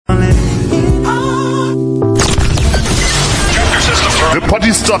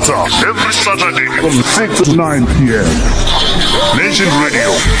party starter every Saturday from 6 to 9 p.m. Nation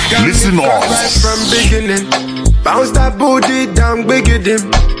Radio, listen on. From beginning, bounce that booty down, biggie dim.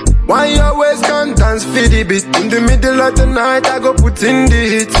 Why you always can't dance for the beat? In the middle of the night, I go put in the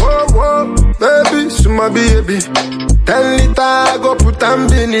hit. Whoa, whoa, baby, suma baby. 10 liter, I go put am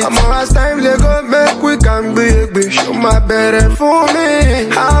in it. I'm last time they go make we can be. Show my better for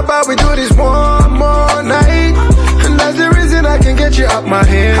me. How about we do this one more night? And that's the reason I can get you out my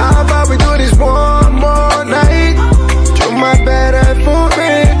head. How about we do this one more night? Show my better for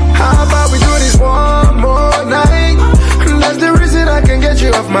me. How about we do this one more night? And that's the reason I can get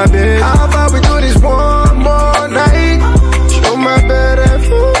you off my bed. How about we do this one more night? Show my better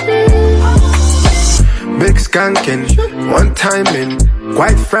for me. Big skanking, one timing,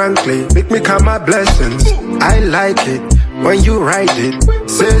 quite frankly, make me count my blessings. I like it when you write it.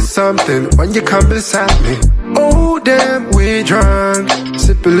 Say something when you come beside me. Oh damn, we drunk.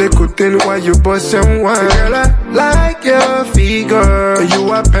 Sip a little thing while you bust some wine. Girl, I like your figure. You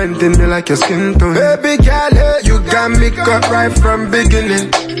are bending me like your skin tone. Baby girl, you got me cut right from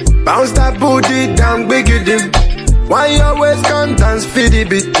beginning. Bounce that booty down, biggie dim. Why you always can't dance for the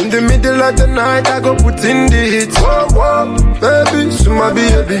beat? In the middle of the night, I go put in the hits. Whoa, whoa, baby, suma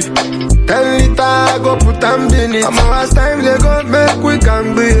baby. 10 liter, I go put am in it. I'm last time they go make we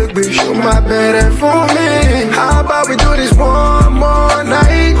can be. Show my better for me. How about we do this one more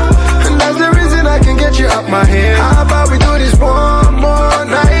night? And that's the reason I can get you out my head. How about we do this one more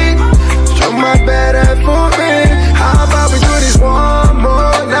night? Show my better for me. How about we do this one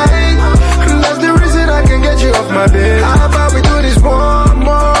more night? And that's the reason I can get you off my bed. How about we do this one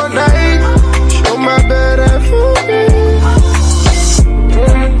more night? Show my better for me.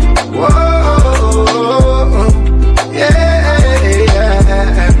 Whoa, yeah.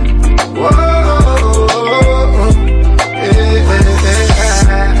 Whoa, yeah.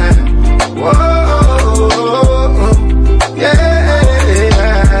 Whoa, yeah.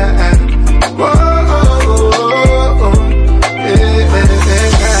 Whoa,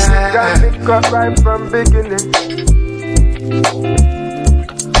 yeah. Got me cut right from beginning.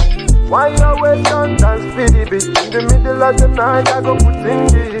 Why you always don't dance for the beat? In the middle of the night, I go put in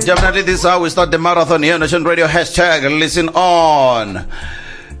the hit. Definitely this is how we start the marathon here. Nation Radio hashtag listen on.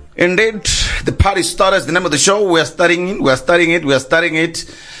 Indeed, the party starter is the name of the show. We are starting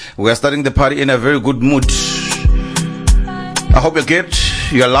the party in a very good mood. I hope you're good,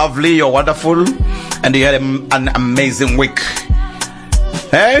 you're lovely, you're wonderful, and you had an amazing week.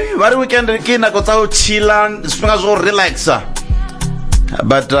 Hey, what weekend kina kotao chill, swing so relax.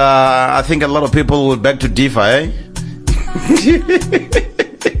 But I think a lot of people will beg to differ, eh?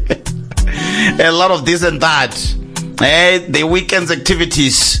 A lot of this and that. Eh? The weekend's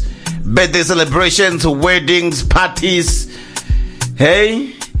activities, birthday celebrations, weddings, parties,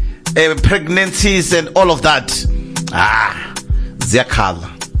 hey? Pregnancies and all of that. Ziakal.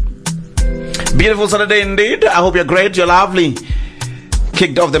 Beautiful Saturday indeed. I hope you're great, you're lovely.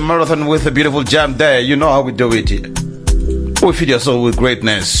 Kicked off the marathon with a beautiful jam there. You know how we do it. We feed your soul with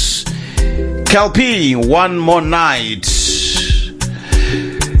greatness. Kelpie, One More Night.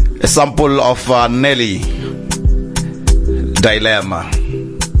 A sample of Nelly. Dilemma.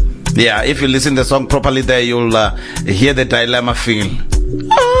 Yeah, if you listen to the song properly there, you'll hear the dilemma feel.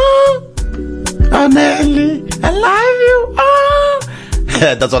 Oh, Nelly, I love you. Oh.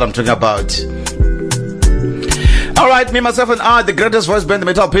 That's what I'm talking about. All right, me, myself, and I, the greatest voice band, the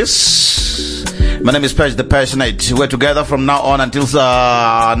metal piece. My name is Page the Passionate. We're together from now on until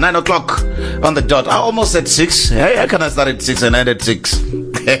 9 o'clock on the dot. I almost said 6. Hey, how can I start at 6 and end at 6?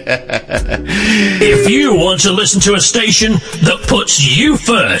 If you want to listen to a station that puts you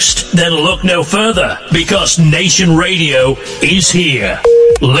first, then look no further, because Nation Radio is here.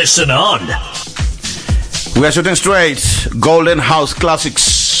 Listen on. We are shooting straight. Golden House Classics.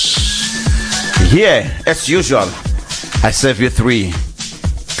 Here, as usual, I serve you 3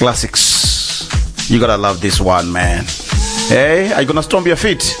 classics. You gotta love this one, man. Hey, are you gonna stomp your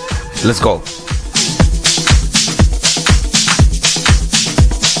feet? Let's go.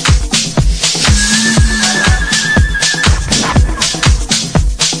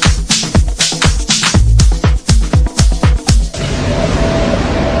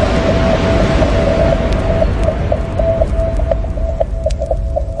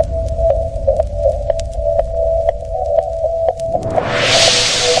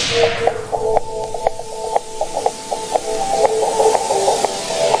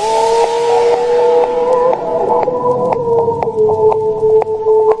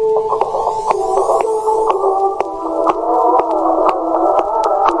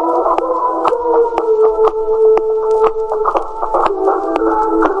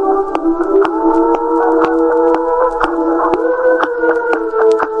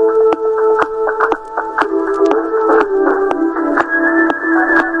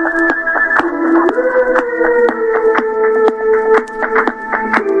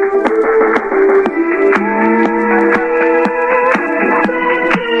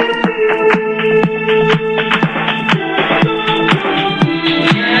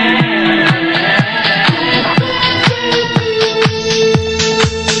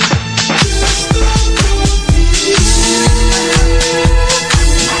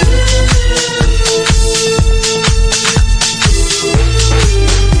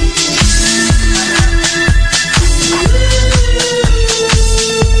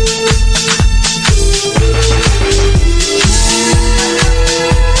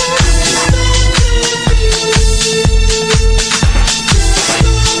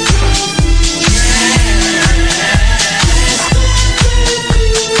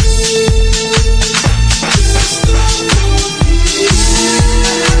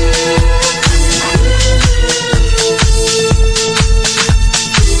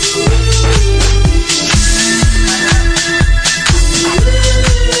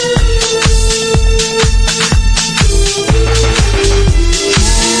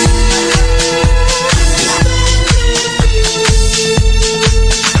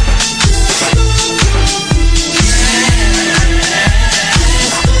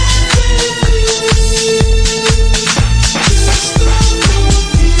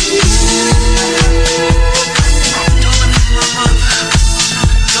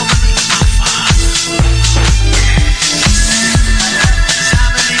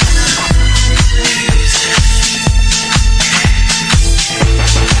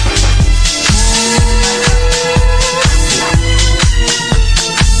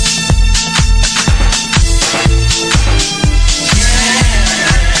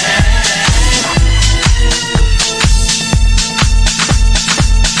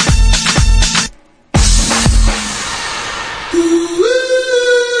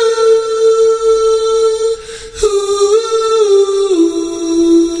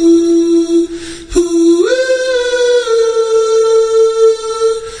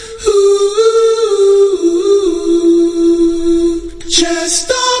 Just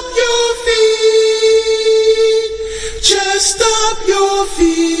stop your feet. Just stop your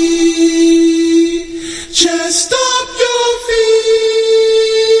feet. Just stop your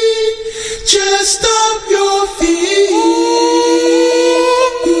feet. Just stop your feet.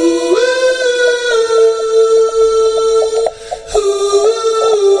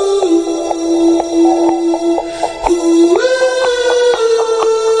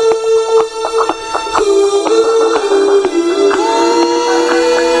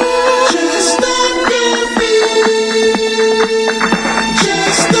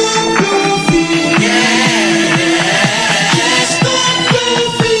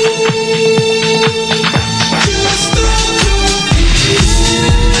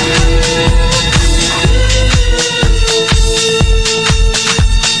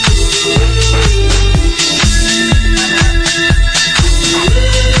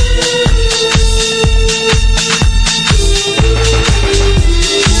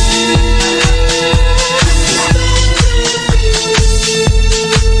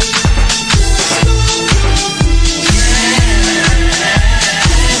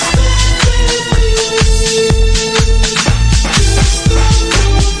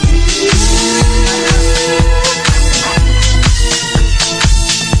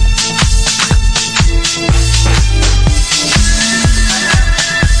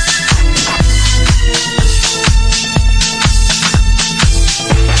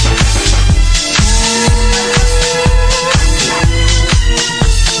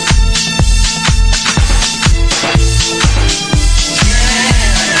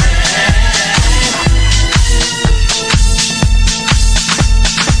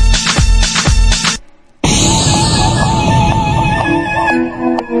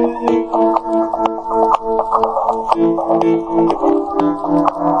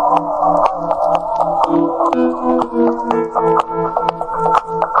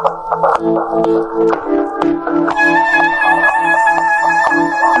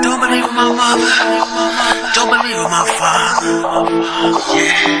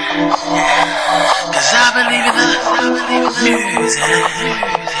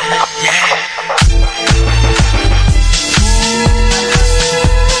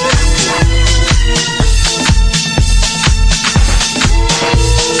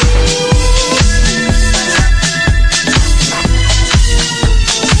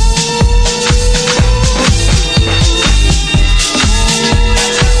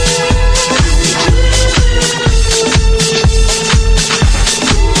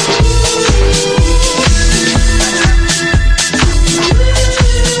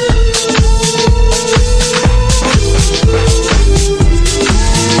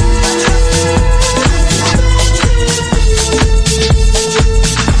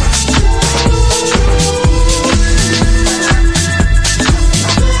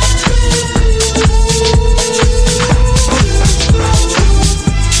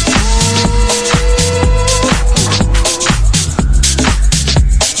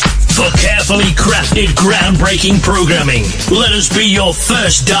 Groundbreaking programming. Let us be your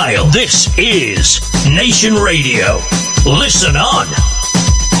first dial. This is Nation Radio. Listen on.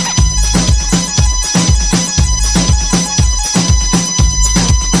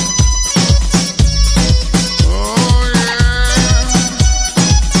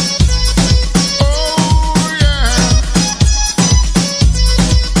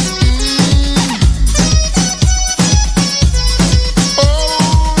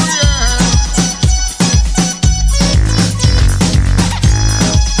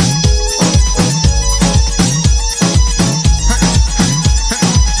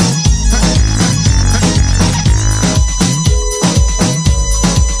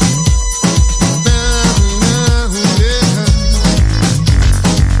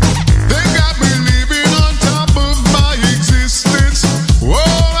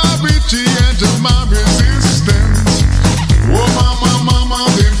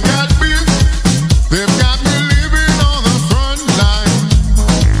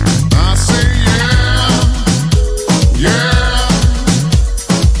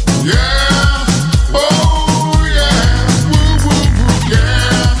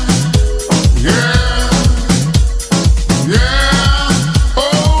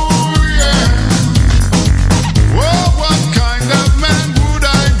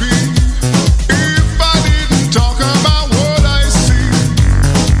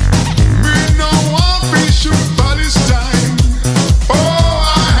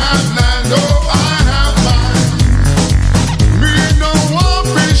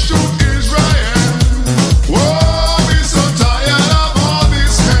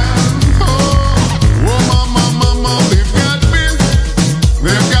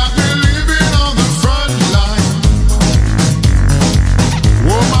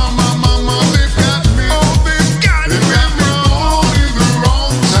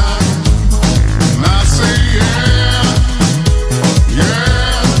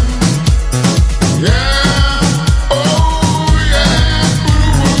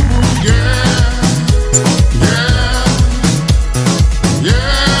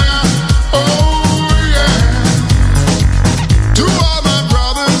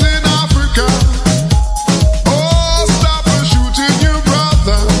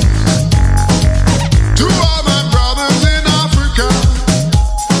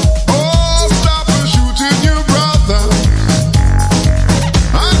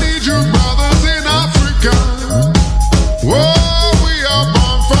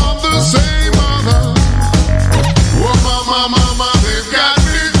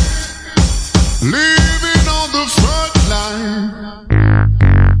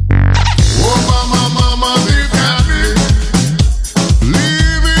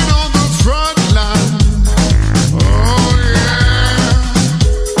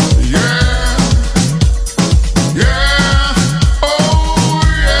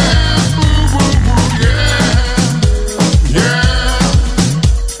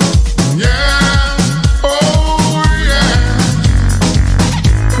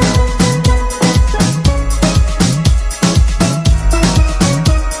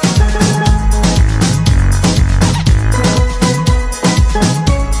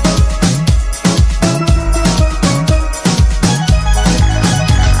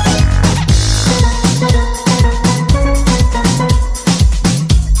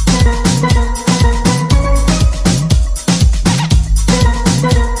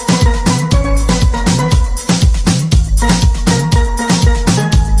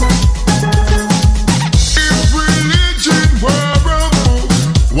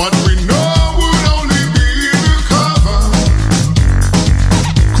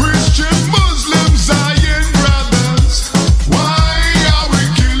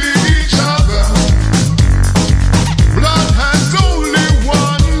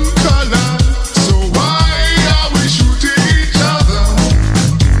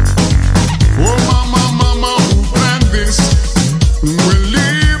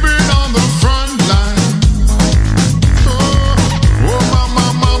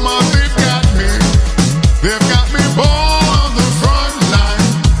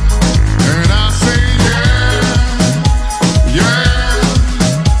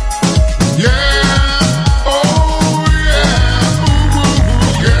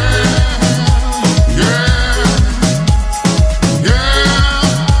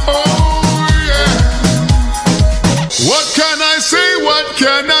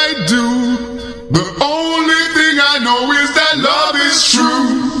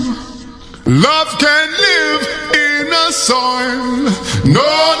 Love can live in a soil,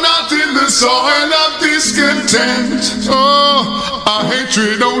 no, not in the soil of discontent. Oh, our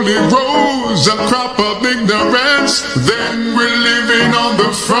hatred only grows a crop of ignorance. Then we're living on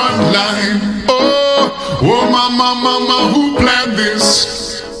the front line. Oh, mama, who planned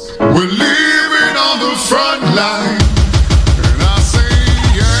this? We're living on the front line.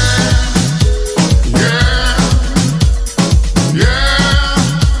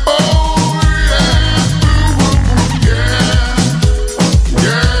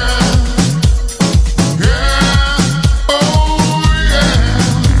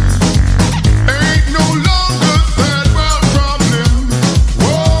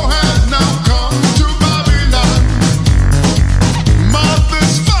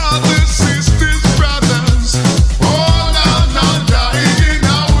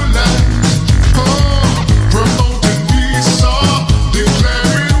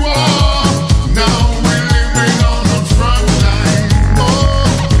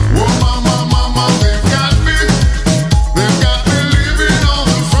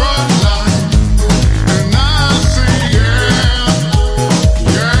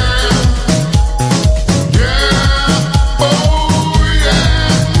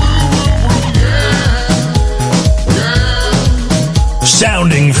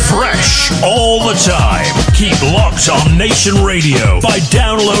 Sounding fresh all the time. Keep locked on Nation Radio by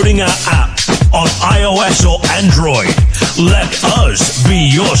downloading our app on iOS or Android. Let us be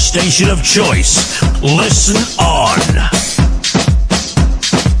your station of choice. Listen on.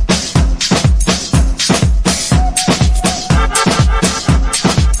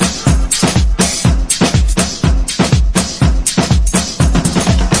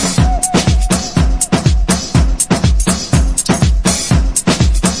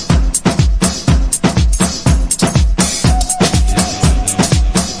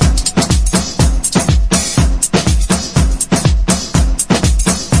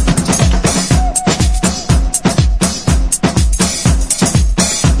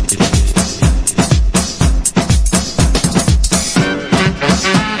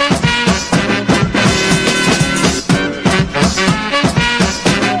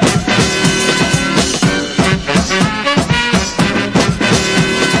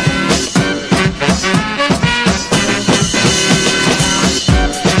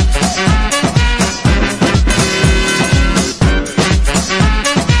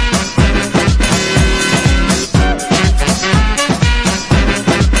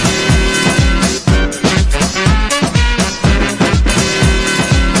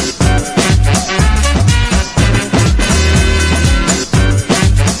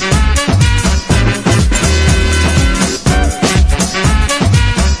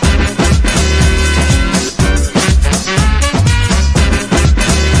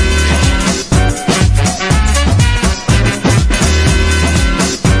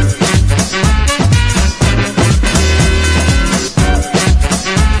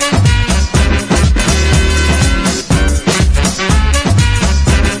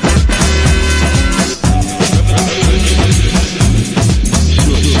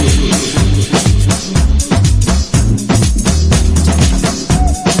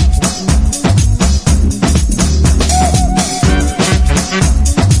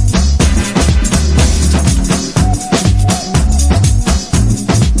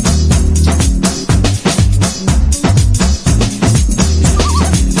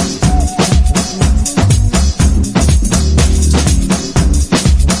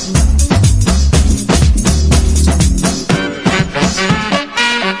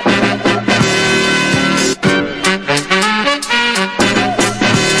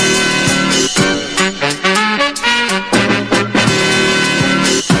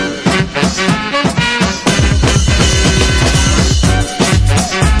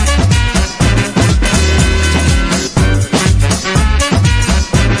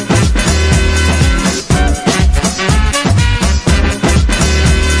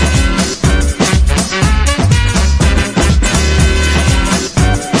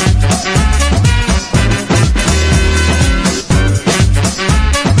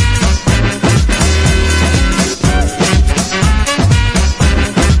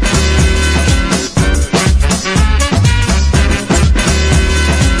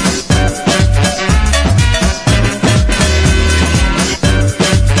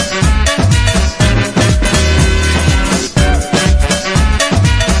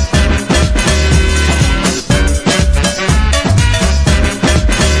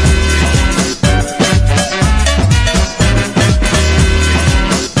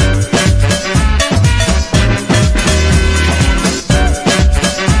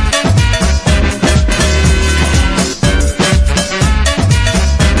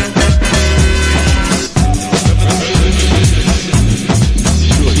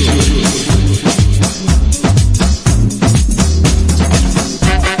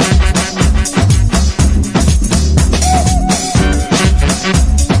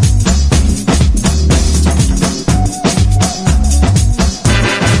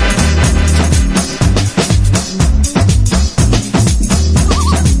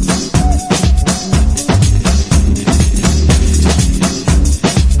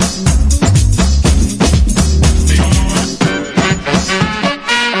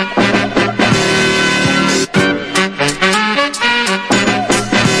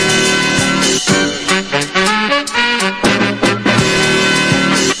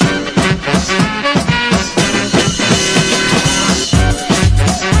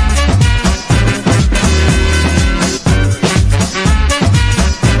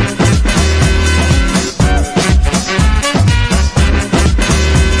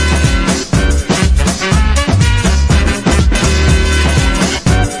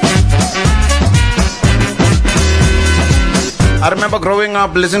 remember growing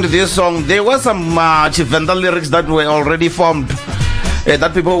up listening to this song, there were some Chivenda lyrics that were already formed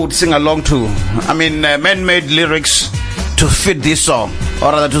that people would sing along to. I mean, man-made lyrics to fit this song,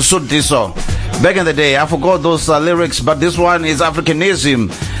 or rather to suit this song. Back in the day, I forgot those lyrics, but this one is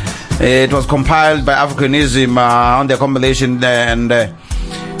Africanism. It was compiled by Africanism on their compilation, and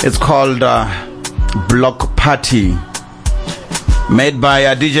it's called Block Party, made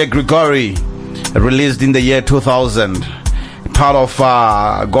by DJ Gregory, released in the year 2000, part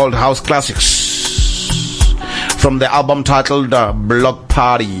of Gold House Classics, from the album titled Block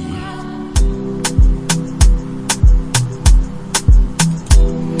Party.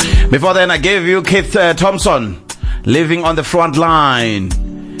 Before then, I gave you Keith Thompson, Living on the Front Line,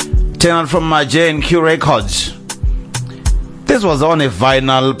 tenant from J&Q Records. This was on a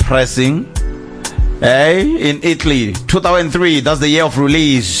vinyl pressing in Italy, 2003. That's the year of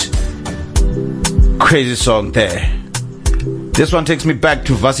release. Crazy song there. This one takes me back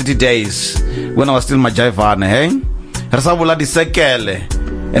to varsity days when I was still Majaivane, hey? Rasabula di sekele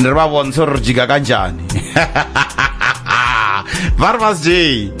and Rabon Sorjiga Ganjani. Varvas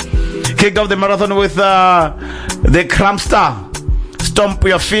J kicked off the marathon with the Cramstar, Stomp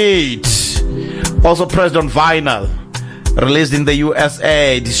Your Feet, also pressed on vinyl, released in the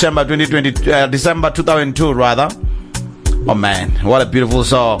USA December 2002 rather. Oh man, what a beautiful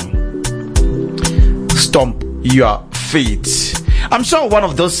song. Stomp Your Feet. I'm sure one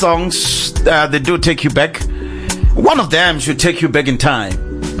of those songs they do take you back. One of them should take you back in time,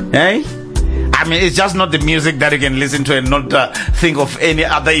 eh? I mean, it's just not the music that you can listen to and not think of any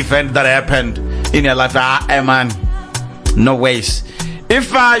other event that happened in your life. Man, no ways.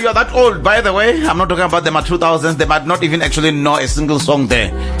 If you're that old, by the way, I'm not talking about them at 2000s, they might not even actually know a single song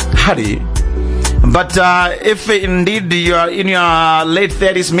there. Howdy. But if indeed you're in your late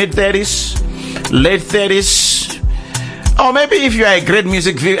 30s, mid 30s, late 30s, or maybe if you're a great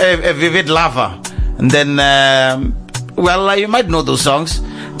music vivid lover, then well, you might know those songs.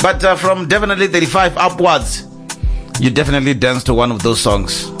 But from definitely 35 upwards, you definitely dance to one of those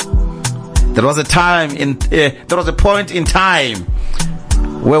songs. There was a point in time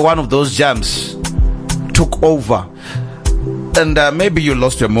where one of those jams took over, and maybe you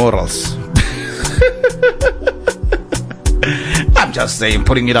lost your morals. I'm just saying,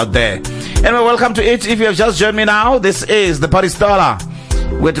 putting it out there. Anyway, welcome to it. If you have just joined me now, this is the Party Starter.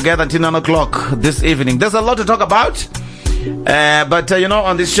 We're together until 9 o'clock this evening. There's a lot to talk about. But you know,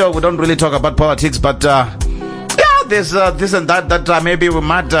 on this show we don't really talk about politics, but yeah, there's this and that maybe we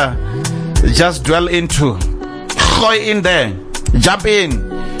might just dwell into. Go in there, jump in,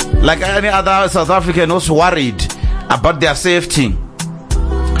 like any other South African who's worried about their safety.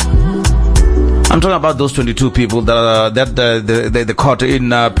 I'm talking about those 22 people that the court in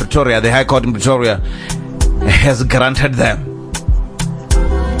Pretoria, the High Court in Pretoria, has granted them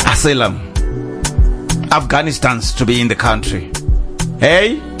asylum. Afghanistan's to be in the country.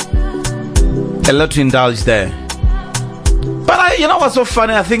 Hey? A lot to indulge there. But you know what's so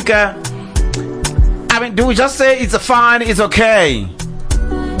funny? I think, I mean, do we just say it's fine, it's okay?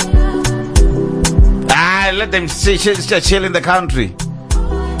 Let them chill in the country.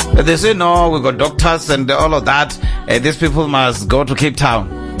 They say, no, we got doctors and all of that. These people must go to Cape Town.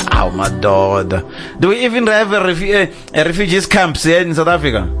 Oh my God. Do we even have a refugees camps here in South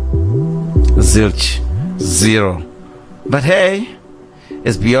Africa? Zilch. Zero. But hey,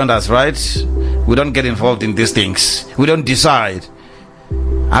 it's beyond us, right? We don't get involved in these things. We don't decide.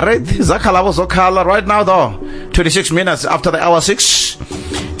 Alright, Zakala was Okala right now though. 26 minutes after the hour 6.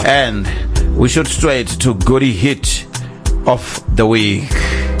 And we shoot straight to Goody Hit of the Week.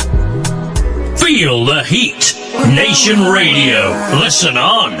 Feel the heat. Nation Radio. Listen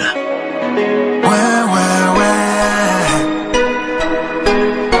on.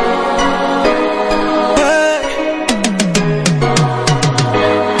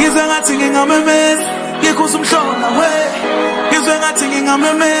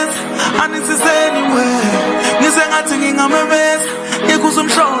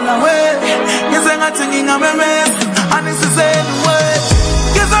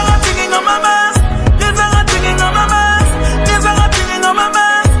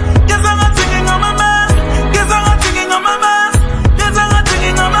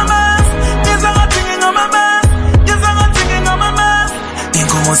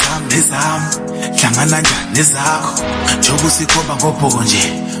 hlangana njani zakho njoba usikhomba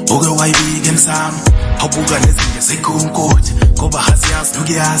ngobhonje oke wayibika emsamo awubuka nezinye zikunkodi ngoba hasiyazi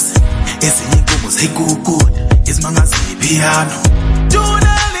nokuyazi ezinye inkomo zikukude izimangaziphiano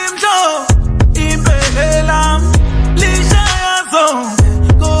tuneli mhlo impela lishayazo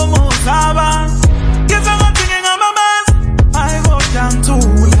como saba ngizangathi ngamamazi ayiko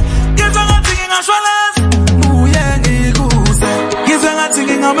ashwalezi uye ngikuze ngizwe ngathi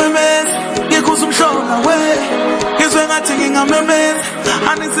ngingamemeza ngikuze umshona we ngizwe ngathi ngingamemeza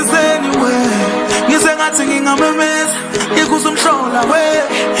anisizeni we ngizwe ngathi ngingamemeza ngikuze umshona we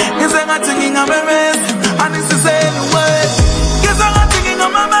ngizwe ngathi ngingamemeza anisizeni we ngizwe ngathi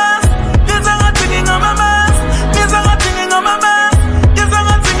ngingamemeza ngizwe ngathi ngingamemeza ngizwe ngathi ngingamemeza ngizwe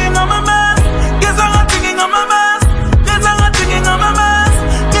ngathi ngingamemeza ngizwe ngathi ngingamemeza ngizwe ngathi ngingamemeza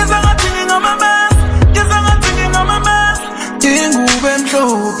ngizwe ngathi ngingamemeza ngizwe ngathi ngingamemeza ingube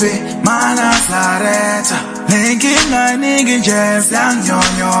mhlophe Manazaretha nenkinga iningi nje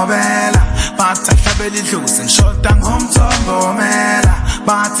siyanyonyobela bathi hlabela idlozi ngishoda ngomthombomela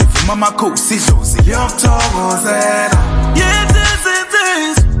bathi vuma amakhosi idlozi liyokuthokozela yithi izinto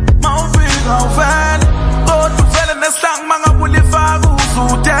mawufika uvele kodwa uvele nesihlangu mangabulifaka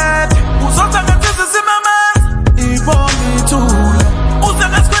uzudede uzothi angathize simemeza ibonga ithule uze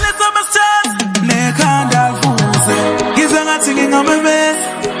ngesikweleti amesithethe nekhanda livuze ngizwe ngathi ngingamemeza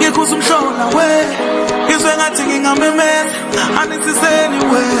ngikuze umshona we ngizwe ngathi ngingamemeza anisizeni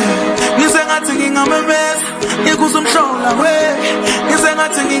we ngizwe ngathi ngingamemeza ngikuze umshona we ngizwe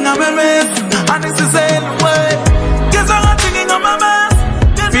ngathi ngingamemeza anisizeni we ngizwe ngathi ngingamemeza.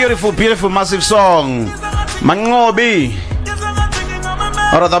 Beautiful, beautiful, massive song. Mangobi.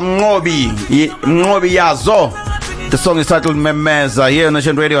 Or rather, Mngobi Yazo. The song is titled Memeza. Here on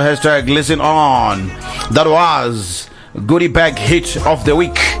Nation Radio, hashtag listen on. That was Goodie Bag Hit of the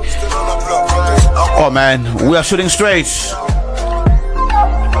Week. Oh man, we are shooting straight.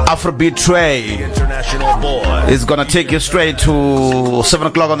 Afrobeat Trey is gonna take you straight to 7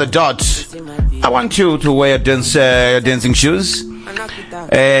 o'clock on the dot. I want you to wear dancing shoes.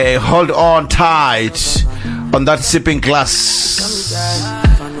 Hold on tight on that sipping glass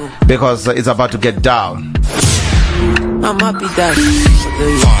because it's about to get down. I'm happy that 5,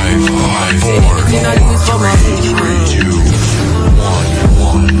 4, 3, 2,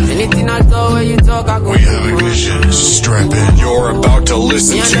 1. anything I thought when you talk, I go. We have ignition. Strap in. You're about to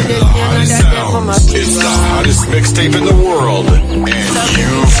listen to the hottest sounds. It's the hottest mixtape in the world, and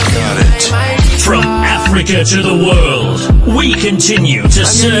you've got it. From Africa to the world, we continue to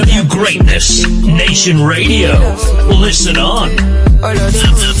serve you greatness. Nation Radio. Listen on. The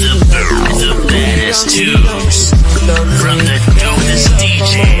baddest tunes from the dopest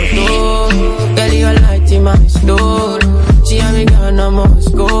DJ. Girl, you like to my store. She and me gonna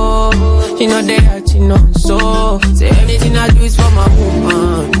must go. She know they acting on so. Say anything I do is for my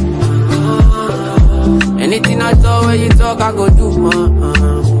woman. Anything I thought when you talk, I go do, man.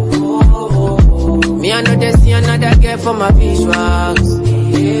 Me, I know they see another girl for my visuals.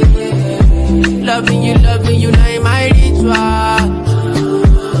 Loving you, now in my ritual.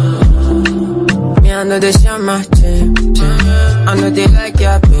 Me, I know they share my chain. I know they like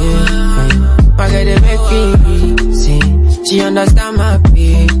your pain. My girl, they make me see. She understand my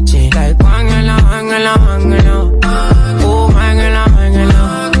pitching. Like, wangala. Oh, mangala.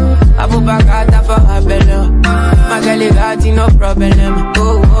 I put back out for her belly. My girl, got no problem.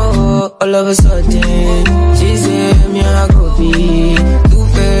 Oh, all of a sudden, she said, me, I go be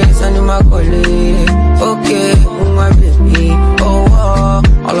Two-Face and my colleague. Okay, my baby. Oh,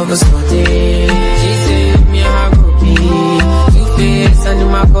 all of a sudden, she said, me, I go be Two-Face and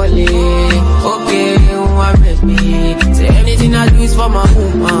my colleague. Okay, my baby. Say anything I do is for my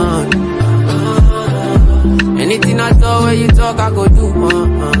woman. Anything I thought when you talk, I go do, man.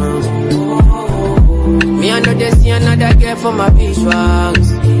 Me, I know they see another girl for my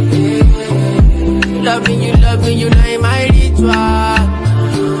visuals. Loving you, now in my ritual.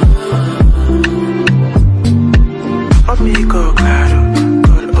 Amigo, claro,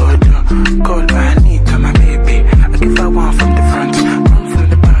 call Odo, call Anita, my baby. I give her one from the front, one from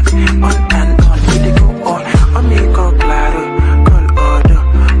the back, on and on, really go on. Amigo, claro, call Odo,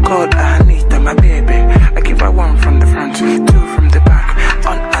 call Anita, my baby. I give her one from the front, two from the back,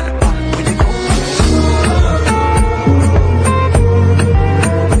 on and on, really go on.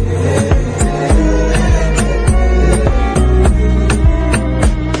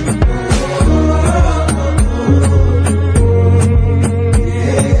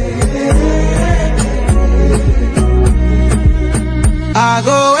 I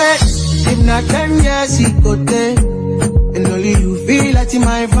go wait, if not 10 years he go there. And only you feel like in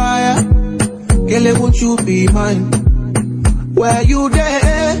my fire. Girl, won't you be mine? Where you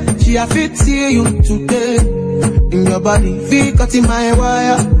there? She a fit see you today. In your body, feel cut in my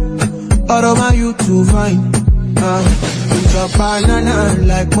wire. All over you to find. Chop banana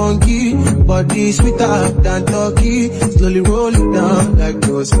like monkey, body sweeter than turkey. Slowly roll it down like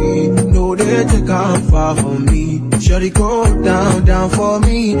those feet. No, they take on far from me. Shorty go down, down for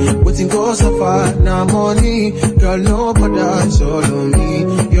me. Waiting go so far, now money. Girl, no, but that's all on me.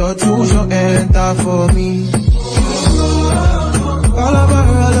 You're too short, enter for me. All over,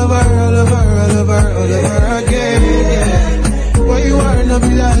 all over, all over, all over, all over again, yeah. Where you are, no be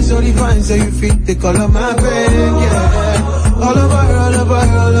like so divine, so you fit the color of my brain, yeah. All over, all over,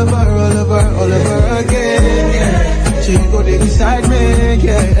 all over, all over, all over again, yeah. So you go there beside me,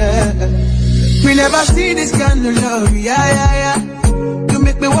 yeah. We never see this kind of love, yeah. You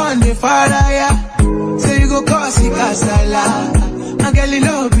make me want to fall, yeah. So you go cause it casala. And girl, you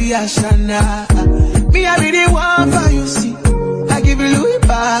know be a shana. Me, I really want for you, see. I give you Louis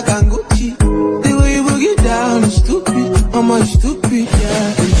back and Gucci. The way you boogie down is stupid. I'm a stupid,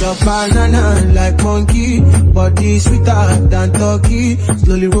 yeah. You chop banana like monkey, body sweeter than turkey.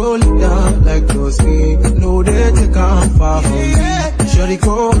 Slowly roll it down like those feet. No, they take on far from me. Shorty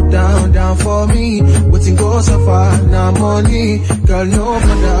go down, down for me. Waiting go so far, now money. Girl, no,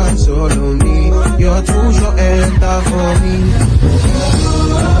 but that's all on me. You're too short, enter for me.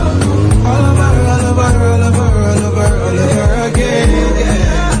 All over, all over, all over, all over, all over again,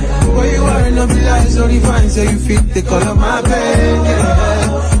 yeah. Where you are, no be like so divine, so you fit the color of my pain,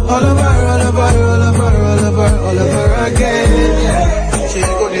 yeah. All over, all over, all over, all over, all over again, yeah. So you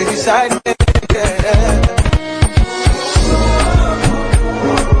go there beside me, yeah.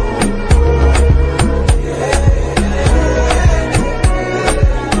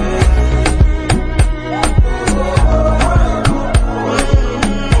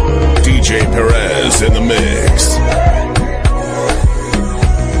 Perez in the mix.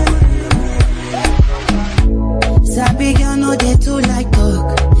 Sabi girl no they too like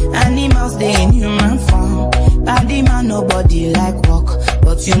talk. Animals they in human form. Body man nobody like walk.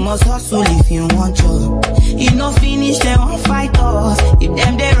 But you must hustle if you want job. You no finish they won't fight us. If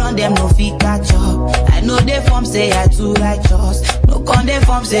them they run them no fit catch up. I know they form say I too righteous. No con they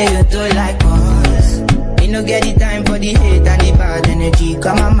form say you too like us. Me no get the time for the hate and the bad energy.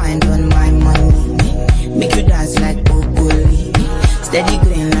 Got my mind on my money. Make you dance like broccoli. Steady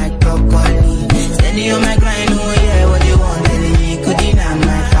green like broccoli. Steady on my grind, oh yeah, what you want telling me? Could deny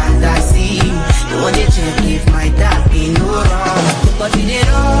my fantasy. You want to check if my tap be no wrong. But it they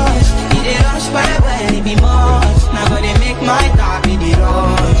rush, but I barely be much. Now gonna make my tap be the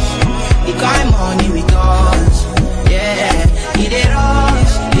rush. The kind money we touch, yeah. It they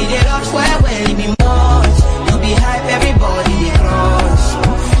rush, but I barely be much. No be hype, everybody they crush.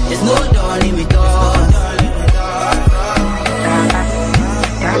 There's no darling with us.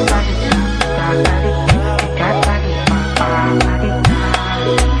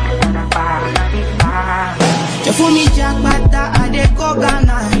 You fool me Jack Bata, I dey go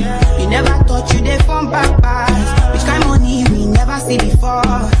Ghana. You never thought you dey from back pass. Which kind money we never see before.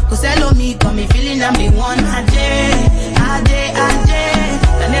 Cause hello me, got me feeling I'm the one. Ajay.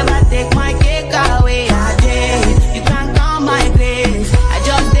 I never take my cake away. Ajay. You can't count my grace. I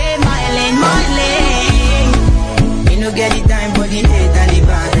just did my lane. You no get the time for the hate and the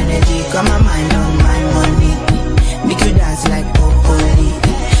bad energy. Got my mind on my money. Make you dance like broccoli.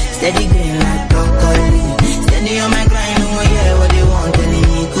 Steady green like broccoli. Steady on my grind, oh yeah, what they want telling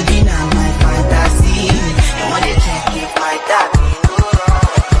me. Could deny my fantasy. I want to check if my tap be no wrong.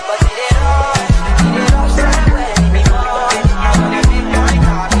 But it ain't wrong. It ain't wrong, so I wear it be more. I want to make my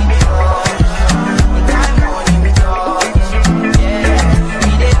tap be the rush. The time money we touch. Yeah,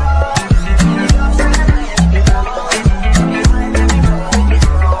 it ain't wrong, so I wear it be more.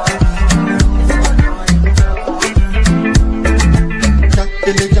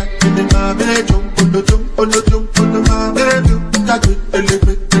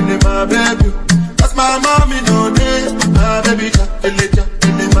 That's my mommy, no day. My baby, my baby,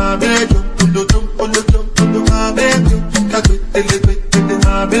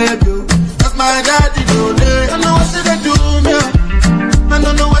 my baby. That's my daddy, no day. I know what they do, me. I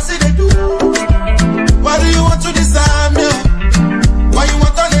don't know what they do. Why do you want to decide me? Why you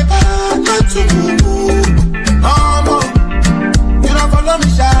want to live back to move? You don't follow me,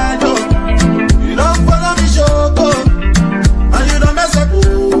 shadow. You don't follow me, show. And you don't mess up, you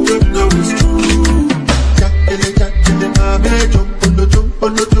know it's true. Jack in my bedroom,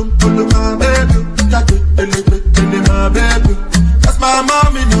 my bedroom. Jack in my bedroom. That's my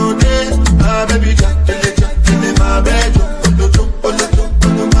mommy, no day. My baby, Jack in my bedroom,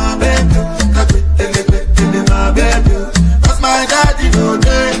 my bedroom. Jack in my bedroom. That's my daddy, no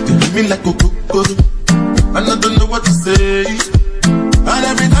day. You do me like a and I don't know what to say. And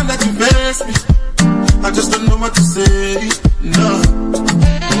every time that you face me, I just don't know what to say. this, nah.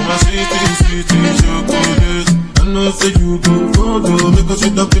 Oh my sweetie, chocolate. I know say you go photo, because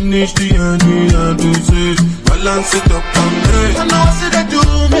you don't finish the end, to say, balance it up and play. I know I say they do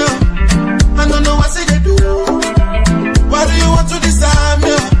me, I don't know what say they do. Why do you want to decide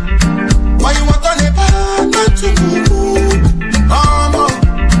me? Why you want to live not to move?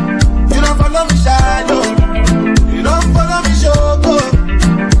 You don't follow me shadow, you don't follow me show,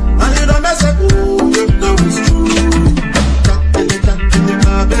 and you don't mess up. You know it's true.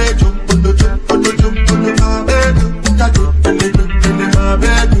 My bed, jump on my bed, my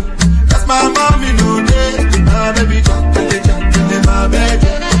bed. That's my mommy no day. My baby jump in my bed,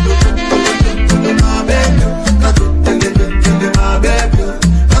 my bed. My bed,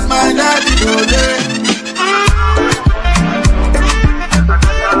 that's my daddy no day.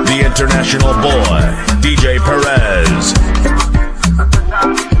 The international boy, DJ Perez.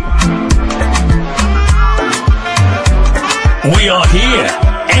 We are here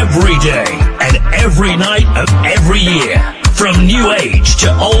every day and every night of every year. From new age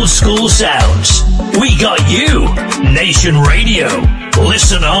to old school sounds. We got you, Nation Radio.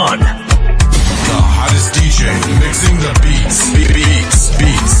 Listen on. The hottest DJ mixing the beats.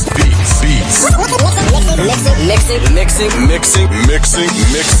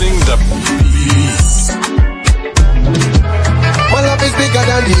 Mixing the beats. My love is bigger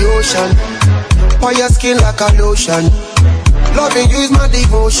than the ocean. On your skin like a lotion. Loving you is my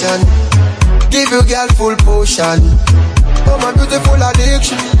devotion. Give you girl full potion. Oh my beautiful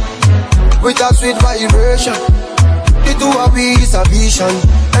addiction. With a sweet vibration. The two of we is a vision.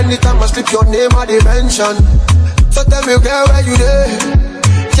 Anytime I slip your name I dimension. So tell me girl where you there.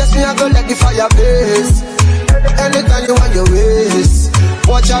 Just me I go let the fire blaze. Anytime you want your ways.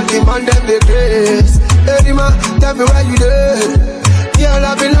 Watch out the man them the grace. Hey man, tell me where you there. Girl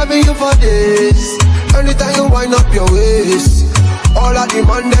I've been loving you for days. Anytime you wind up your waist. All of the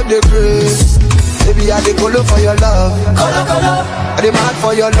man them the grace. Baby, I dey colo for your love. Colo. I dey mad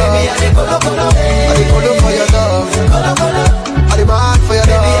for your love. Baby, I dey colo. I dey colo for your love. Colo. I dey mad for your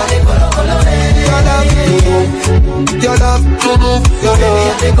love. Baby, I dey colo. Your love, your love, your love. Baby,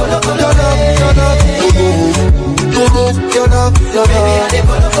 I dey colo. Your love, your love. Baby, I dey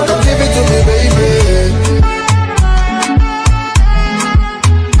colo. Come give it to me, baby.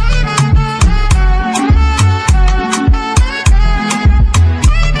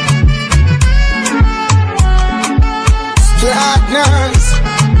 Platinums.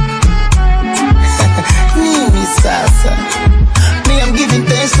 Nini Sasa. Me, I'm giving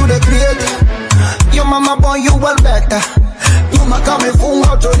thanks to the Creator. Your mama born you well better. You ma come from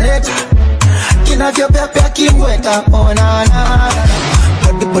autonator. Kina vya pepe kimweta. Oh na na.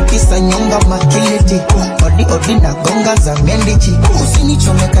 Body sa nyonga makiliti. Body na gonga za mendichi.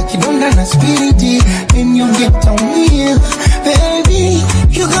 Usinichomeka kidonda na spiriti. Then you get on me. Baby,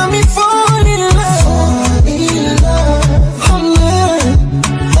 you got me falling in love. Fall in love.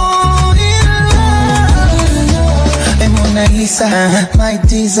 Mona Lisa, my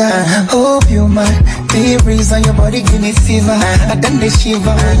teaser. Hope you might be reason your body give me fever. I done the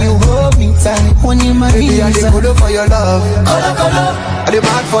shiver when you hold me tight. When you my baby, I dey colo for your love. Colo. I dey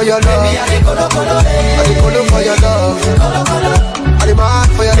mad for your love. Baby, I dey colo. I dey colo for your love. Colo. I dey mad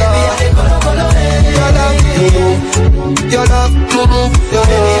for your love. Baby, I dey colo. Your love, your love, your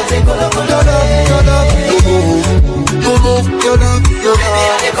love. Baby, I dey colo. Your love, your love. Baby,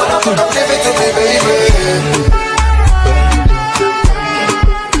 I dey colo. Give it to me, baby.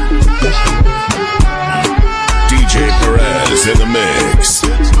 DJ Perez in the mix.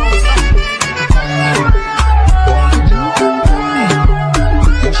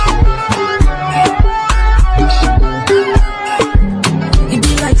 It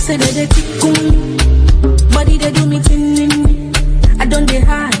be like say that they tick on. Body they do me tinning. I don't they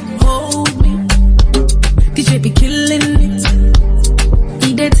hide, hold me. DJ be killing it.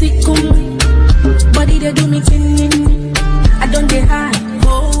 It they tick on. Body they do me tinning. I don't they hide,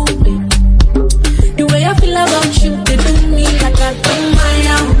 hold me. The way I feel about you, they do me like I do my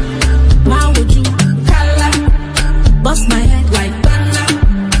own. My would you color? Bust my head like banana.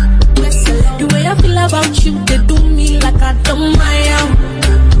 The way I feel about you, they do me like I do my own.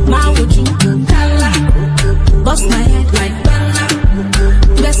 My would you color? Bust my head like banana.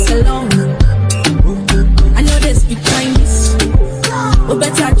 Bless alone. I know there's big kindness, but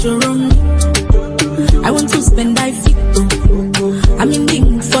better to run me. I want to spend life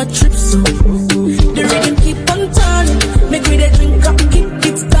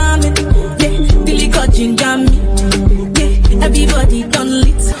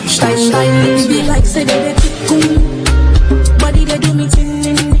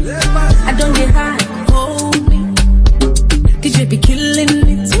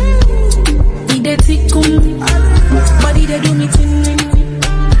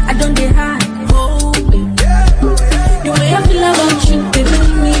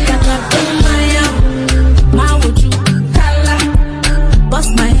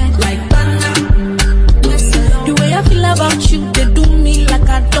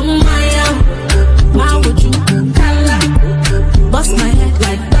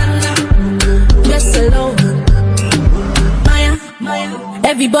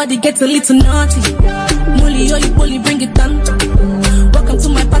Everybody gets a little naughty. Molly, oh, you bully, bring it down. Welcome to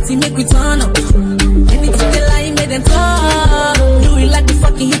my party, make we turn up. Anything they lie, make them talk. Do it like we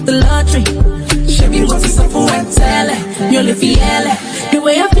fucking hit the lottery. Chevy, what's this up and tell it? You're the fiele. The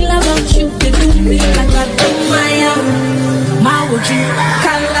way I feel about you, they do me like I do my would you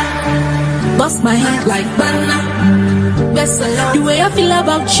color? Bust my head like banana. Best alone. The way I feel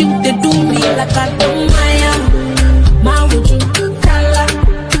about you, they do me like I do my would you color?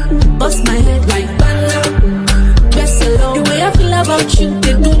 Bust my head like banana. Best alone. The way I feel about you,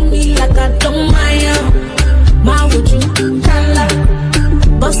 they do me like I do my would you color?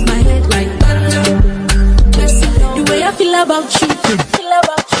 Bust my head like banana. Best alone. The way I feel about you, feel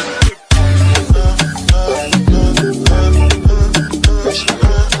about you.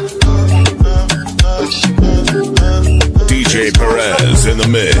 DJ Perez in the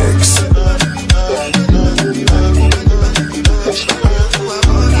mix.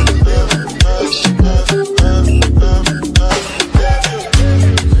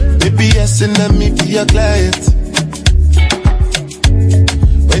 Baby, yes, and let me be your client.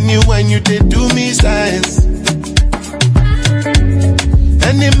 When you whine, you did do me science.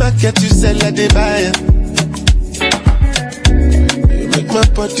 Any market you sell, I they buy it. You make my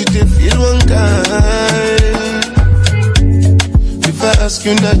body they feel one kind. If I ask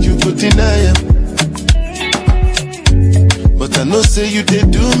you now, you go deny it. But I know say you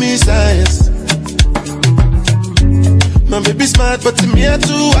did do me science. My baby smart, but to me I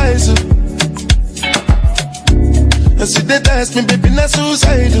too wise. And see they ask me, baby, not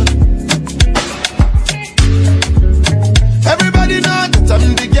suicidal. Everybody know that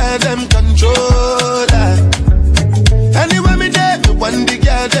I'm the girl them controller. Anywhere me there, me want the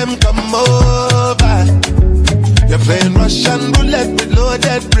girl them come over. You're playing Russian roulette with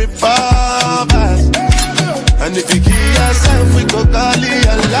loaded revolvers. And if you give yourself, we go call it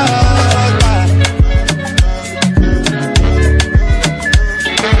a lover.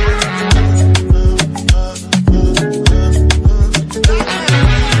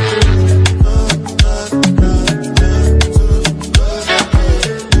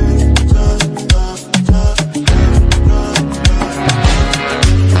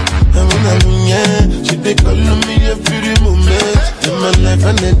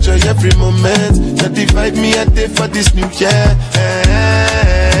 And enjoy every moment. That divide me a day for this new year.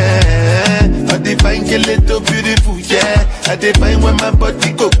 I define get little beautiful, yeah. I define when my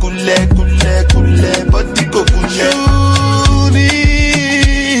body go cool, body go cool. You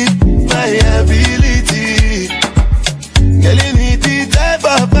need my ability. Girl, you need the type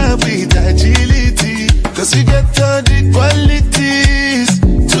of man with agility. Cause you get all the qualities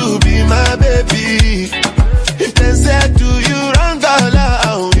to be my baby. If they say to you wrong,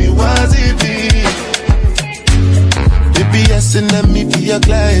 how it was it be? Baby, yes, and let me be your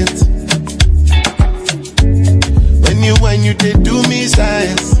client. When you whine, you they do me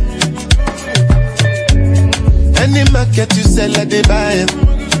science. Any market you sell, I they buy it.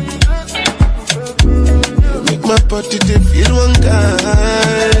 You make my body they feel one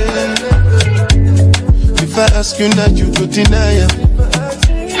kind. If I ask you now, you go deny it.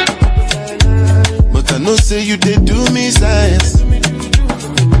 I know say you did do me science.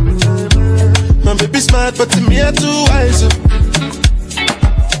 My baby smart, but to me I too wise.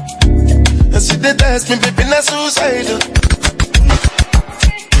 And see they ask me, baby, not suicidal.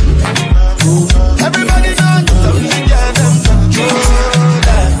 Everybody knows I'm the girl them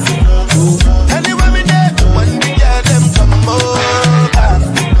controller. Anywhere we there, when the girl them come over.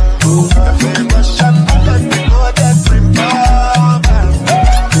 Every Russian bullet, we know that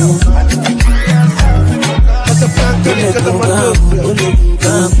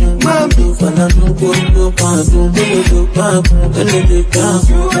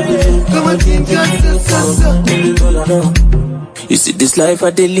you see this life I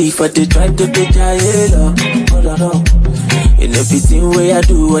dey live, I dey try to be jail. In everything way I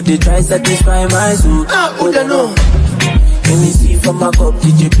do, I dey try satisfy my soul. When you see from my cup,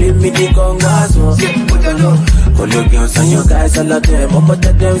 did you pay me the congas? Call your girls and your guys, all of them. I'ma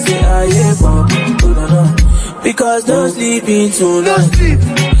tell them say I ain't because don't sleep in too long.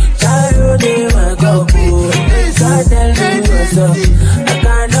 Child, they my cup. God tell me what's up. I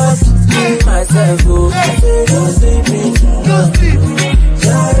cannot keep myself. I say don't sleep in too long.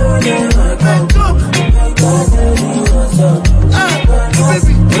 Child, they my cup. God tell me what's up.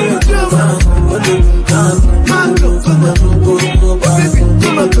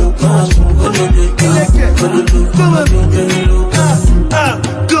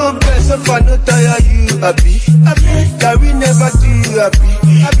 Don't press up, I no tire you, happy. That we never do you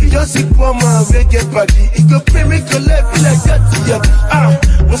happy. just see poor man, we get body. It go pay me to live like that.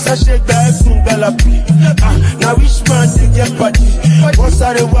 Musa shake that soon galapi. Now which man they get body? Once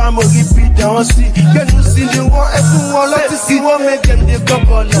I the one more repeat, I want see. Can you see the one? Everyone like to see what make them they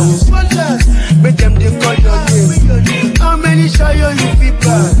couple. Make them they call your name. How many shy you feel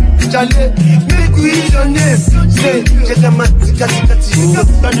bad? Charlie, make we eat your name. Say, check them out, tika. You go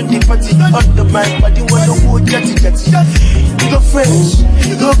to the party, on the mic, but you want to go jetty. You go French,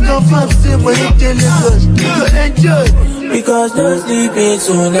 you go come from same when you tell us. You go enjoy. Because no sleeping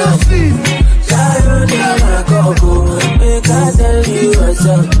tonight. Tired of my cocoa. Make I tell you what's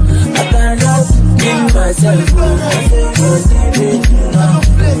up. I cannot keep myself. I say no sleeping tonight.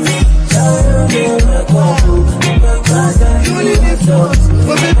 Tired of my cocoa. Make I tell you what's up.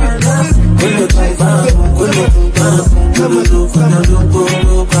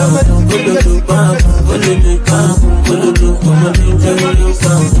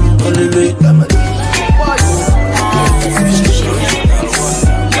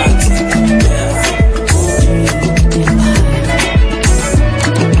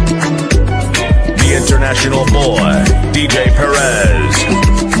 The international boy, DJ Perez.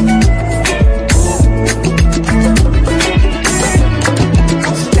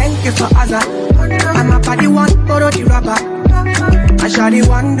 Thank you for Azza. I'm a body one, borrow the rapper. I shall the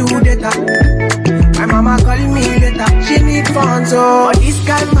one do data. My mama call me later. She need fun, so this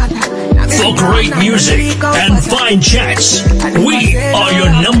guy matter. For great music and fine chats, we are your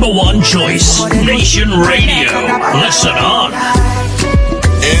number one choice. Nation Radio. Listen on.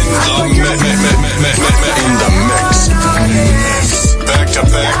 In the mix. Back to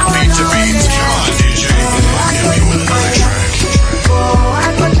back, beat to beat. Come on, DJ. Hit me with another track. Oh, I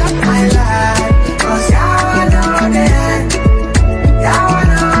got up my life. Cause y'all know that. Y'all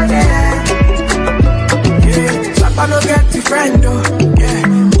know that. Yeah, Papa no get the friend, oh.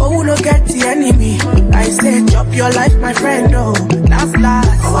 Yeah, oh, no get the enemy. I say, chop your life, my friend, oh. Last.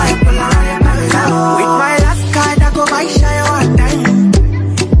 Oh, I pull on with my last card, I go buy shy one time.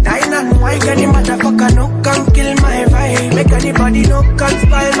 Dine and wine, any motherfucker no can kill my vibe. Make anybody no can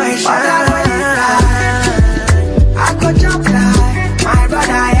spoil my shine. I go jump like my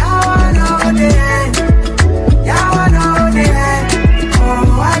brother, y'all know the end. Y'all know the end.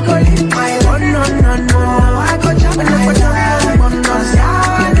 Oh, I go live my life. No. I go jump like my brother. Y'all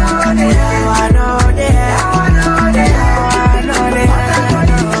know the end. Y'all know the end.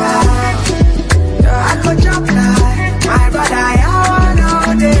 I go jump like my brother, y'all know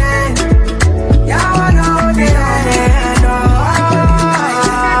the end. Y'all know the end.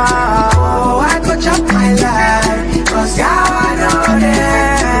 Oh, I go jump my life. Cause y'all know the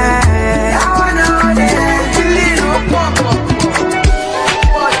end. Y'all know the end. Little pop.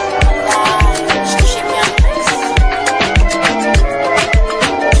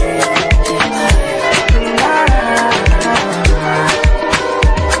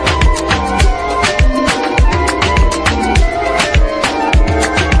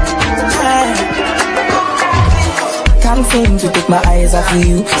 Seem to take my eyes off of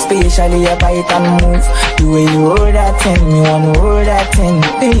you, especially your bite and move. The way you hold that thing, me wanna hold that thing.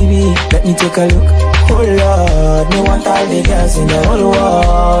 Baby, let me take a look. Oh Lord, me want all the girls in the whole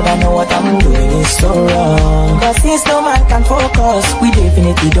world. I know what I'm doing is so wrong. But since no man can focus, we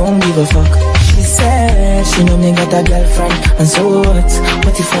definitely don't give a fuck. She said she know me got a girlfriend, and so what?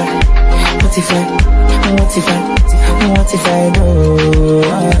 What if I do?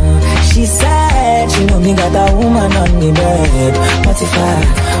 She said she know me got a woman on me bed. What if I,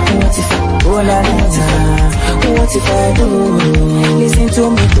 oh la la, what if I do? Listen to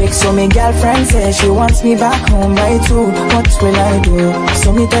me quick, so my girlfriend says she wants me back home by 2. What will I do?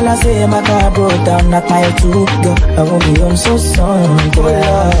 So me tell her say my car broke down, not my 2. Girl, I won't be home so soon. Oh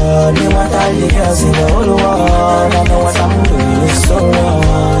Lord, me want all the girls in the whole world. I know what I'm doing is so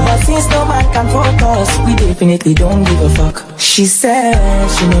wrong. But since no man can focus, we definitely don't give a fuck. She said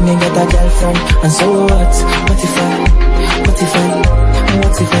she made me get a girlfriend, and so what? What if I do?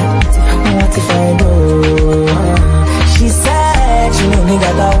 She said she made me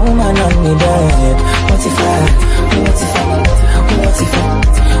get a woman on me bed. What if I do?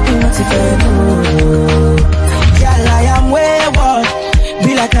 Girl, I am wayward.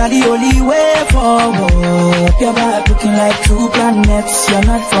 Be like not the only way forward. Your back looking like 2 planets. You're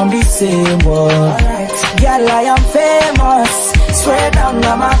not from the same world. Girl, I am famous. Swear down,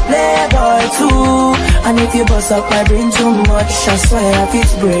 I'm a playboy too. And if you bust up my brain too much, I swear I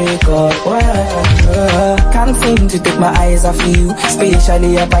fit break up. Can't seem to take my eyes off you,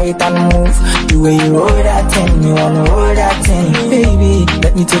 especially your bite and move. The way you roll that thing, you wanna roll that thing. Baby,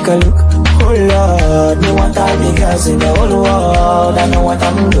 let me take a look. Oh Lord, me want all the girls in the whole world. I know what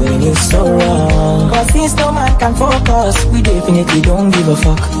I'm doing is so wrong, but since no man can focus, we definitely don't give a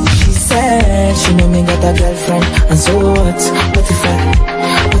fuck. She said she know me got a girlfriend, and so what? What if I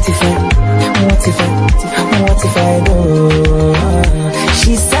do?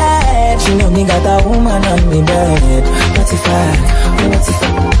 She said she know me got a woman on me bed. What if I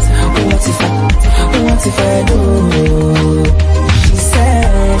do? She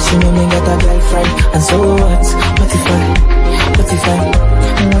said she know me got a girlfriend, and so what? What if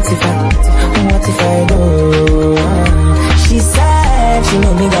I do? She said she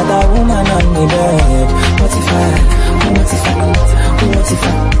know me got a woman on me bed. What if I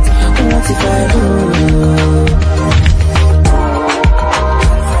do?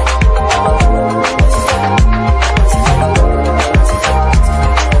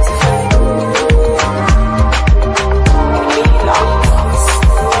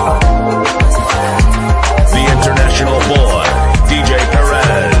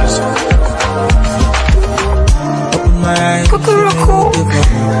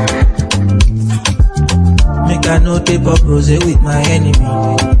 Make I no tape up rose with my enemy.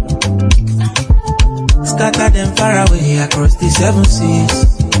 Scatter them far away across the 7 seas.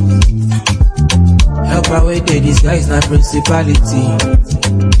 Help away the disguise my principality.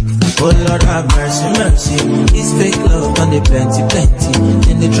 Oh Lord have mercy, mercy. This fake love on the plenty.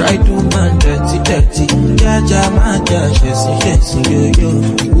 Then they try to man dirty. Ja, man, chessy, yo.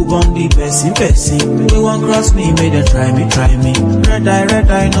 Who born the person? We won't cross me, may they try me. Red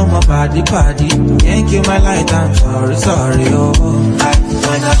eye, no more party. Can't kill my light, I'm sorry, oh.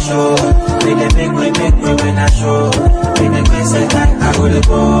 When I show, when they make me when I show. When they can say I go to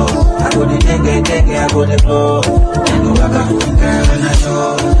go. I go to dengue, I go to blow. Then go back up, girl, when I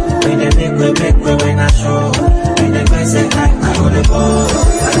show. When they make me when I show. When they can say I go to go.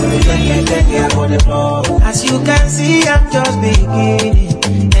 I go to dengue, I go to blow. As you can see, I'm just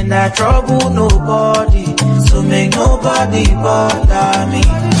beginning, and I trouble nobody, so make nobody bother me.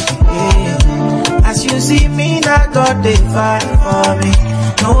 Yeah. As you see me, not God they fight for me.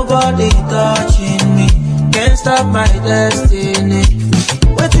 Nobody touching me, can't stop my destiny.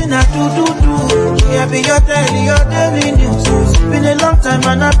 Waiting I do. Yeah, be your daily news. Been a long time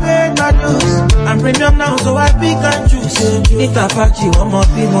and I paid my dues. I'm premium now, so I pick and choose. Need a Apache, one more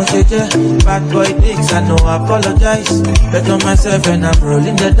people, bad boy things, I know I apologize. Bet on myself and I'm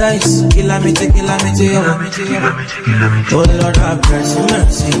rolling the dice. Calamity, oh Lord have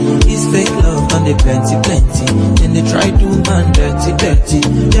mercy. This fake love on the plenty. Then they try to man dirty.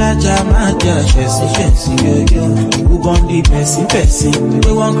 Ja, man, chessy, yo. Who born the person?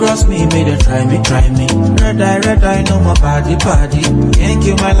 We won't cross me, may they try me. Red eye, no more party. Can't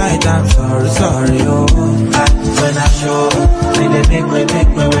kill my light, I'm sorry, oh. When I show, when they make me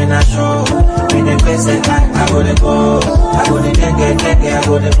when I show. When they face it, I go to go. I go to dengue, I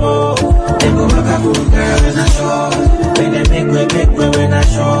go to go. Then go back up, girl, when I show. When they make me when I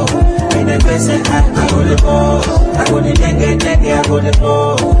show. When they face it, I go to go. I go to dengue, I go to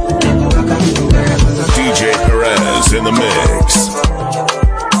go. Then go back up, girl. DJ Perez in the mix.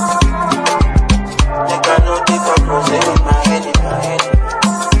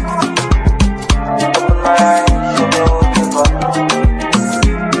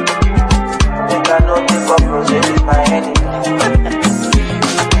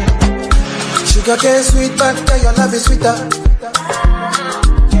 Sugar cane sweet, but your love is sweeter.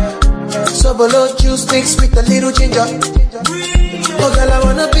 So below juice mixed with a little ginger. Oh girl, I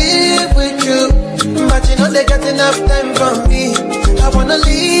wanna be with you, but you know they got enough time from me. I wanna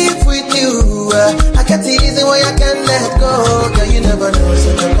live with you. I get the easy way I can let go. Girl, you never know,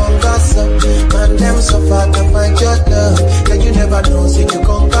 so you gon' gossip. Man, them so far to find your love. Girl, you never know, so you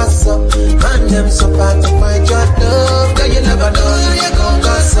gon' gossip. Man, them so far to find your love. Girl, you never know, so you gon'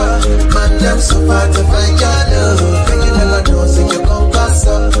 gossip. Man, them so far to find your love. Girl, you never know, so you gon'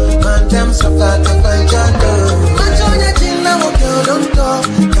 gossip. Man, them so far to find your love. Man, join your chin now, girl, don't talk.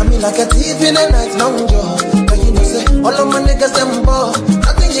 Got me like a thief in the night, long jaw. But you know, say, all of my niggas, them ball.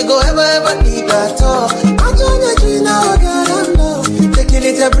 Nothing you go ever need at all. Man, join your chin now, girl, don't know. Taking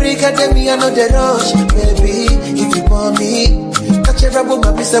it a break, at me, I know the rush. Baby, if you want me, catch a rebel,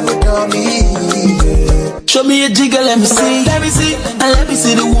 my piece of with me. Show me a jigger, let me see. And let me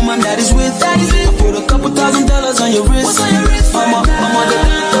see the woman that is with. I put a couple $1,000 on your wrist. Mama, they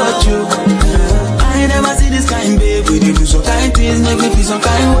touch you. I ain't never see this kind, baby. You do some kind things, make me feel some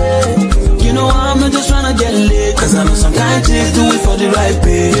kind way. You You know I'm not just tryna get laid, cause I know some kind chicks do it for the right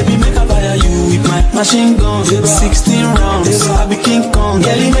pay. Baby, make a fire you with my machine gun. 16 rounds, I be King Kong.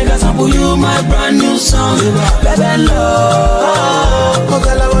 Girl, make a sample you my brand new song. Baby, love. Oh,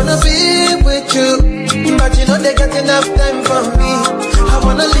 girl, I wanna be with you, but you know they got enough time for me. I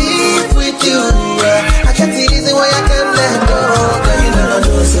wanna live with you, yeah. I can't see reason why I can't let go. Girl, you never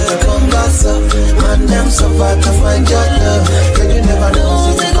know, so I come back up. Man, them so far to find your love. Girl, you never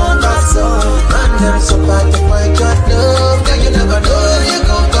know, so you come back up. Man, them so far to find your love. Girl, you never know, you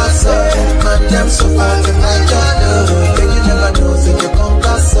come back up. Man, them so far to find your love. Girl, you never know, so you come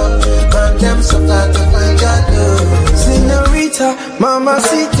back up. Man, them so far to find your love. Senorita,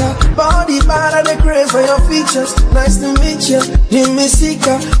 mamacita, body bad and the craze for your features. Nice to meet you, Jimmy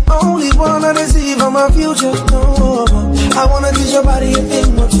Sika. Only wanna deceive on my future. No, I wanna teach your body a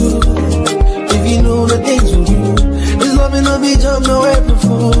thing or two. If you know the things you do, this love will not be jump no April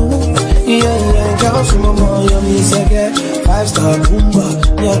Fool. Yeah, girl, from my mom, you're me second. 5-star boomba,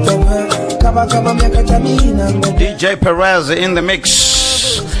 you're the Kaba Kaba Mekatamina. DJ Perez in the mix.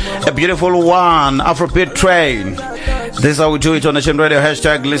 A beautiful one, Afrobeat Train. This is how we do it on Nation Radio.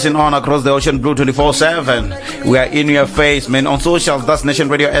 Hashtag listen on across the ocean blue 24/7. We are in your face, man. On socials, that's Nation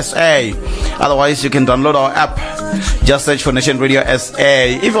Radio SA. Otherwise, you can download our app. Just search for Nation Radio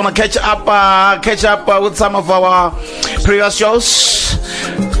SA. If you want to catch up with some of our previous shows,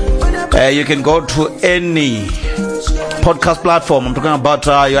 you can go to any podcast platform. I'm talking about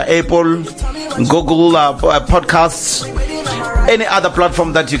your Apple, Google podcasts, any other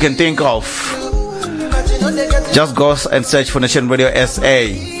platform that you can think of. Just go and search for Nation Radio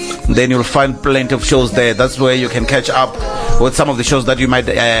SA. Then you'll find plenty of shows there. That's where you can catch up with some of the shows that you might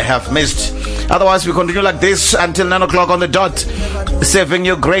have missed. Otherwise, we continue like this until 9 o'clock on the dot, serving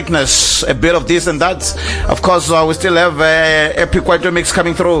you greatness, a bit of this and that. Of course, we still have Epic White Mix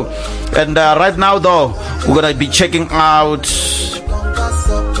coming through. And right now, though, we're going to be checking out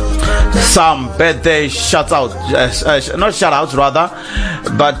some birthday shout out, not shout outs rather,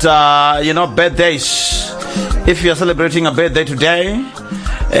 but birthdays. If you're celebrating a birthday today,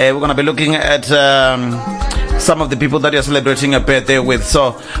 we're going to be looking at some of the people that you're celebrating a birthday with.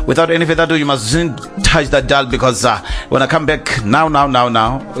 So without any further ado, you must touch that dial, because when I come back now,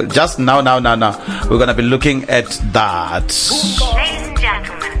 just now, we're going to be looking at that. Ladies and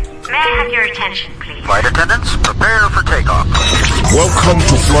gentlemen, may I have your attention, please? Flight attendants, prepare for takeoff. Welcome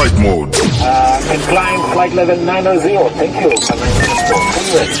to flight mode. Incline flight level 900. Thank you.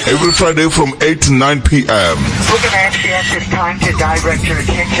 Every Friday from 8 to 9 p.m. Booking NCS, it's time to direct your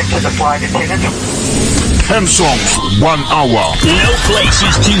attention to the flight attendant. 10 songs, 1 hour. No place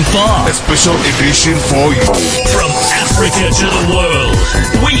is too far. A special edition for you. From Africa to the world,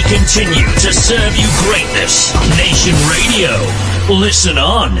 we continue to serve you greatness. Nation Radio. Listen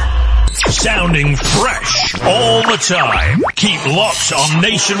on. Sounding fresh all the time. Keep locked on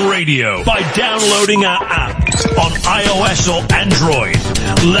Nation Radio by downloading our app on iOS or Android.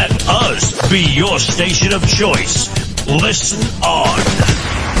 Let us be your station of choice. Listen on.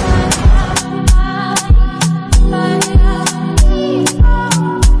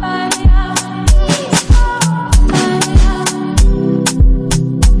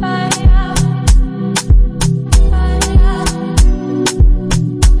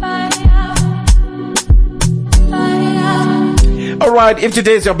 Alright, if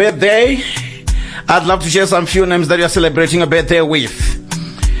today is your birthday, I'd love to share some few names that you're celebrating a birthday with.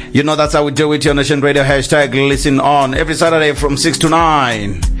 You know that's how we do it on Nation Radio. Hashtag listen on every Saturday from 6 to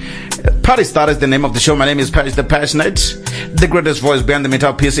 9. Party Star is the name of the show. My name is Paris the Passionate, the greatest voice behind the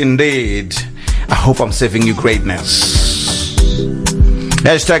metal piece indeed. I hope I'm serving you greatness.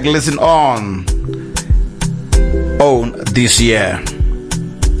 Hashtag listen on this year.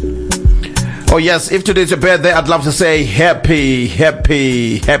 Oh yes, if today's your birthday, I'd love to say happy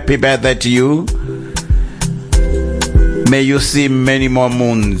birthday to you. May you see many more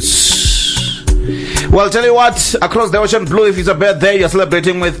moons. Well, tell you what, across the ocean blue, if it's a birthday, you're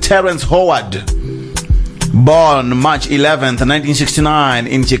celebrating with Terrence Howard. Born March 11th, 1969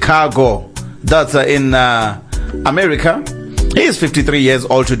 in Chicago. That's in America. He is 53 years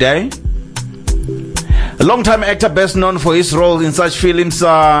old today. A long-time actor, best known for his role in such films,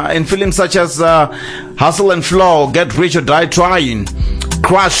 such as Hustle and Flow, Get Rich or Die Trying,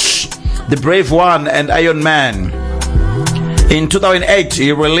 Crush, The Brave One, and Iron Man. In 2008,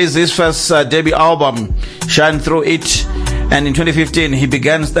 he released his first debut album, Shine Through It, and in 2015, he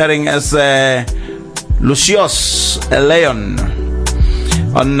began starring as Lucius Leon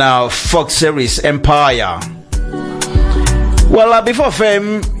on Fox series Empire. Well, before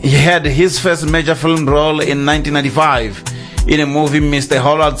fame, he had his first major film role in 1995 in a movie, Mr.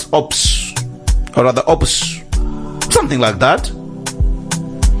 Holland's Ops. or rather opus, something like that.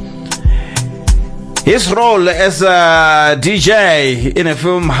 His role as a DJ in a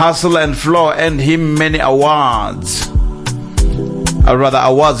film Hustle and Flow earned him many awards, or rather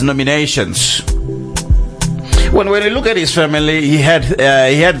awards nominations. When you look at his family, he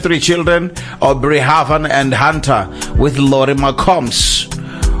had 3 children, Aubrey, Havan and Hunter, with Laurie McCombs,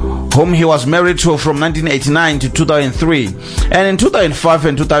 whom he was married to from 1989 to 2003, and in 2005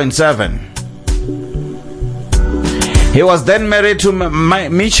 and 2007. He was then married to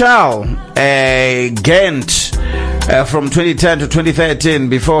Michelle Gent from 2010 to 2013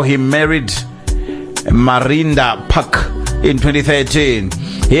 before he married Marinda Pak in 2013.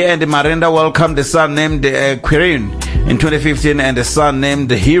 He and Marinda welcomed a son named Quirin in 2015 and a son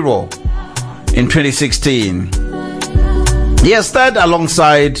named Hero in 2016. He has starred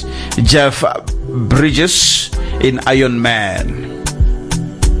alongside Jeff Bridges in Iron Man.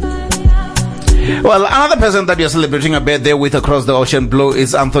 Well, another person that you're celebrating a birthday with across the ocean blue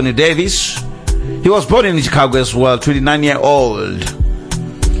is Anthony Davis. He was born in Chicago as well, 29-year-old.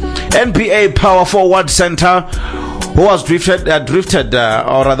 NBA power forward center who was drafted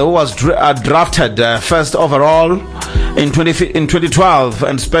first overall in 2012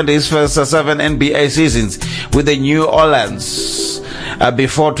 and spent his first 7 NBA seasons with the New Orleans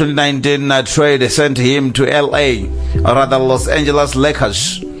before 2019 trade sent him to LA, or rather Los Angeles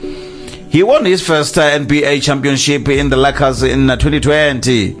Lakers. He won his first NBA championship in the Lakers in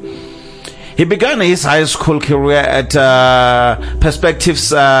 2020. He began his high school career at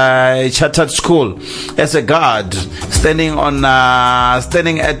Perspectives Chartered School as a guard, standing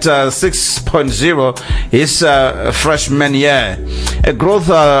at 6.0 his freshman year. A growth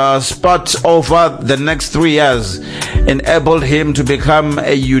spurt over the next 3 years enabled him to become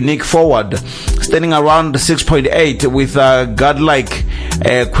a unique forward, standing around 6.8 with guard-like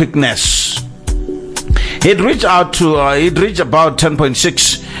quickness. He'd reached about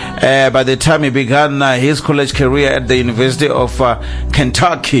 10.6 by the time he began his college career at the University of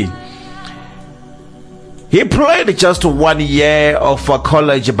Kentucky. He played just 1 year of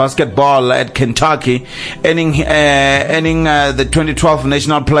college basketball at Kentucky, earning the 2012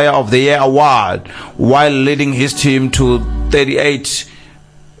 National Player of the Year award while leading his team to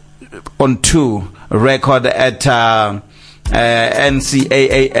 38-2 record at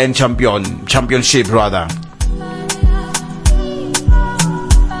NCAA championship rather.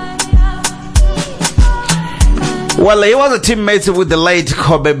 Well, he was a teammate with the late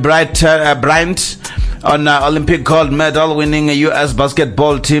Kobe Bryant on Olympic gold medal winning a U.S.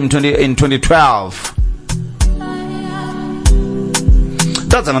 basketball team in 2012.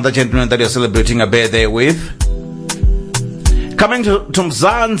 That's another gentleman that you're celebrating a birthday with. Coming to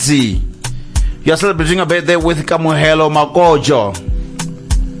Mzansi, you're celebrating a birthday with Kamuhelo Makojo.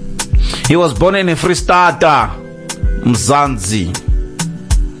 He was born in Freestata, Mzansi.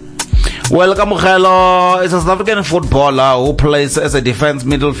 Well, Kamuhelo is a South African footballer who plays as a defense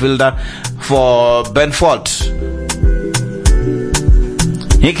midfielder for Benfort.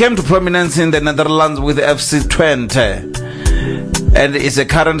 He came to prominence in the Netherlands with FC Twente and is a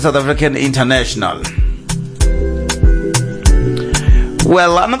current South African international.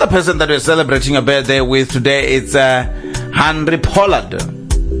 Well, another person that we're celebrating a birthday with today is Henry Pollard.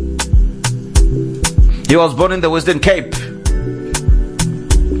 He was born in the Western Cape.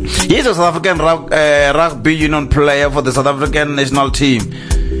 He is a South African rugby union player for the South African national team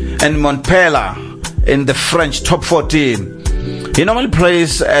and Montpellier in the French top 14. He normally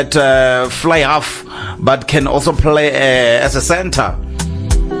plays at fly half, but can also play as a center.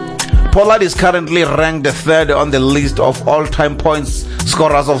 Pollard is currently ranked 3rd on the list of all-time points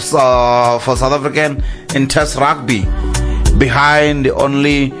scorers for South African in Test rugby, behind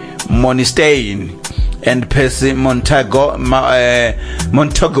only Monstein and Percy Montgomery.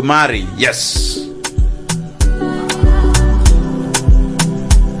 Yes.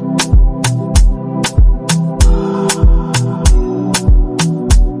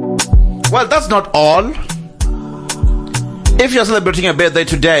 Well, that's not all. If you're celebrating a birthday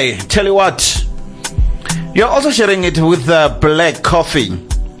today, tell you what, you're also sharing it with Black Coffee.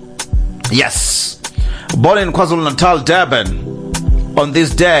 Yes. Born in KwaZulu-Natal, Durban. On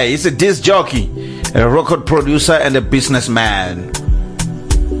this day, he's a disc jockey, a record producer, and a businessman.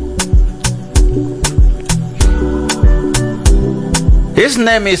 His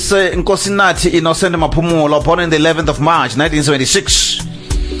name is Nkosinathi Innocent Mapumulo, born on the 11th of March, 1976.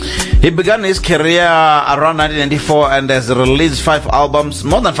 He began his career around 1994 and has released 5 albums,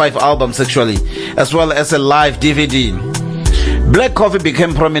 more than 5 albums actually, as well as a live DVD. Black Coffee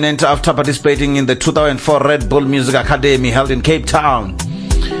became prominent after participating in the 2004 Red Bull Music Academy held in Cape Town.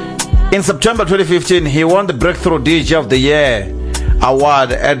 In September 2015, he won the Breakthrough DJ of the Year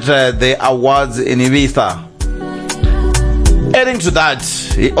award at the awards in Ibiza. Adding to that,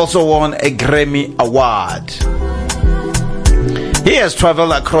 he also won a Grammy Award. He has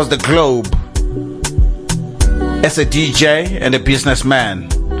traveled across the globe as a DJ and a businessman,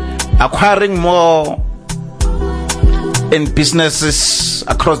 acquiring more in businesses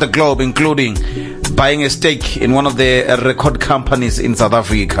across the globe, including buying a stake in one of the record companies in South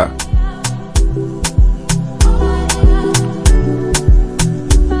Africa.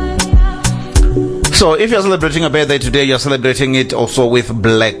 So if you're celebrating a birthday today, you're celebrating it also with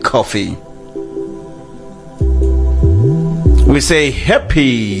black coffee. We say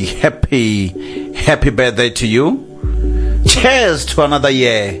happy birthday to you. Cheers to another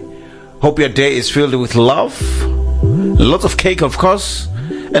year. Hope your day is filled with love, lots of cake of course,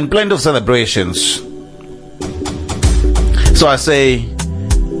 and plenty of celebrations. So I say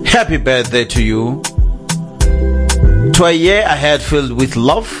happy birthday to you, to a year ahead filled with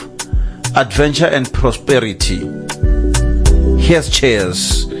love, adventure and prosperity. Here's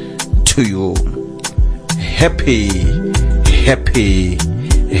cheers to you. Happy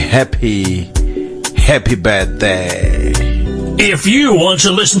birthday. If you want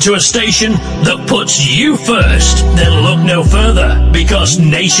to listen to a station that puts you first, then look no further, because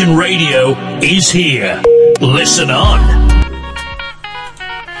Nation Radio is here. Listen on.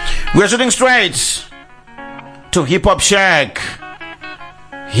 We're shooting straight to Hip Hop Shack.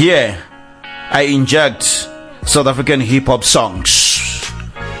 Here I inject South African hip hop songs.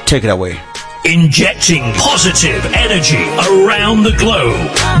 Take it away. Injecting positive energy around the globe.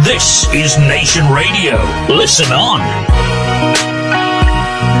 This is Nation Radio. Listen on.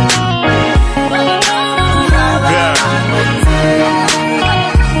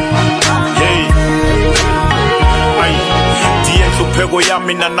 Pheko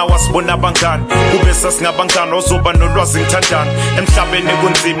yami nana wasibona abangani kube sasingabangani ozoba nolwazi ngithandana emhlabeni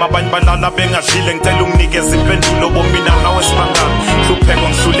kunzima abanye balala bengadlile ngicela unginikeze impendulo bomina nawe sibangani hlupheko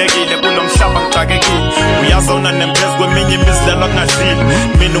ngihlulekile kulomhlaba ngixakekile uyazona nempezi kweminye imizidlalo kungadlile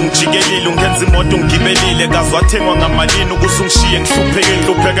mina ungijikelile ungenza imoto ngigibelile kazi wathengwa ngamalini ukuze ungishiye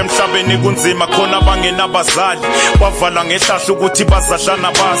ngihlupheke emhlabeni kunzima khona abangenabazali wavala ngehlahla ukuthi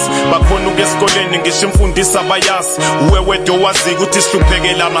bazahlana basi bakhona ukesikoleni ngisho imfundisi abayazi uwe wedwa wazi ukuthi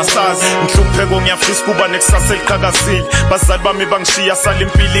sihluphekela sazi ngihlupheko ngiyafisa kuba nekusasa eliqhakazile bazali bami bangishiya sala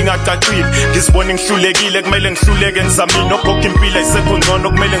impilo ingacacile ngizibona ngihlulekile kumele ngihluleke ngizamini ogoga impilo ayisekho ngcono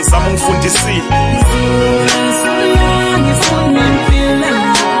kumele ngizame ungifundisile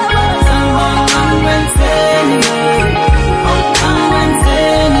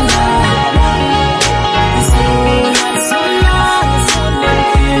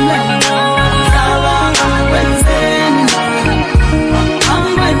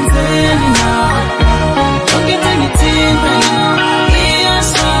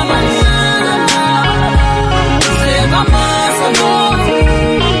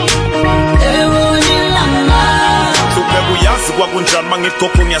kunjani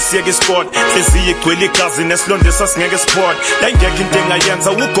mangigogo ngiyasiyeka isport hleziyo igcwele igazi nesilonde sasingeke sport yayingekho into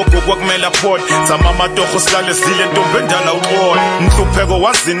engayenza ugogo kwakumele aport zama amatoho silale sidlile ntombi endala uqola mhlupheko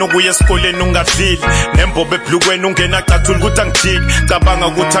wazini ukuya esikoleni ungadlili nembobo ebhlukweni ungena cathula ukuthi angijiki cabanga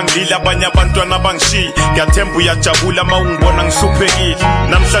ukuthi angilile abanye abantwana abangishiya ngiyathemba uyajabula uma ungibona ngihluphekile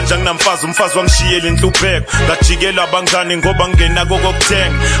namhlanje nginamfazi umfazi wangishiyela inhlupheko ngajikela abangani ngoba ngingena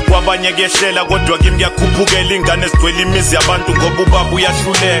kokuthenga kwabanye kuyehlela kodwa kimi kuyakhupukela ingane ezigcwele imizi yabantu ngoba ubaba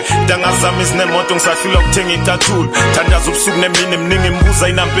uyahluleka dangazama isinemoto ngisahlula ukuthenga icathulo thandaza ubusuku nemini eminingi imbuza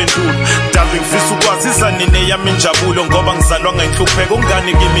inampendulo mdala ngifisa ukwazi izanine yami injabulo ngoba ngizalwa ngenhlupheko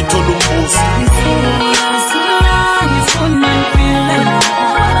ungani kimi ithola umbuzo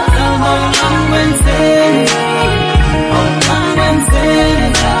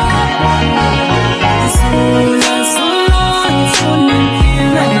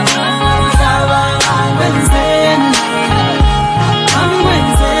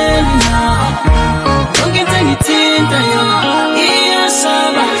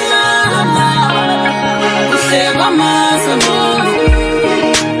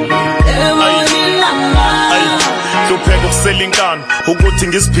selinkani ukuthi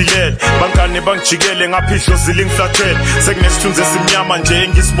ngisiphilele bangane bangijikele ngaphihlo zilingiflathele sekunesithunzi esimnyama nje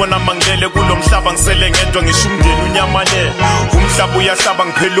ngisibona mangilele kulomhlaba ngisele ngedwa ngisho umndeni unyamalele umhlaba uyahlaba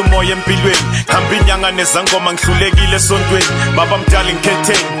ngiphela umoya empilweni khamba inyanga nezangoma ngihlulekile esontweni baba mdala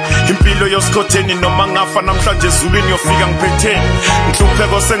ngiketheni impilo yosikhotheni noma ngafa namhlanje ezulwini yofika ngiphetheni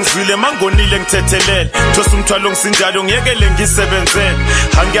ngihlupheko sengizwile mangonile ngithethelele thosa umthwalo ngisinjalo ngiyekele ngisebenzele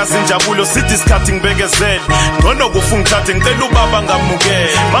angiyazi injabulo sithi isikhathi ngibekezele ngono kufunga ukuthi ngicela ubaba ngamuke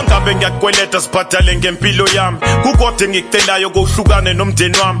mangabe ngiyakweleta siphathale ngempilo yami kukode ngikucelayo kohlukane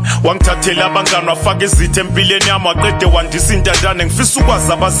nomndeni wami wangithathela abangani wafaka izitha empilweni yami waqede wandisa intandane ngifisa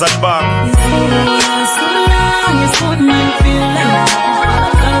ukwazi abazali bami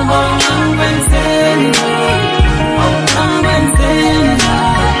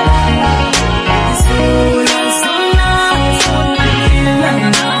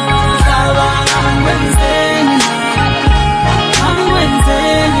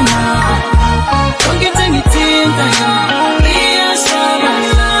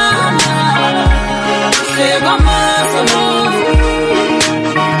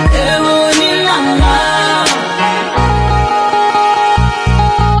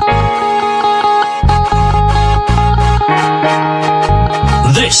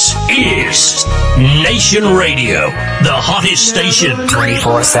This is Nation Radio, the hottest station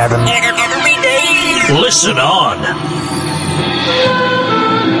 24/7 every day. Listen on.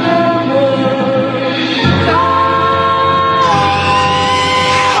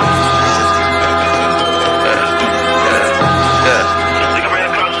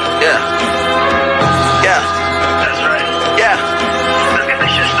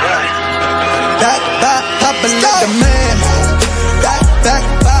 Let the man back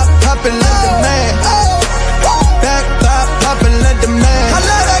pop and let the man back pop and let the man I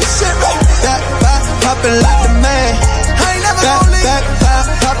love that shit back pop and let the man I ain't never gonna leave back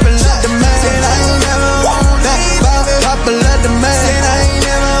pop and let the man said I ain't never gonna leave back pop and let the man said I ain't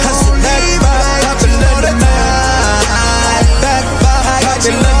never gonna leave back pop and let the man back pop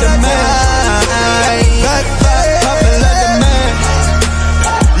and let the man back pop and let the man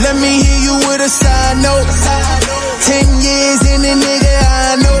let me hear you with a side note 10 years in the nigga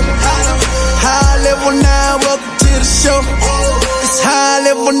I know high level now, welcome to the show. It's high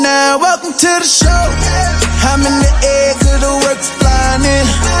level now, welcome to the show. I'm in the air cause the work's flying in.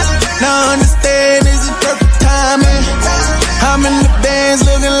 Now I understand is it perfect timing. I'm in the bands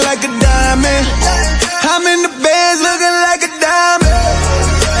looking like a diamond. I'm in the bands looking like a diamond.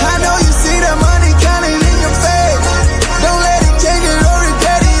 I know you see the money counting in your face. Don't let it change it or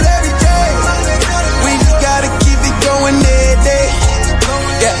regret it every day. We just gotta keep it going every day.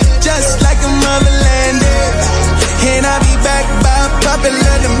 Yeah, just like a motherland is. And I be back by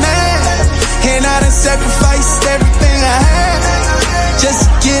popular demand. And I done sacrificed everything I had just to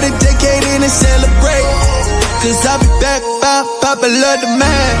get a decade in and celebrate. Cause I be back by popular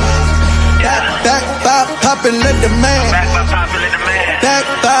demand. Back by popular demand. Back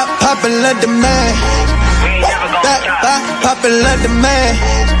by popular demand. Back by popular demand.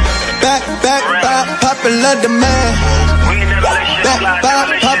 Back by popular demand. Back by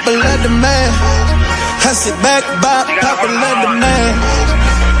popular demand. I said back by popular demand.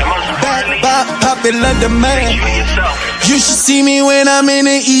 Back by popular demand. You should see me when I'm in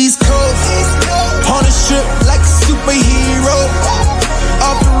the East Coast. On a ship like a superhero.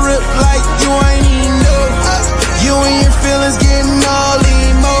 Off the rip like you ain't even know. You and your feelings getting all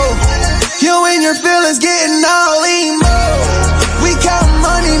emo. You and your feelings getting all emo. We count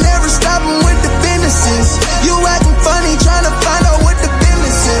money, never stopping with the businesses. You acting funny, trying to find out what the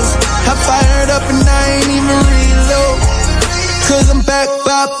business is. I fired up and I ain't even reload. Cause I'm back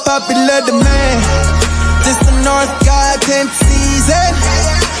by popular demand. This the North God 10th season.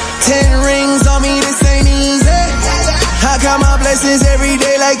 10 rings on me, this ain't easy. I count my blessings every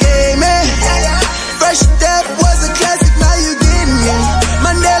day like amen. Fresh Step was a classic, now you getting it.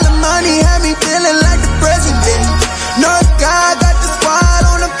 Mandela money had me feeling like the president. North God got the squad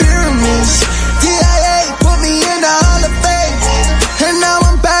on the pyramids. DIA put me in the Hall of Fame. And now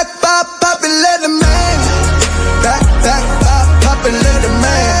I'm back by popular demand. Back by popular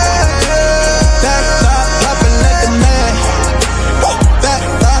demand. Back by popular demand. Back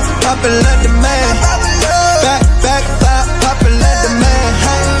by popular demand. Back by popular demand.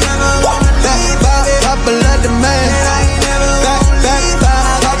 Back by popular demand. Back by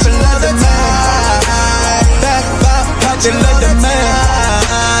popular demand. Back by popular demand.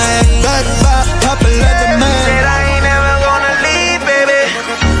 Back by popular demand. Said I ain't never gonna leave, baby.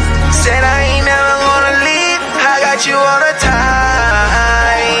 Said I ain't never gonna leave. I got you on a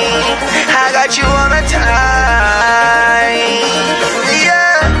time. I got you on a time.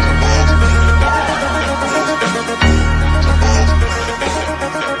 Yeah.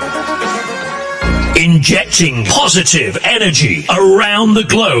 Injecting positive energy around the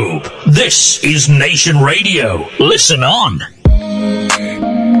globe. This is Nation Radio. Listen on.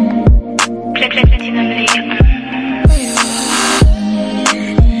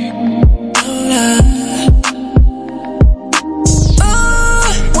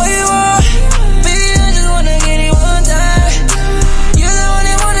 Where you are? Baby, I just wanna get it one time.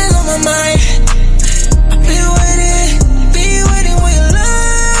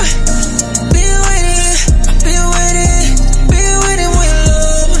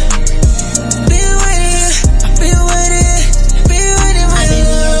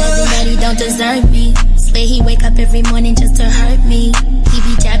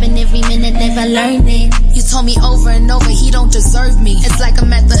 never learning. You told me over and over he don't deserve me. It's like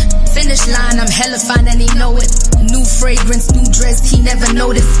I'm at the finish line, I'm hella fine and he know it. New fragrance, new dress, he never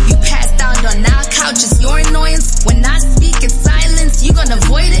noticed. You passed out on our couches, your annoyance. When I speak in silence, you gonna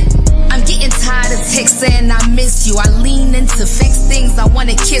avoid it. I'm getting tired of texts saying I miss you. I lean into fix things, I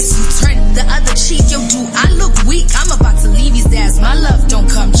wanna kiss you. Turn the other cheek, yo, do I look weak? I'm about to leave these dads, my love don't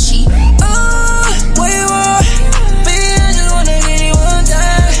come cheap. Oh, where you are? Baby, I just wanna get you one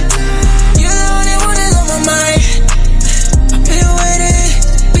time. You're the only one that's on my mind. I've been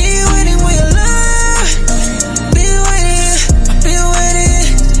waiting for your love. Been waiting for your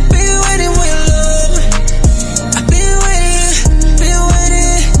love. I've been waiting for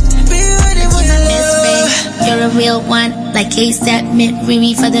your love. You're a real one, like ASAP, Mint,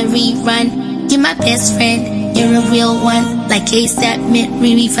 Riri for the rerun. You're my best friend, you're a real one, like ASAP, Mint,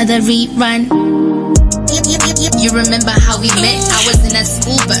 Riri for the rerun. You remember how we met? I was in a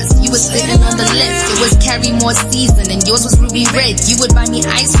school bus, you was sitting on the lift. It was Carrymore season and yours was ruby red. You would buy me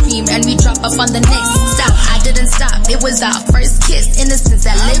ice cream and we drop off on the next stop. I didn't stop, it was our first kiss. Innocence,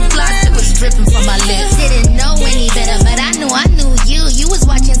 that lip gloss, it was dripping from my lips. Didn't know any better, but I knew you. You was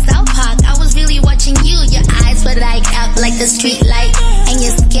watching South Park, I was really watching you. Your eyes were like out like the street light, and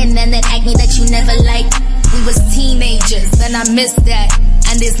your skin and that acne that you never liked. We was teenagers and I miss that,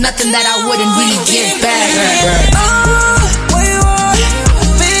 and there's nothing that I wouldn't really give back. Oh, where you are?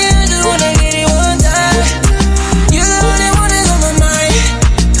 Baby, I just wanna get you one time. You're the only one that's on my mind.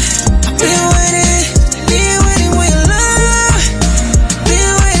 I've been waiting for your love.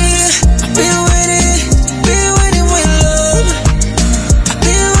 Been waiting for your love. I've been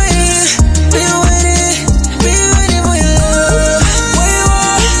waiting for your love. Where you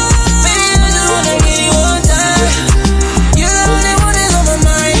are? Baby, I just wanna get you one time. You're the only one that's on my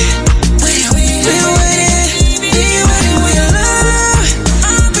mind. Been waiting for your love.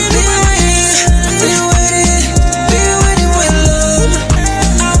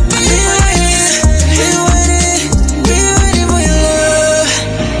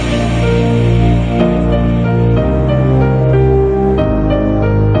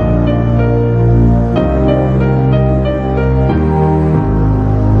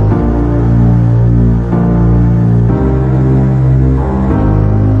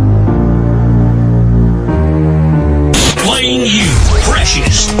 Playing you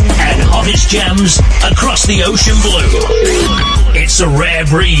freshest and hottest jams across the ocean blue. It's a rare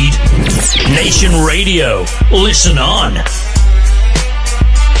breed. Nation Radio. Listen on.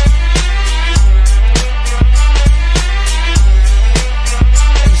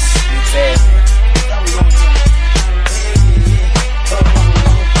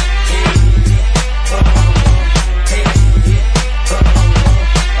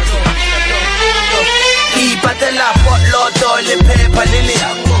 Patela potloto le pepa lily.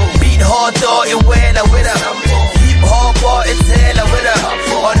 Beat hard door in wela with her. Hip hop or it's hella with her.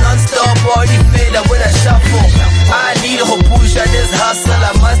 Or non-stop body fader with a shuffle. I need a pusher this hustle, I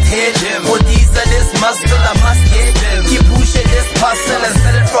must hit him. For these and this muscle, I must hit him. Keep pushing this puzzle and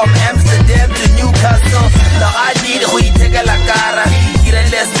sell it from Amsterdam to Newcastle. Now I need who you take a la cara. Get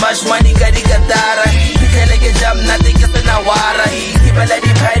less much money, got the Gatara. Pick a jam, nothing gets a nawara. Keep a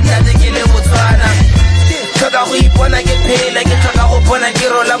lady pine, nothing get a Botswana. Traga go ipona ke phela ke traga go bona ke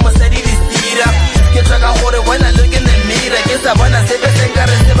rola mosadi di stira ke traga gore when I look in the mirror ke sa bona se be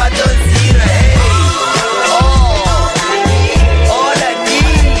sengare se ba don't see hey all I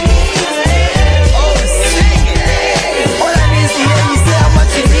need sing it all I need is to hear you say how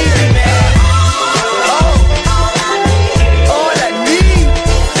much you need me man all I need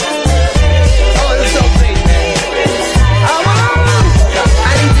it's so big man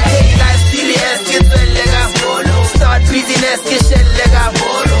I need to take life serious get well start business, get shell leg up.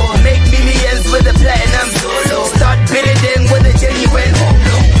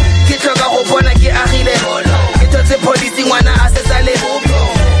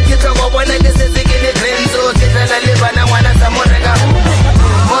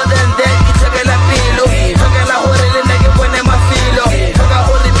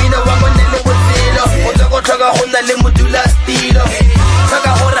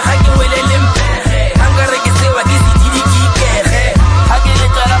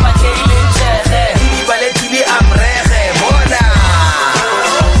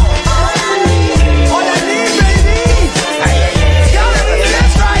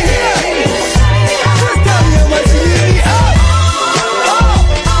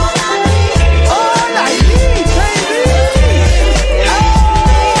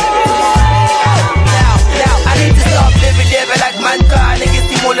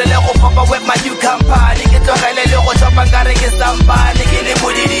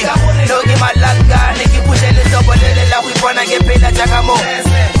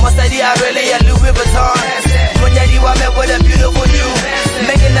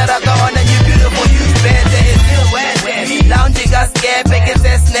 epic and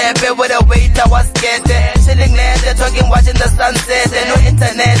snapping with a weight I was scared. Chilling there, talking, watching the sunset. No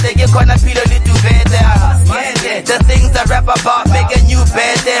internet, you gonna feel a little better. The things I rap about make a new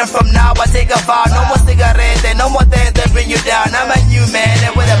bed. Then from now I take a vow, no more cigarette, no more things that bring you down. I'm a new man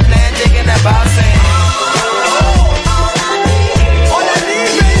and with a plan, thinking about saying. All I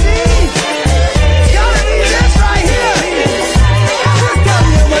need, baby, gotta be this right here. Just tell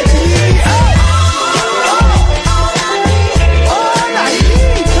me how much you need. All I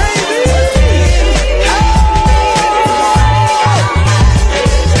need, baby.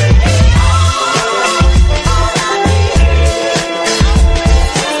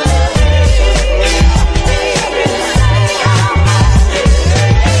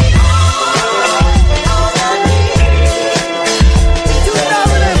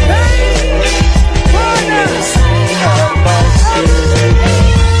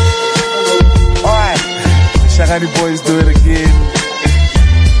 Shagani boys do it again.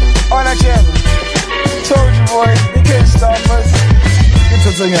 On a channel. Told you boy, they can't stop us. It's a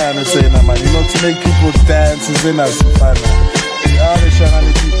thing I say now, man. You know, to make people dance is in us fun. All the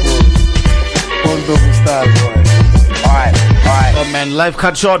Shagani people. Hold double style, boy. Alright. Oh man, life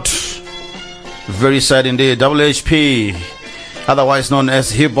cut short. Very sad indeed. WHP, otherwise known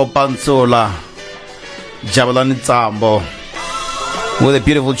as Hip Hop Pantsola, Jabulani Tsambo, with a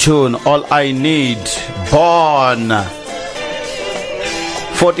beautiful tune, All I Need. Born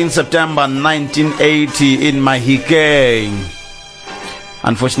 14 September 1980 in Mahikeng.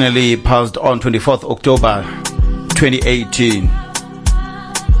 Unfortunately, he passed on 24th October 2018.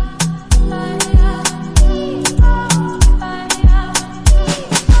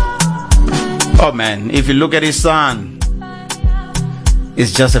 Oh man, if you look at his son,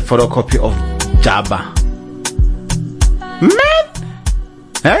 it's just a photocopy of Jabba. Man!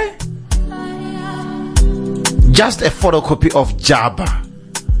 Hey? Just a photocopy of Jabba.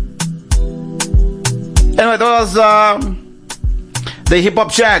 Anyway, that was the Hip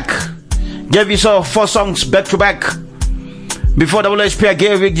Hop Check. Gave you 4 songs back to back. Before WHP, I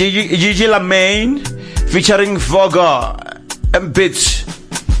gave you Gigi Lamaine featuring Voga and Bitch.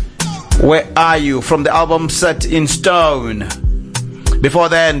 Where Are You? From the album Set in Stone. Before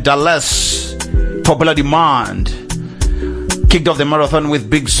then, Dallas, Popular Demand. Kicked off the marathon with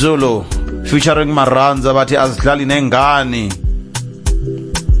Big Zulu featuring Maranza Bati Azlali Nengani.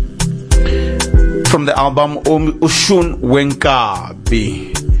 From the album Ushun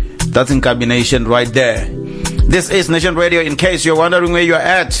Wenkabi. That's in combination right there. This is Nation Radio. In case you're wondering where you're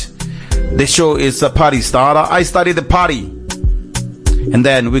at, the show is a party starter. I started the party, and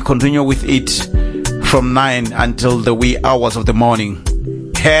then we continue with it from 9 until the wee hours of the morning.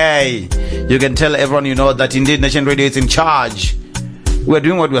 Hey, you can tell everyone you know that indeed Nation Radio is in charge. We're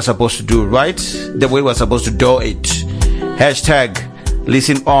doing what we're supposed to do, right? The way we're supposed to do it. Hashtag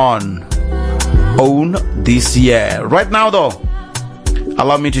listen on. Own this year. Right now though,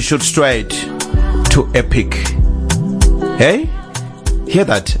 allow me to shoot straight to Epic. Hey? Hear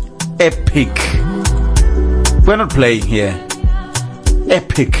that? Epic. We're not playing here.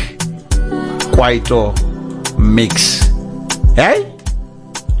 Epic Kwaito mix. Hey?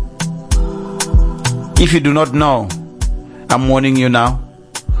 If you do not know, I'm warning you now,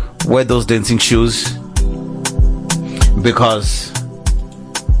 wear those dancing shoes, because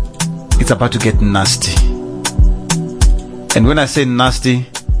it's about to get nasty. And when I say nasty,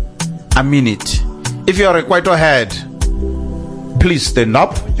 I mean it. If you are a Kwaito head, please stand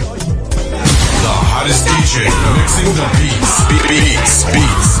up. The hottest DJ mixing the beats. Mixing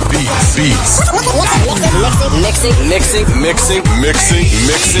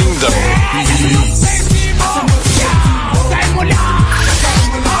the beats.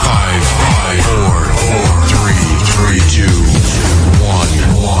 5, 4, 3, 2,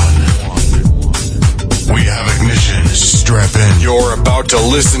 1. We have ignition. Strap in. You're about to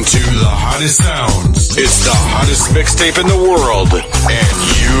listen to the hottest sounds. It's the hottest mixtape in the world, and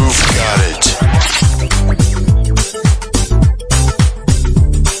you've got it.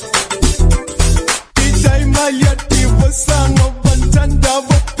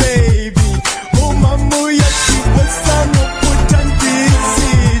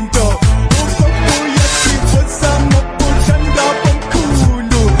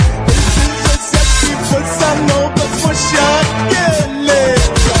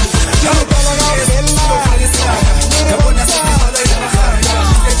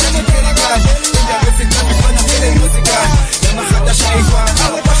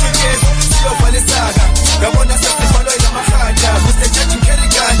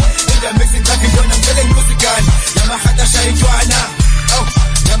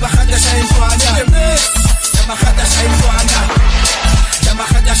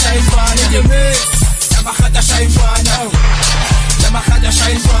 Yamahata Shaifana, Yamahata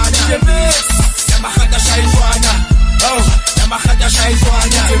Shaifana, Yamahata Shaifana, oh, Yamahata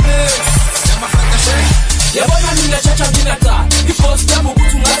Shaifana, Yamahata Shaifana. Yabona mina chacha nginata, because yami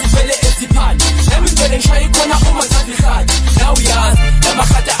ukuthi ungazivele eziphani. Nami ngivele ngishaye khona uma ngizadihadi. Now yazi,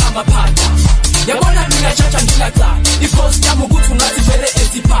 yamahata amaphanda. Yabona mina chacha nginata, because yami ukuthi ungazivele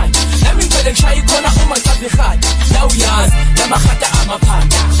eziphani. Nami ngivele ngishaye khona uma ngizadihadi. Now yazi, yamahata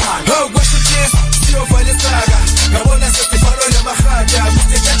amaphanda. Oh, what you just still for the saga. Yabona sesifalo yamahata,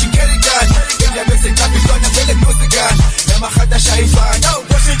 Mr. Chachi Kerrigan. Inga mese kapi kona vele musigan. Yamahata Shaifana. Oh,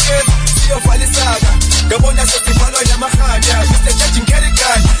 what you just still for the saga. Gabona sesifalo yamahata, Mr. Chachi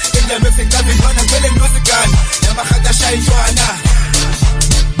Kerrigan. Inga mese kapi kona vele musigan. Yamahata Shaifana.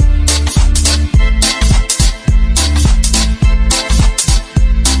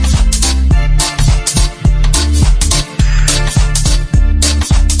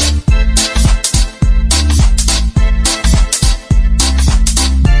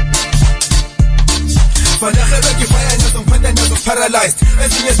 Paralyzed,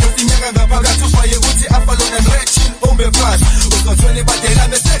 ezinye zezinyanga ngaphakathi ufaye uthi afalona nrechill umbe phansi uzothwele badela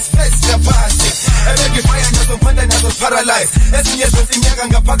me-sex face yaphansi ebengifaya nazophanda nazo paralyzed, ezinye zezinyanga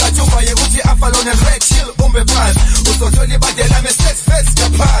ngaphakathi ufaye uthi afalona nrechill umbe phansi uzothwele badela me-sex face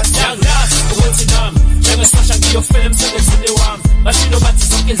yaphansi. Yangazi ukuthi nami njengesosha ngiyofela emsebenzini wami bashilo bathi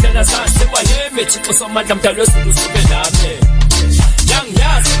zonke indlela zasekwayeme Thixo somandla mdali wezulu usube nami.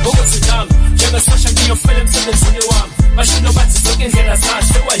 Yangazi ukuthi nami njengesosha ngiyofela emsebenzini wami bashilo bathi zonke indlela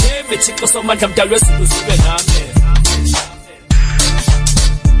zasekwayeme Thixo somandla mdali wezulu usube nami.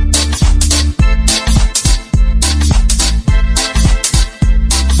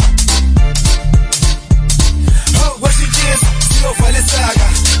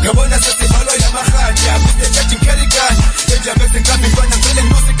 Gabona sesifalo yamahata, Mr. Chachi Kerrigan. Inga mese kapi kona vele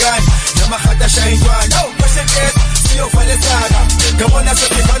musigan. Yamahata Shaifana. Oh, question is, siyo fale saga. Gabona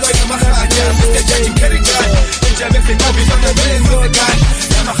sesifalo yamahata, Mr. Chachi Kerrigan. Inga mese kapi kona vele musigan.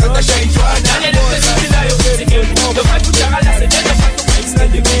 Yamahata Shaifana.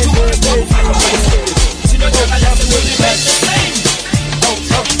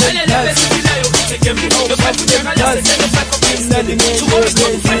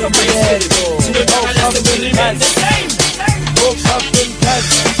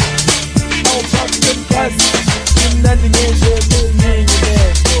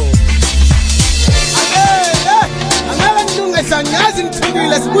 Ngiyazi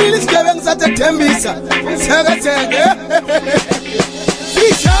ngithukile sibuyile isigebengu sathembisa ngitheketheke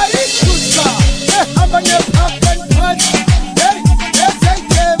Fisha isusa ehamba ne-puff and punch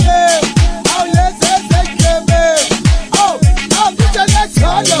ezengebe awuleze ezengebe oh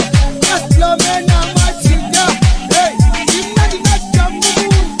akutsheletholo asiplomena amathina hey imnandi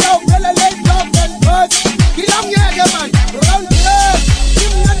nasijamumuntu awuvela le-puff and punch ngilangiyeke mani round left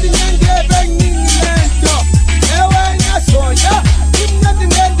imnandi ngendebe eningi lento ewena soya imnandi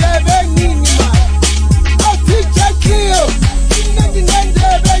ngendebe eningi mani aw DJ Kill imnandi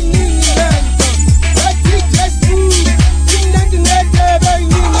ngendebe eningi lento DJ Smooth imnandi ngendebe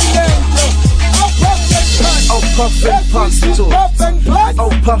eningi lento aw puff and punch oh puff and pass it all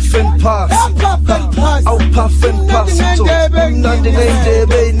oh puff and pass oh puff and pass it all imnandi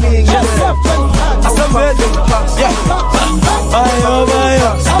ngendebe eningi lento asamele pass yeah ayo bayo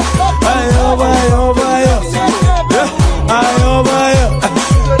ayo bayo bayo ayo bayo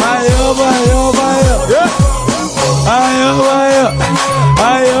ayo bayo bayo ayo bayo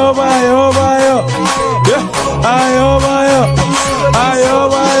ayo bayo bayo ayo bayo ayo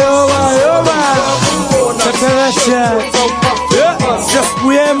bayo bayo bayo Tatarasha just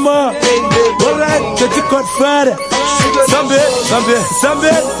Wema alright get the Godfather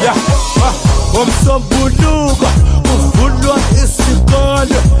Sambe yeah Sombuduka uvulwa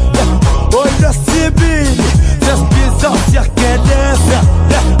isikole Ona sibili Sesibiza siyageleza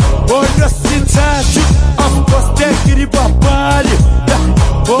Ona sithathu Afkostekiri babali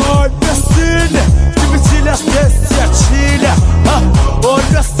Ona sine Sibitila siyachila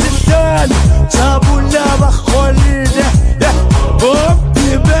Ona sitani Jabula bakholile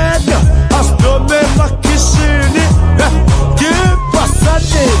Ompimena Asdome makishini Gipa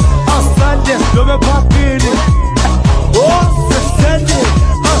Sunday Sunday Asdome pakini Sunday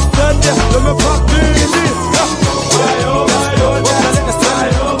Sunday Asdome pakini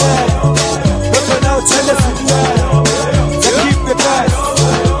Keep the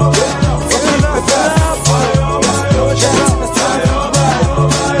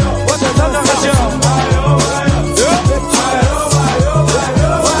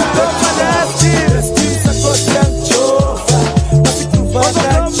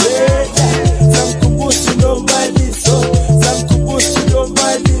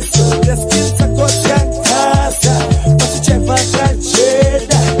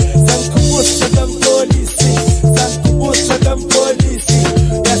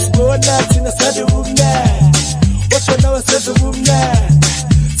Yasibona thina sade umnandi. Washo nawe senze umnandi.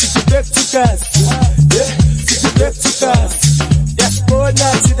 Sithi back to gas. Yeah, sithi back to gas.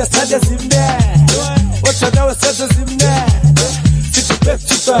 Yasibona thina sade zimnandi. Washo nawe senze zimnandi. Sithi back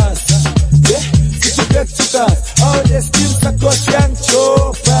to gas. Yeah, sithi back to gas. All the steam sakhosi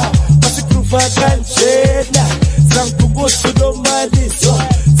yangijofa. Masikhruva kanjena. Sangikubuza nomaliso.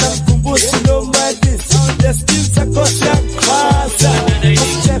 Sangikubuza nomaliso. The steam sakhosi yangikhwaza.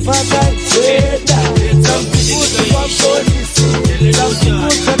 Masijefa kanjena. Sangikubuza kwampolisi.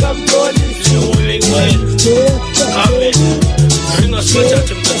 Sangikubuza kwampolisi. Amen. Bring us to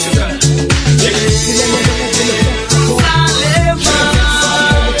church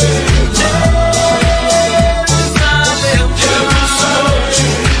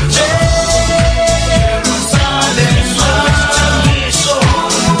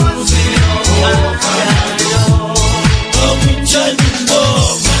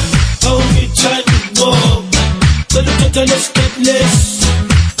and let's get less.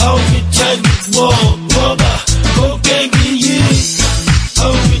 How we turn it more, Boba, go gangy,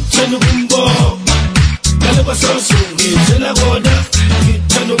 how we turn it more. Galaba Sansu, it's a lagoda, we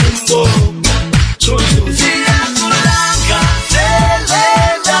turn it more.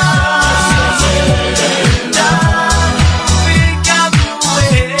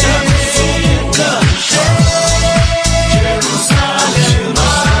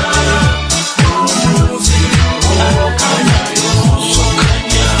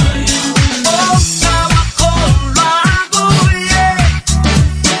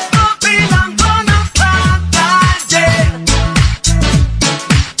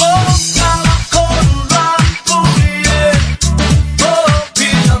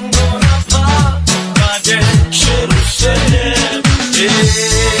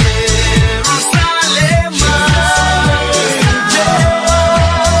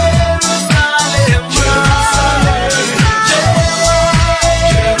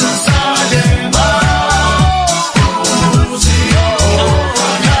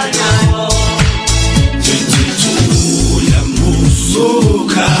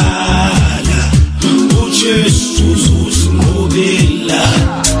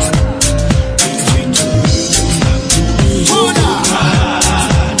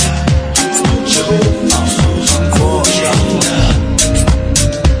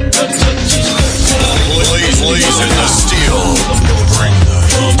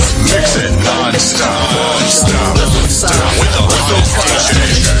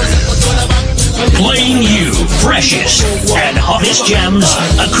 Playing you freshest and hottest jams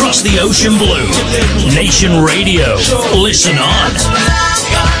across the ocean blue. Nation Radio. Listen on.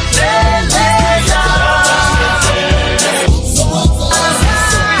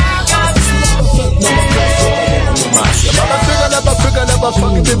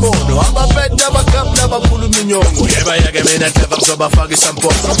 Fucking people, I'm a bed, never come, never pull me young. Never you get me that never so fucking some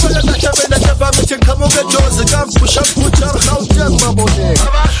pop. I'm gonna catch up in the never meeting, come over, Jones, the gun, push up, put your house, young mambo.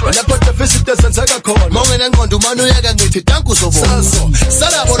 And I put the visitors and Saga call. Mong and Gondo Manu Yagan, it Tanko so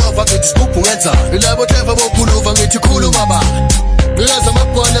Salabo of a scoop, answer. The level never will pull over me to Kulu Mama. Because I'm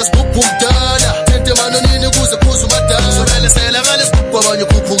up on the spook, Dana. Take the man in the goose, a pussy, my dad. So let's say, let's spook on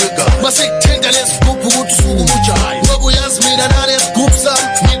your cupuka. Must take 10 let's spook to Sumucha. Wabu Yasmin and Alice Gupsa.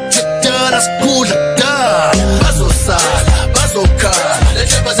 School da bazo sala bazo kala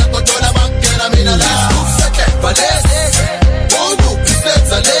lete baza kotola bankela mina la seke balese bongo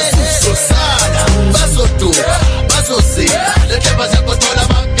pizza lese so sala bazo tu bazo si lete baza kotola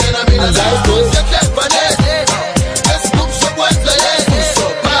bankela mina la seke balese let's go so what la lese so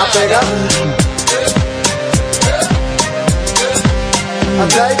apega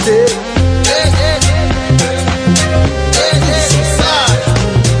agaite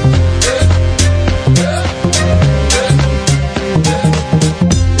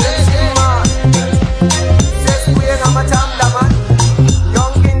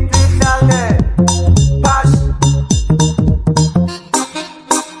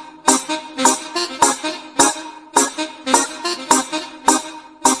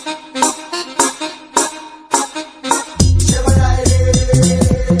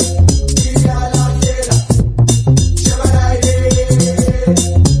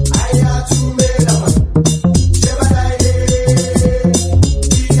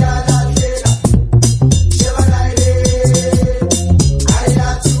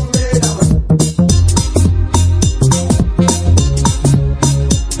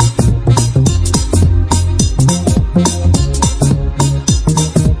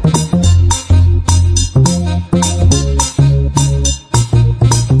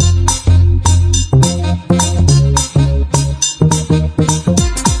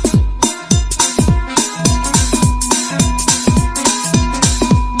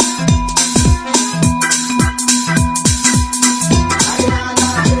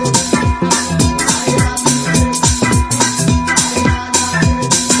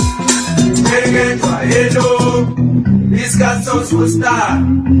Jengetwa hello, this got so superstar.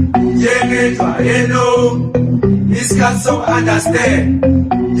 Jengetwa hello, this got so understand.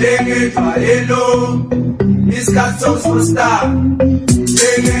 Jengetwa hello, this got so superstar.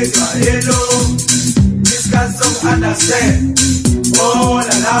 Jengetwa hello, this got so understand. Oh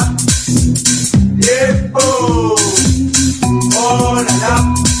la la, yeah oh, oh la la,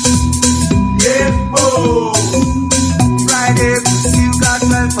 yeah oh. Friday, still got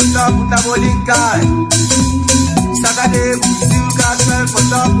 12 for top with a bowling card. Saturday, still got 12 for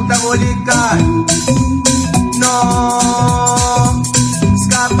top with a bowling card. No,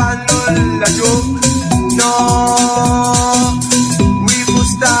 scapando la joke. No, we will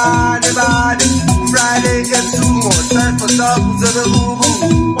start the body. Friday, get 2 more 12 for top with a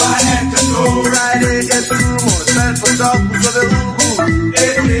boo-boo. Friday, get 2 more 12 for top with a boo-boo.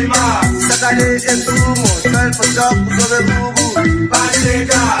 Saturday, get 2 more 12 for top with a boo-boo.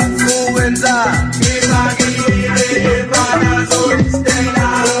 Pasega, Kuwenza, Ibagi, Ibanazo, Stella,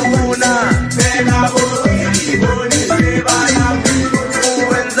 Una, Bella, Iboni, Ibana,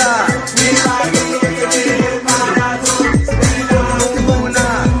 Kuwenza, Ibagi, Ibanazo, Stella, Una,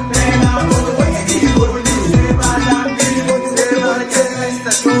 Bella, Iboni, Ibana,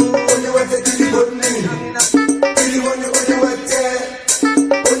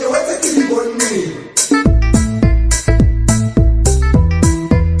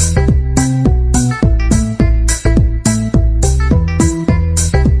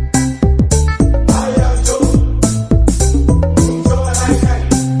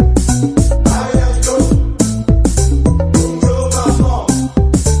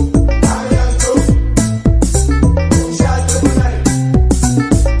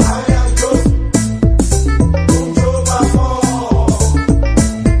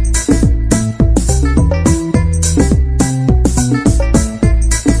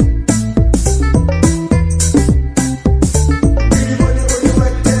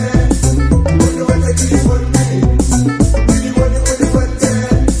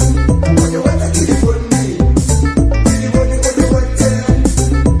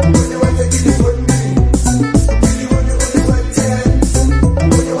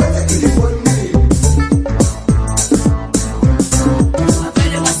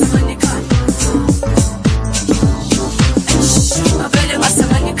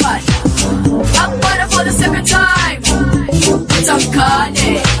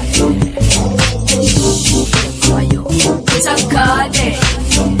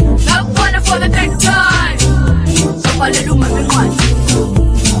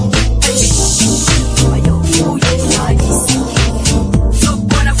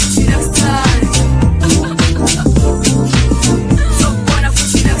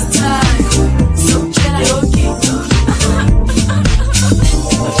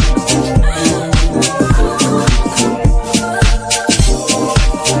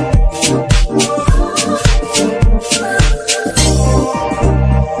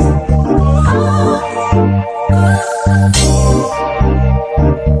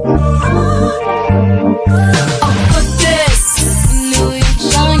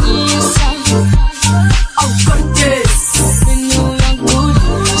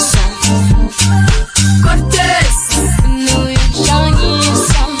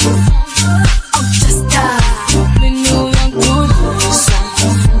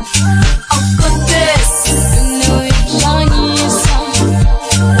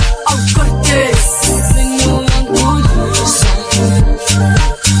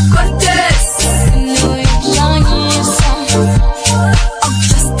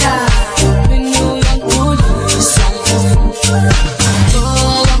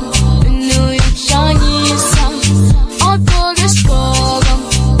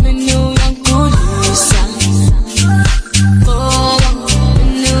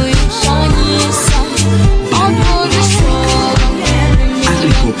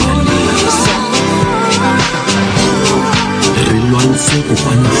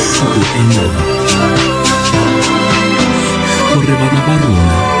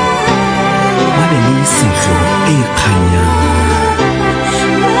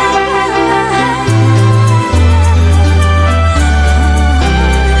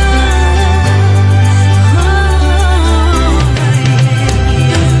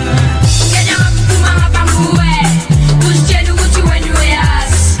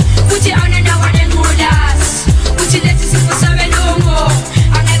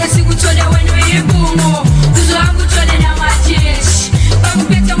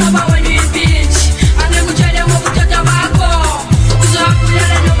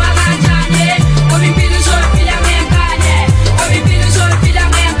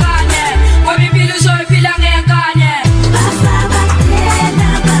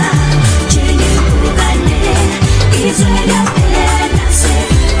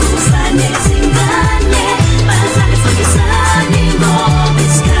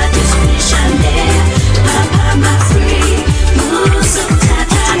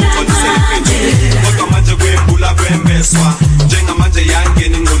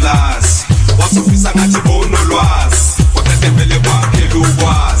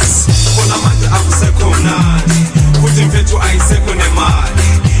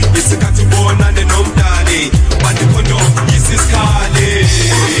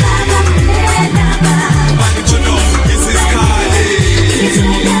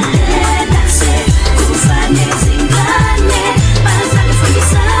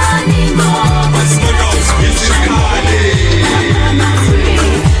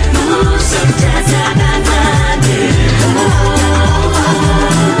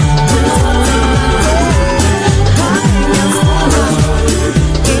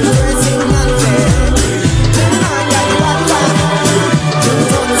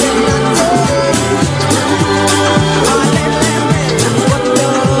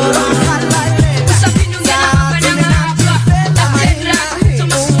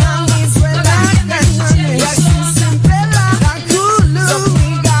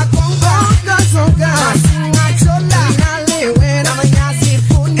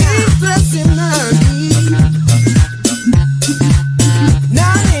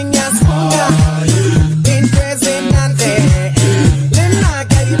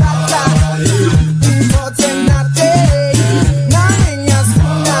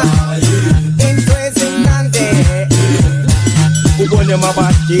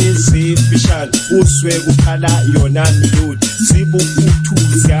 mabagezi fishal uswe kukhala yona melody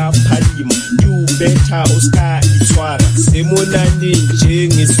sibufuthu siyaphalima you better uska itwara semonani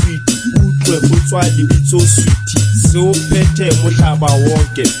njengesweet utwe butswali bitso sweet sophethe muhlaba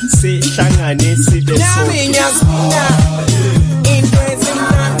wonke sehlangane sibe sonke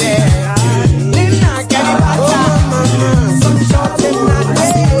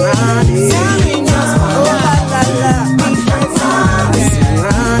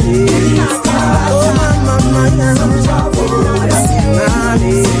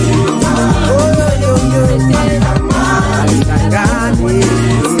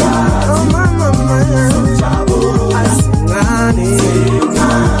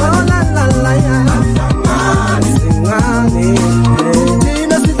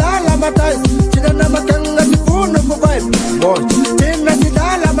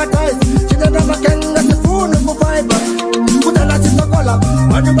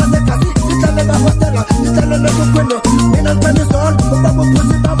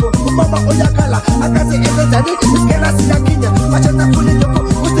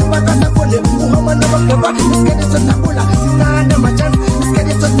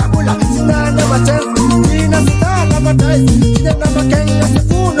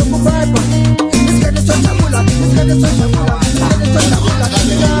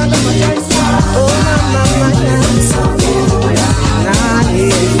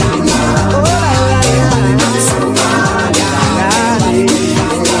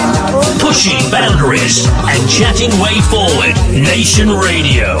boundaries and chatting way forward. Nation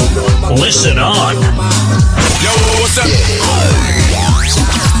Radio. Listen on. Yo, what's up?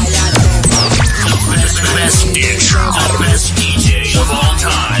 The best DJ of all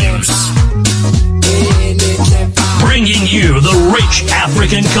times. Bringing you the rich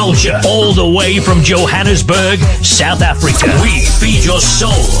African culture all the way from Johannesburg, South Africa. We feed your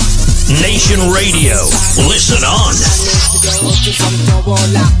soul. Nation Radio. Listen on.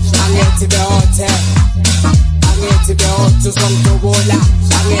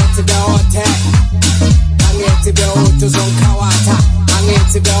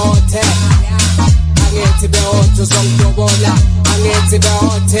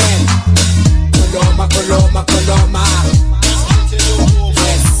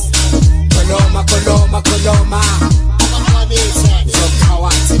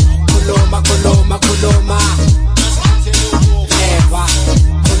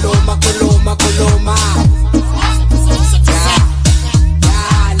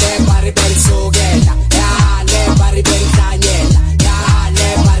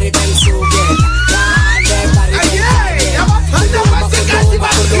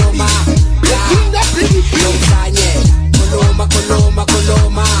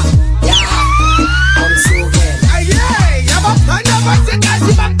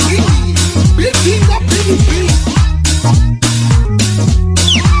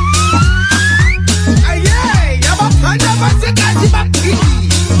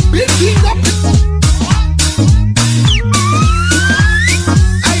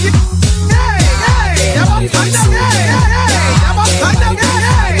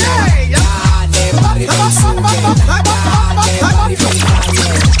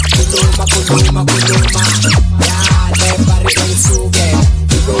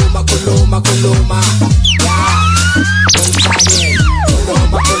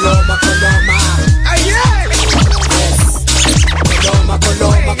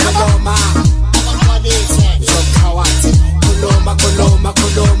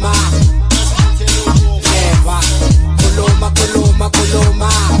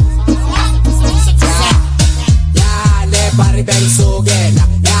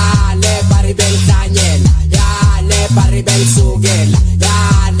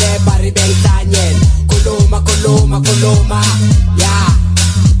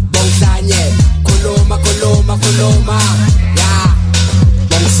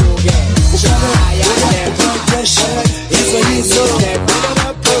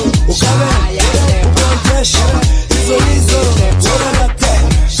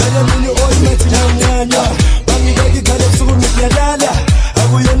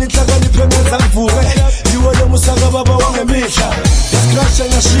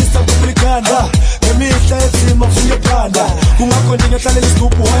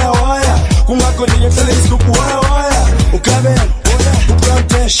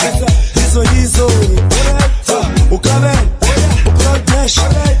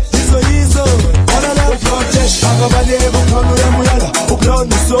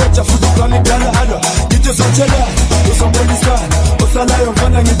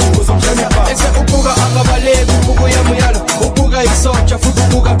 Ubuka akabaleka ubuku yamuyala ubuka Socha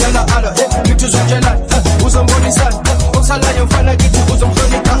fukubuka bela ala Kitu zonjela Uzomboni sana Oksala yomfana kitu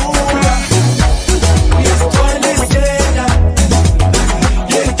uzomfronika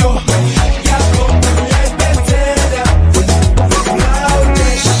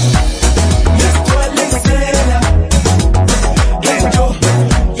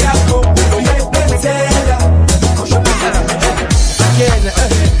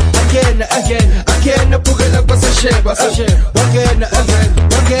Sheba, again,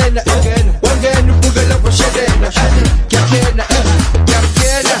 Bugala for Shedena, Yakena,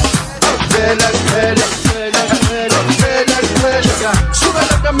 Bella, Sugar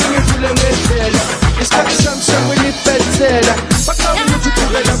like a mini full of Bella. It's like something when you fed Zella. But now you need to do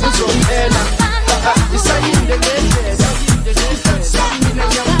it up with some Ella. It's a in the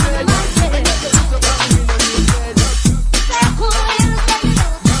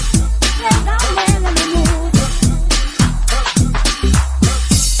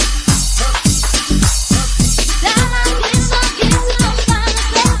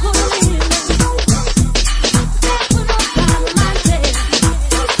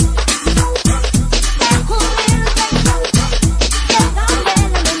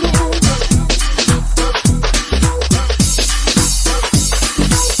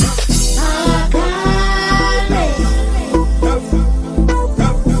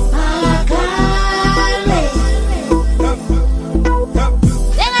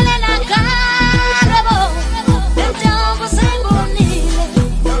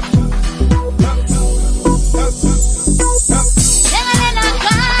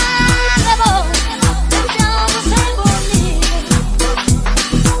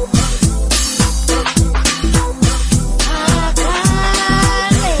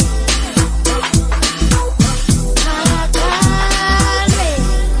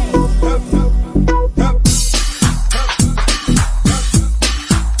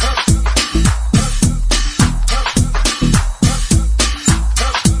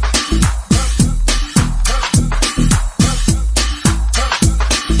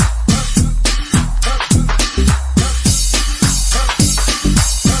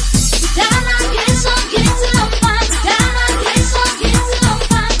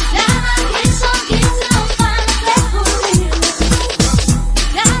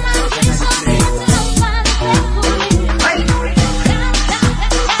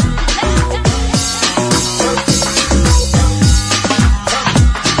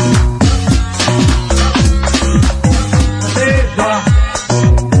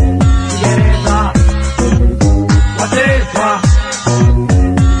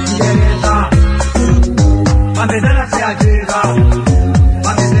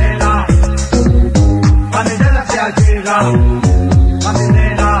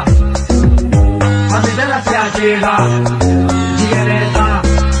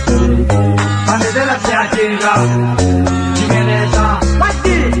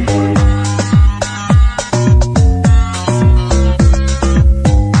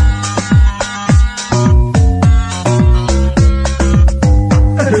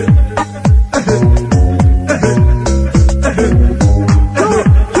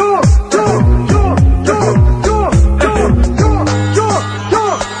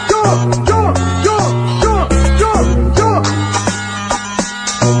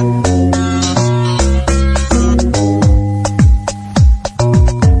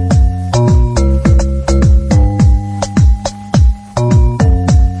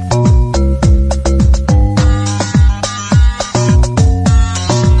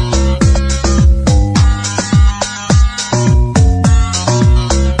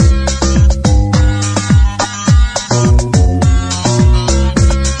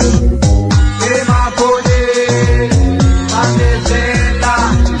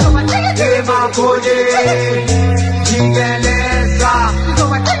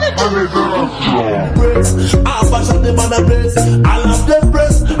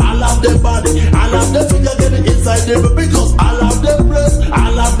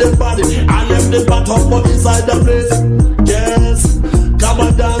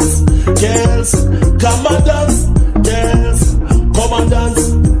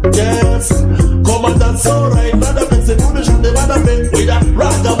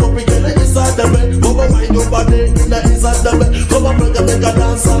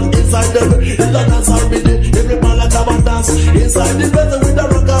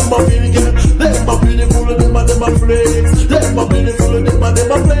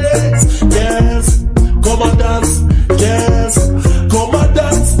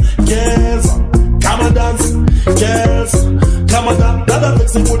Come on, dance, girls, come on, dance. Gotta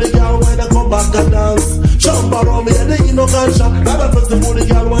fix the booty girl when I come back and dance. Jump around me and the ino cancha. Gotta fix the booty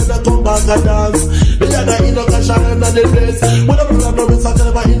girl when I come back and dance. Me and the ino cancha and the place. Whenever I'm not with something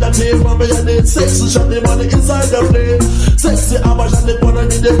about in the team, I'm behind it. Sexy shot the money inside the place. Sexy abash and the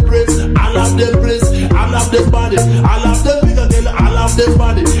money in the place. I love them place. I love them body. I love them bigger girl. I love them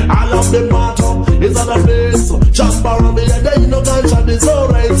body. I love them matter. It's on the place. Jump around me and the ino cancha. It's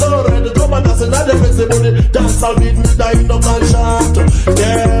alright, it's alright. Come and dance and the fix the booty. Dance all with me, the ino cancha.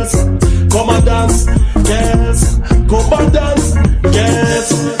 Yes, come and dance. Yes, come and dance. Yes.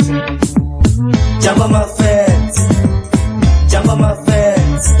 Jump on my fence. Jump on my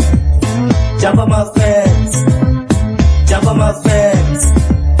fence. Jump on my fence. Jump on my fence.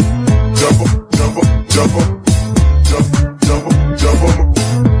 Jump up, jump up, jump up. Jump, jump up, jump up.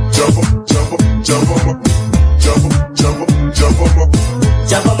 Jump up, jump up, jump up. Jump up, jump up, jump up.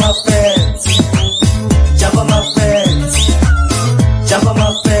 Jump on my fence. Jump on my fence. Jump on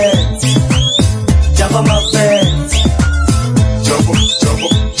my fence. Jump on my fence. Jump up, jump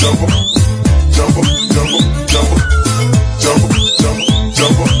up, jump up. Jump up, jump up, jump up. Jump up, jump up,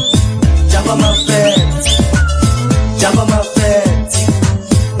 jump up. Jump on my fence. Jump on my fence.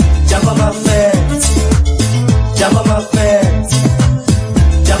 Jump on my fence. Jump on my fence.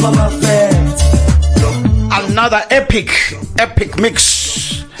 Jump on my fence. Another epic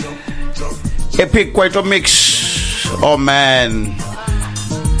mix. Epic Kwaito mix. Oh man.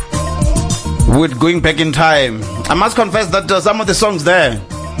 With going back in time. I must confess that some of the songs there,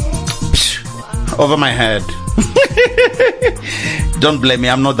 over my head. Don't blame me,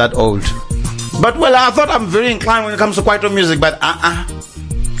 I'm not that old. But well, I thought I'm very inclined when it comes to Kwaito music, but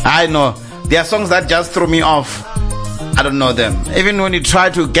I know. There are songs that just throw me off. I don't know them. Even when you try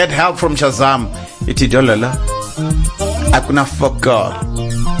to get help from Shazam, itidolala. I couldn't forget.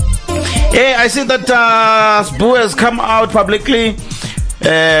 Hey, I see that Sbu has come out publicly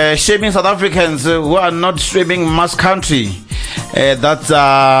shaming South Africans who are not streaming Mass Country. That's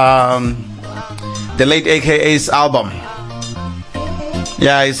the late AKA's album.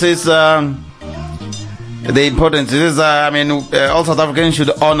 Yeah, it says the importance. It is, all South Africans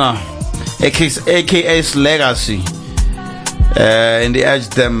should honor AKA's legacy. And he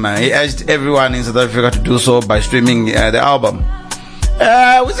urged everyone in South Africa to do so by streaming the album.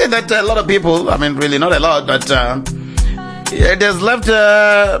 We say that a lot of people, really not a lot, but it has left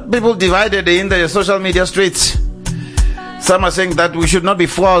people divided in the social media streets. Some are saying that we should not be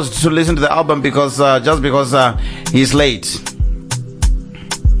forced to listen to the album because just because he's late.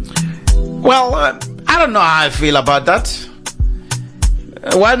 Well, I don't know how I feel about that.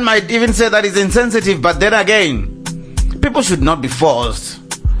 One might even say that it's insensitive, but then again, people should not be forced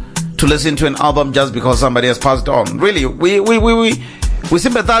to listen to an album just because somebody has passed on. Really, we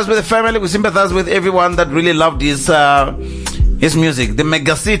sympathize with the family. We sympathize with everyone that really loved his music. The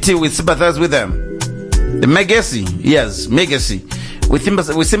Megacity, we sympathize with them. The Megacy, yes, Megacy. We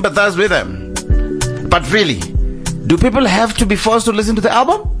sympathize with them. But really, do people have to be forced to listen to the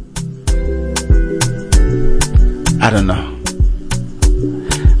album? I don't know.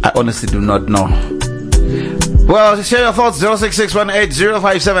 I honestly do not know. Well, share your thoughts.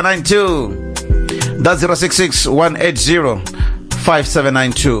 066-180-5792. That's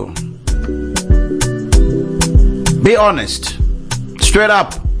 066-180-5792. Be honest. Straight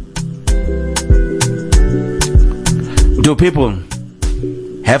up. Do people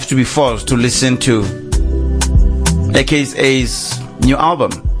have to be forced to listen to AKA's new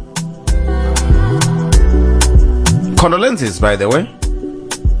album? Condolences, by the way.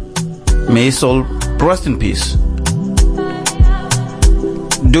 May his soul rest in peace.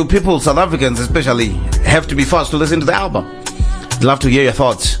 Do people, South Africans especially, have to be forced to listen to the album? I'd love to hear your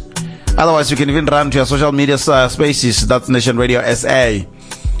thoughts. Otherwise, you can even run to your social media spaces. That's Nation Radio SA.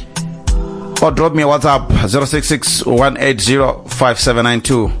 Or drop me a WhatsApp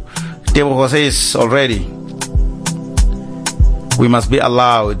 066-180-5792. Table Jose is already. We must be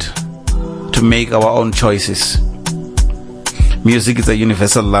allowed to make our own choices. Music is a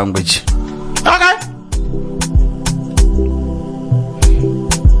universal language. Okay.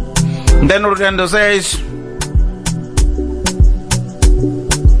 Then Rutendo says,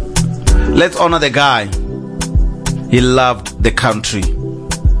 let's honor the guy. He loved the country.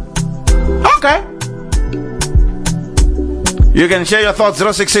 Okay. You can share your thoughts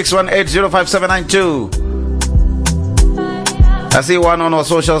 066-180-5792. I see one on our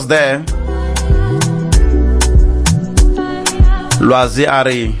socials there. Lwazi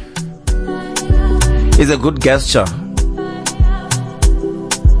Ari is a good gesture.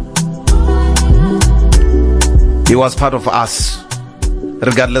 He was part of us,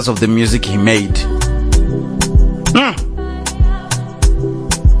 regardless of the music he made.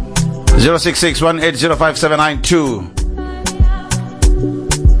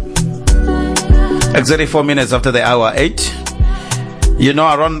 066-1805792. Exactly 4 minutes after the hour 8. You know,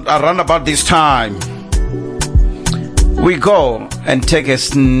 around about this time, we go and take a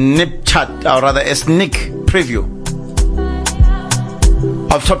snip chat, or rather a sneak preview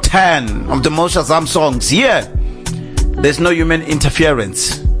of top 10 of the most Shazam songs. Here, there's no human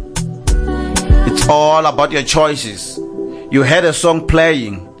interference. It's all about your choices. You had a song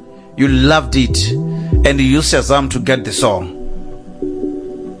playing, you loved it, and you used Shazam to get the song.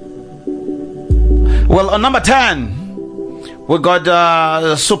 Well, on number 10, we got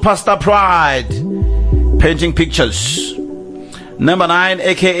Superstar Pride, Painting Pictures. Number 9,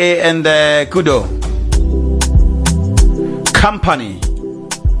 AKA and Kudo, Company.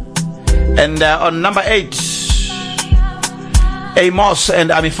 And on number 8, Amos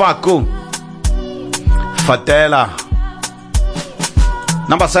and Amifaku, Fatela.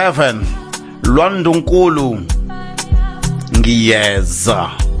 Number 7, Lwandunkulu, Ngiyeza.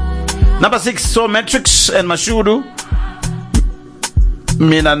 Number 6, So Matrix and Mashudu,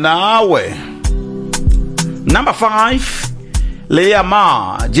 Mina Nawe. Number 5, Leah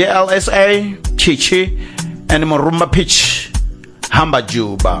Ma, JLSA, Chichi, and Murumba Pitch, Hamba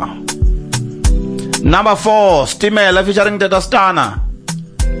Juba. Number 4, Stimela featuring the Dastana,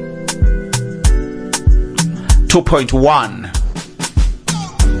 2.1.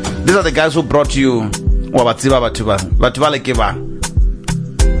 These are the guys who brought you Batuba Kiba.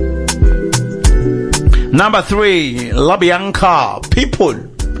 Number 3, La Bianca, People.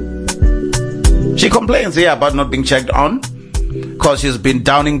 She complains here about not being checked on because she's been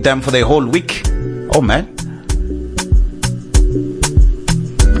downing them for the whole week. Oh man.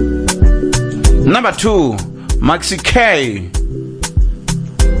 Number 2, Maxi K,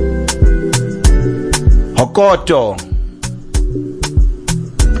 Hokoto.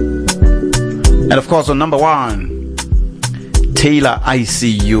 And of course on number 1, Taylor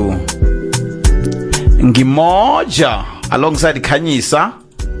ICU, Ngimoja alongside Kanyisa.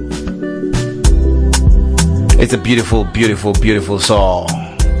 It's a beautiful, beautiful, beautiful song.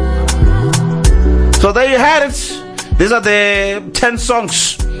 So there you had it. These are the 10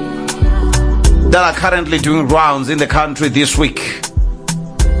 songs that are currently doing rounds in the country this week.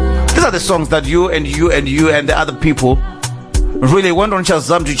 These are the songs that you and the other people really went on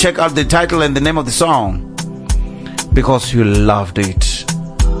Shazam to check out the title and the name of the song because you loved it.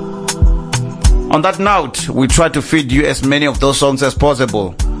 On that note, we try to feed you as many of those songs as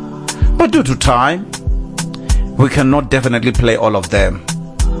possible, but due to time, we cannot definitely play all of them.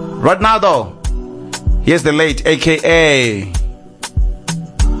 Right now though, here's the late AKA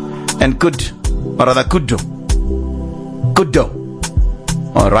and Good, or rather Kudo.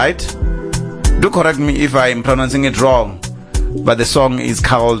 Alright? Do correct me if I'm pronouncing it wrong, but the song is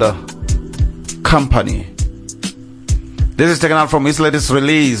called Company. This is taken out from his latest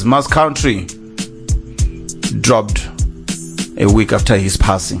release, Mass Country, dropped a week after his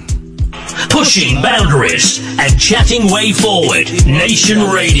passing. Pushing boundaries and chatting way forward. Nation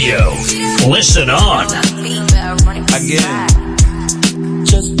Radio. Listen on. Again,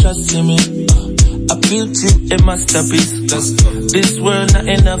 just trust in me. I built you a masterpiece. This world not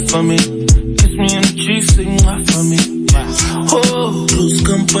enough for me. Kiss me in the trees, sing for me. Oh, lose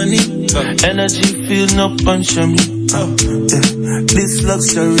company. Energy feel no punch on me. This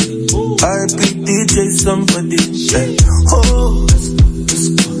luxury. RP DJ somebody. Oh,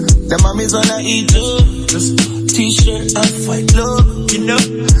 the mommy's on a E2. T-shirt and fight low. You know,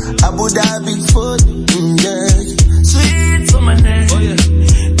 Abu Dhabi food. Yeah. Sweet on my neck. Oh yeah.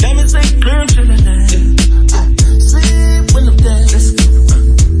 Diamonds like girl to the neck. Sleep when I'm dead.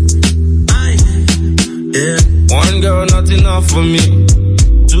 Yeah. One girl not enough for me.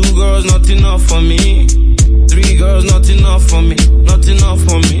 2 girls not enough for me. 3 girls not enough for me. Not enough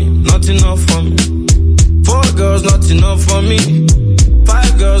for me. Not enough for me. 4 girls not enough for me.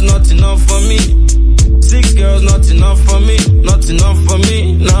 5 girls not enough for me. 6 girls not enough for me. Not enough for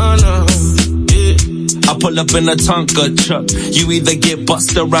me. Nah, nah. Yeah. I pull up in a Tonka truck. You either get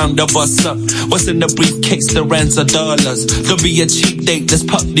bust around or bust up. What's in the briefcase? The rands of dollars. Don't be a cheap date, let's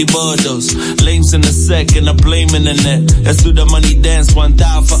pop the bottles. Lames in a sec and I blame in the net. Let's do the money dance, one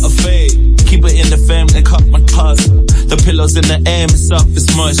down for a fade. Keep it in the family, cut my cousin. The pillows in the air, it's soft, it's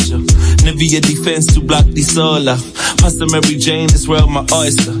moisture. Nivea defense to block the solar. Pasta Mary Jane, this world my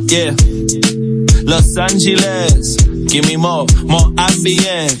oyster. Yeah. Los Angeles, give me more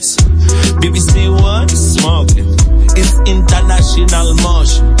ambience. BBC One, smoking. It's international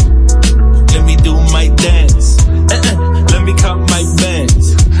motion. Let me do my dance. Let me count my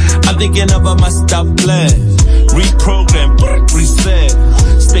bands. I'm thinking of a master plan. Reprogram, reset.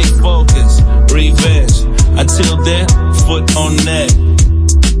 Stay focused.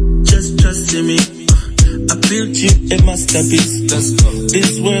 you a masterpiece. Let's go.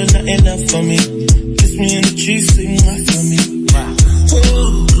 This world not enough for me. Kiss me in the trees, sing out for me.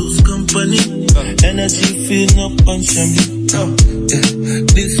 Oh, lose company. Energy feel no punch on me. Yeah,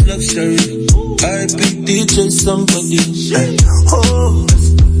 this luxury. I be DJ somebody. Oh,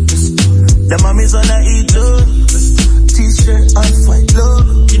 the mommy's on the eater. T-shirt and fight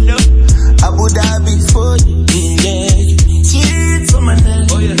low. You know, Abu Dhabi for you. Yeah, sweet for my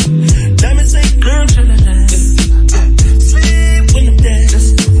neck. Oh yeah. Let me say, girl, sleep when I'm dead.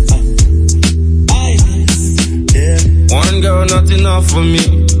 Yeah. One girl, not enough for me.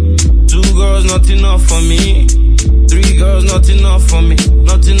 Two girls, not enough for me. Three girls, not enough for me.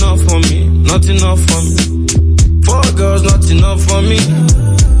 Not enough for me. Not enough for me. Four girls, not enough for me.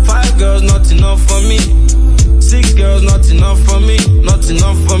 Five girls, not enough for me. Six girls, not enough for me. Not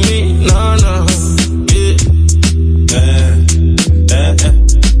enough for me. No, no. Yeah.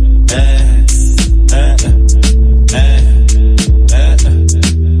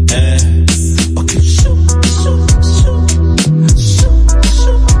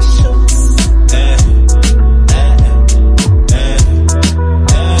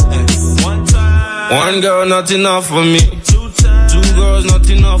 One girl, not enough for me. Two girls, not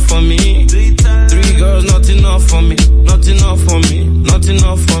enough for me. Three girls, not enough for me. Not enough for me. Not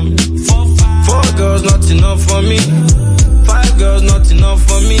enough for me. Four girls, not enough for me. Five girls, not enough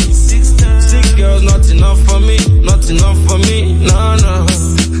for me. Six girls, not enough for me. Not enough for me. No, no.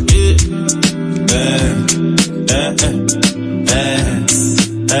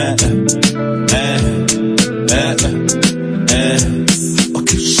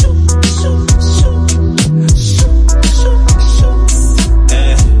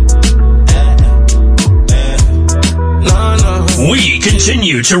 We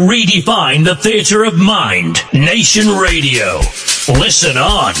continue to redefine the theater of mind. Nation Radio. Listen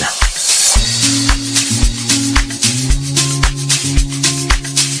on.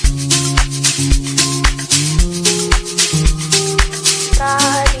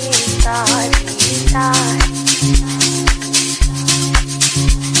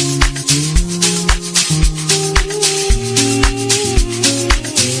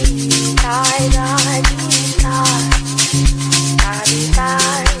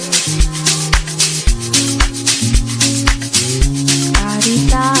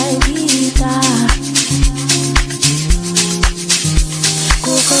 Body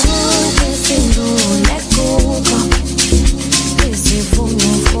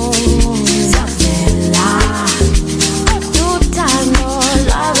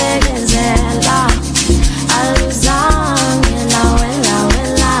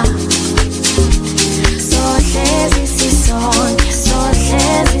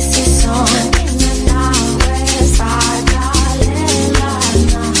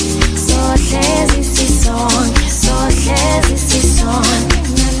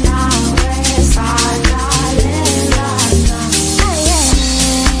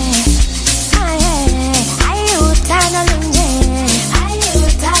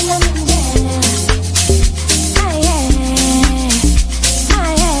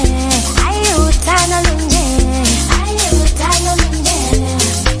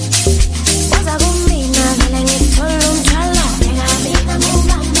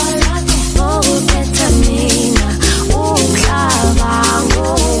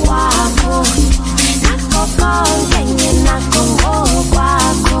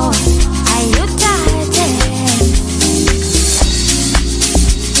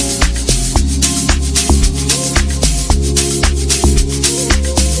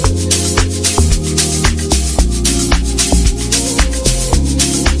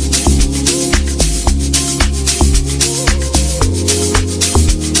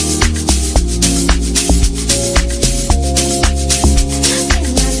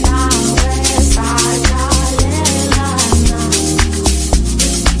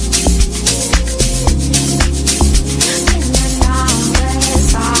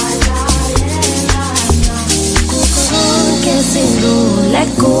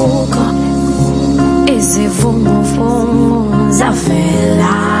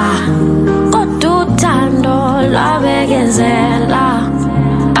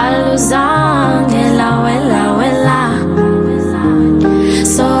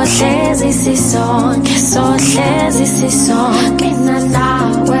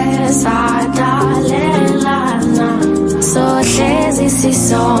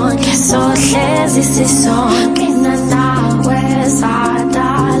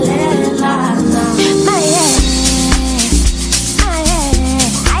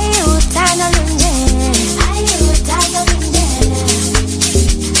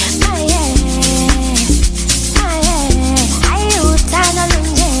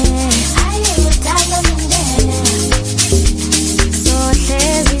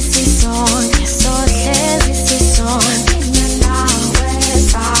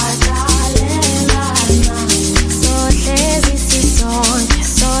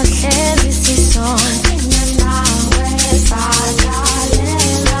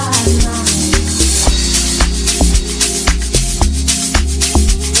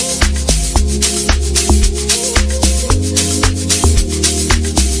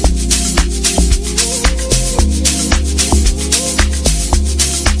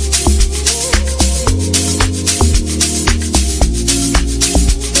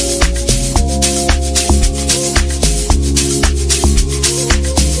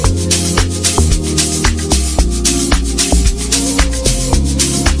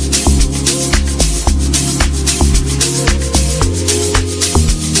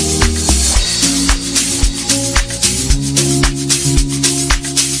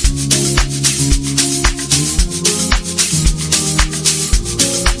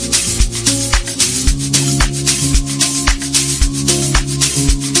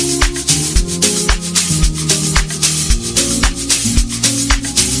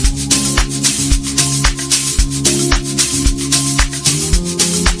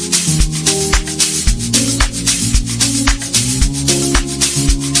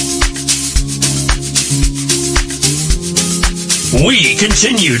We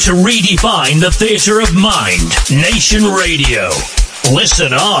continue to redefine the theater of mind. Nation Radio.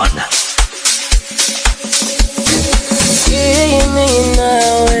 Listen on.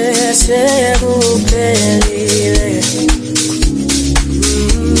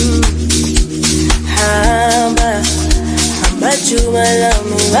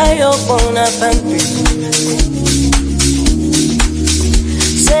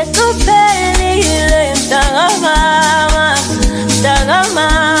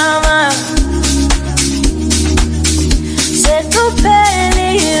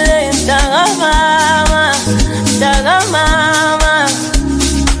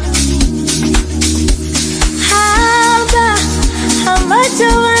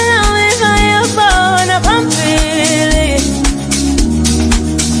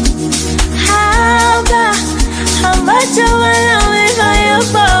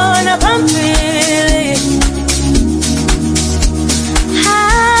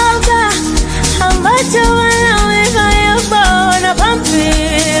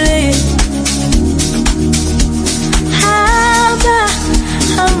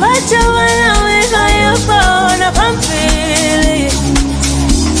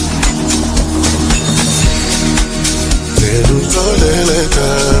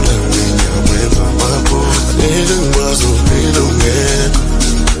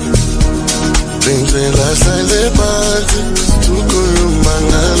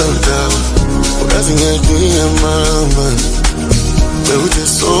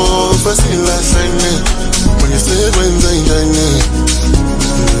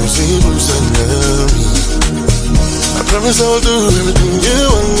 I promise I'll do everything you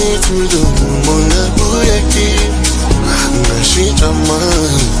want me to do. Mona Buyaki, Nashita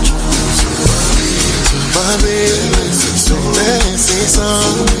Man, Baby, so let's see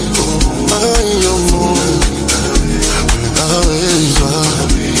some. I am more. Always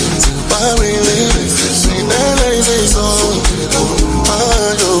Baby, say that say so.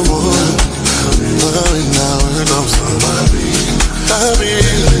 I am more. Now it comes from Baby,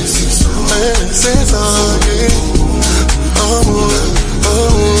 say something.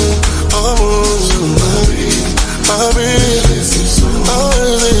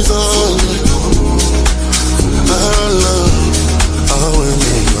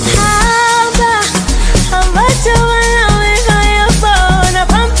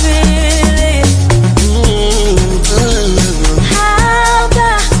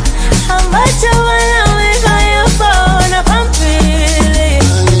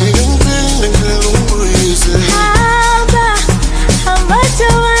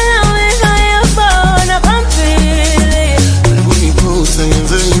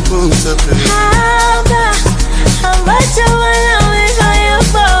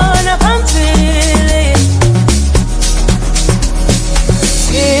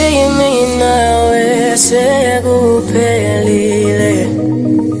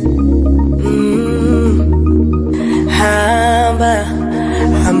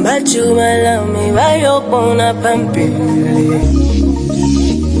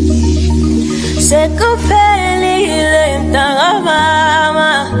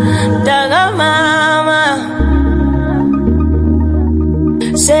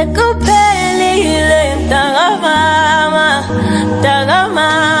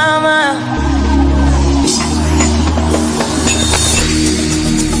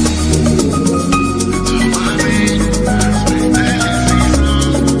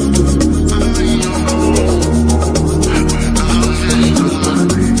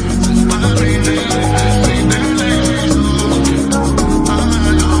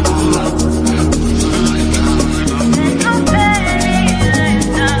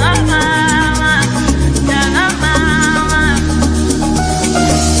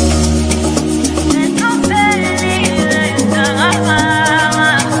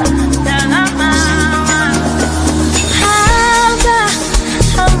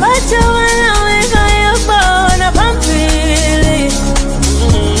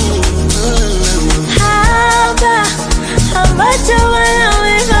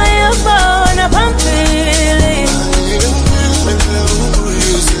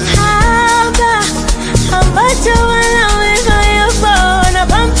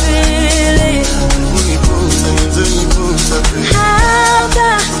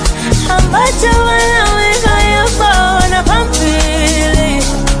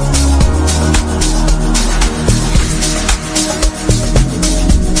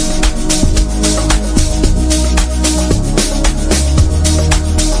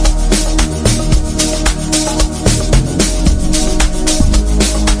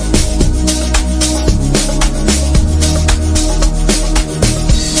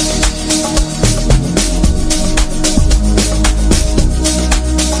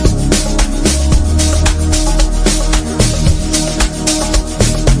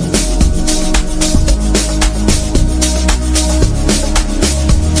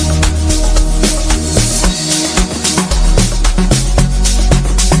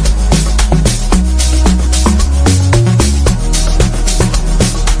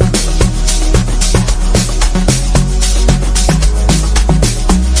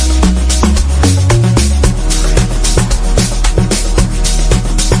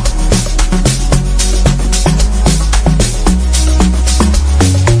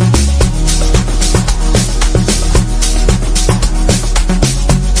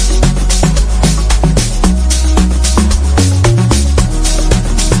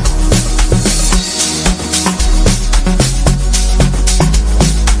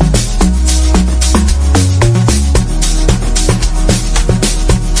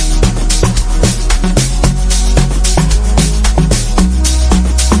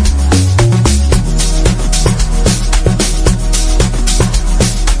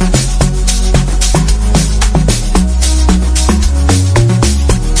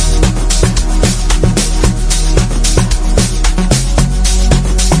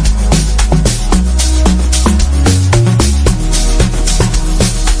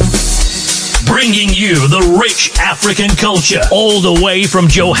 rich African culture, all the way from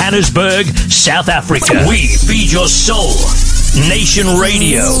Johannesburg, South Africa. We feed your soul. Nation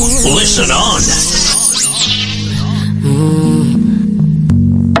Radio. Listen on.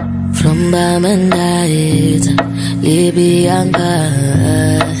 From Bamandait, Libyanka.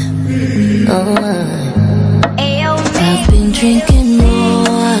 I've been drinking more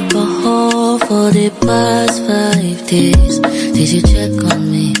alcohol for the past 5 days. Did you check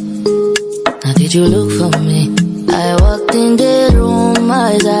on me? Now did you look for me? I walked in the room,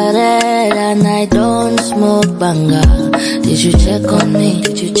 eyes are red, and I don't smoke banga. Did you check on me?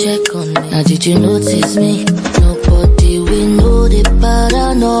 Did you check on me? Now did you notice me? Nobody will know the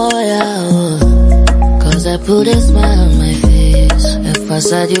paranoia, oh. Cause I put a smile on my face, a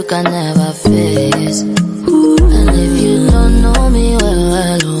facade you can never face. And if you don't know me well,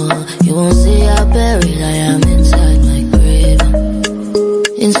 oh, you won't see how buried I am inside my grave.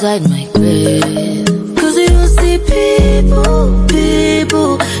 Inside my grave. Cause you see people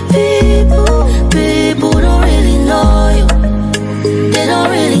don't really know you. They don't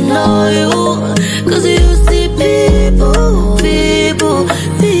really know you. Cause you see people, they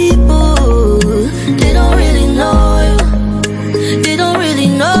don't really know you. They don't really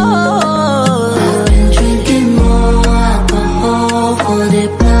know. I've been drinking more alcohol for the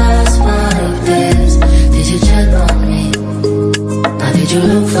past 5 days. Did you check on me? Now did you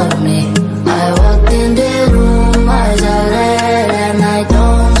look for me? I walked in the room, eyes are red, and I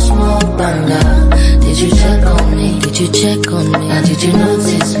don't smoke banga. Did you check on me? Did you check on me? Now did you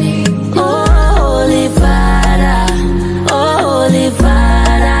notice me? Oh, Holy Father,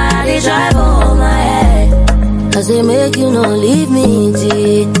 they drive over my head. Cause they make you no leave me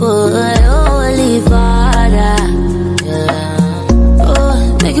deep. Oh, Holy Father, yeah.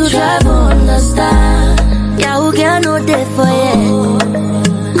 Oh, make you try to understand. Yeah, who can know that for you?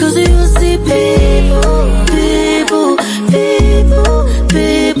 Cause you see people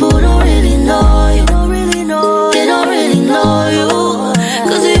don't really know you. They don't really know you.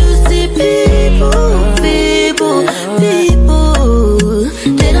 Cause you see people, they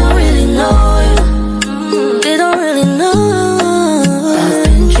don't really know you. They don't really know. I've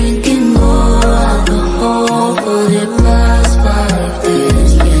been drinking more alcohol for the past 5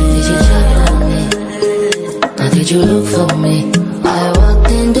 days. Did you check on me? Now did you look for me? I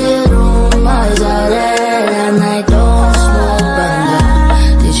walked in the room, eyes are red, and I don't smoke banga.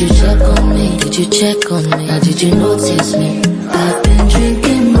 Did you check on me? Did you check on me? Now did you notice me? I've been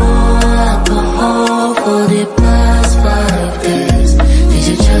drinking more alcohol for the past 5 days. Did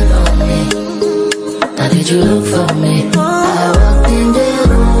you check on me? Now did you look for me? I walked in the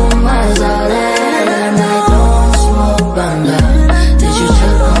room, eyes are red, and I don't smoke banga. Did you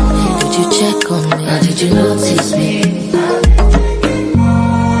check on me? Did you check on me? Now did you notice me?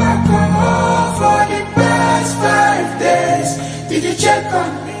 Did you check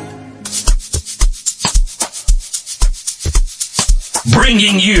on me?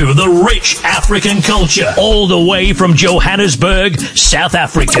 Bringing you the rich African culture, all the way from Johannesburg, South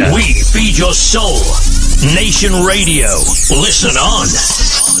Africa. We feed your soul. Nation Radio. Listen on.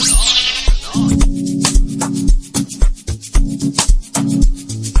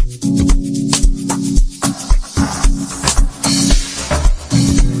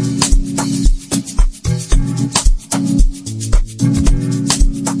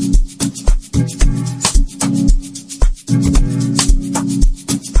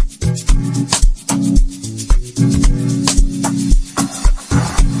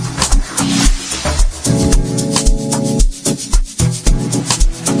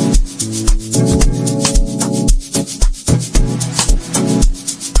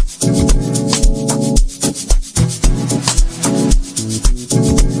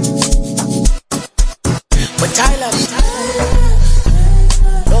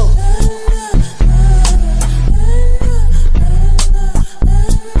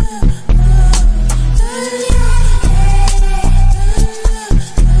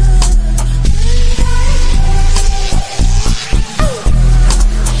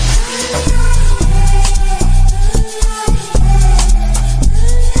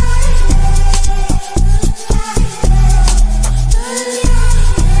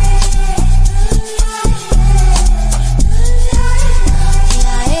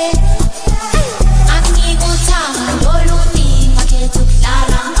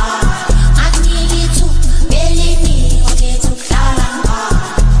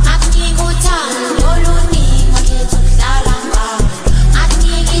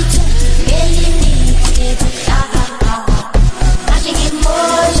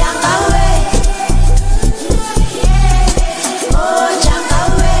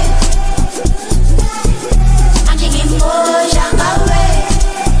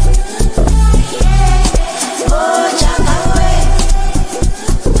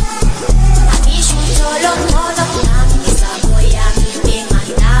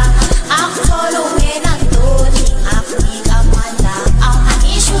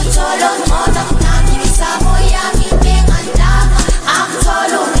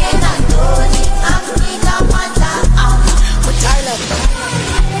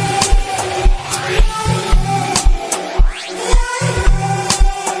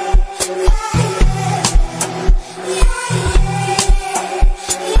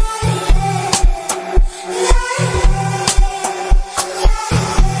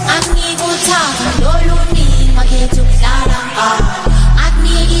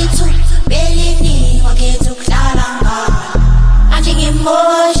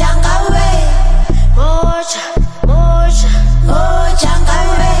 moja ngawe, moja, moja, moja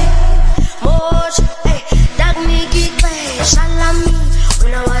ngawe, moja. Dakniki shalami,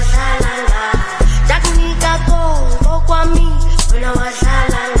 unawadhalala. Daknika kongo kwami,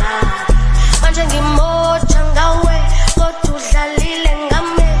 unawadhalala. Manje ngimoja ngawe, kodudlalile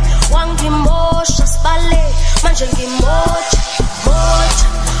ngame. Wangimosha sibale, manje ngimoja, moja.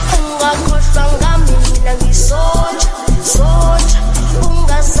 Ungakhohlwa ngami mina ngisoja, soja.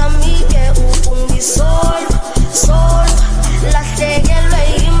 Ungasamike ukungisola, sola. Lahlekelwe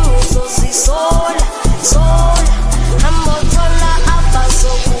imuzo zisola, sola. Ambothola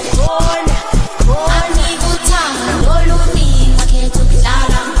abazokukhona, Angikuthanda oluningi akhetha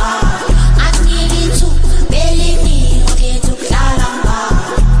ukudlala ngawo. Akunikithu beliningi akhetha ukudlala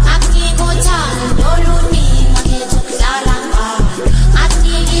ngawo. Angikuthanda oluningi akhetha ukudlala ngawo.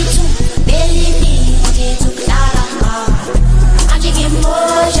 Akunikithu beliningi akhetha ukudlala ngawo.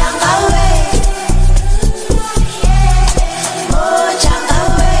 moja ngawe, moja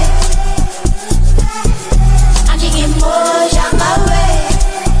ngawe, moja ngawe,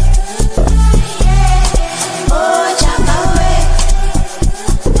 moja ngawe.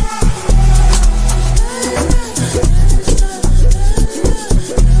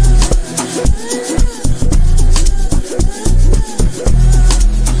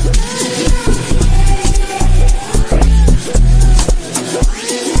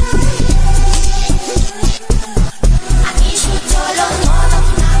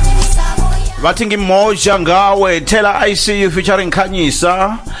 Vatingi moja ngawe, Taylor ICU featuring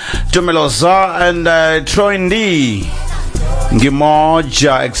Khanyisa, Tumeloza and Troy D.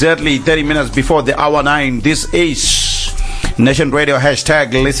 Ngimoja, exactly 30 minutes before the hour 9. This is Nation Radio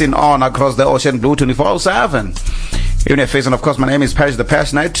hashtag listen on across the ocean blue 24/7. Even if facing, of course, my name is Paris the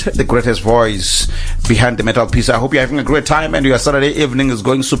Passionate, the greatest voice behind the metal piece. I hope you're having a great time and your Saturday evening is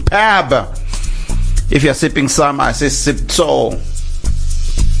going superb. If you're sipping some, I say sip so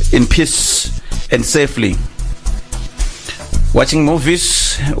in peace and safely. Watching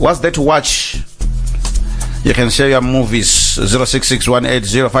movies, what's there to watch? You can share your movies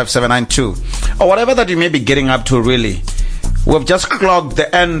 0661805792 or whatever that you may be getting up to. Really, we've just clocked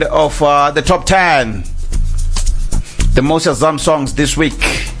the end of the top 10, the most Azam songs this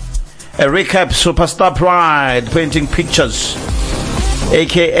week. A recap: Superstar Pride, Painting Pictures,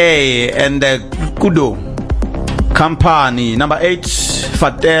 AKA and Kudo Company. Number 8,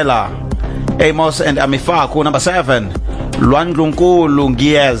 Fatela, Amos and Amifaku. Number 7, Luandlunkulu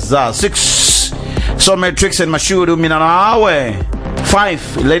Ngieza. 6, Soulmatrix and Mashudu Minanawe.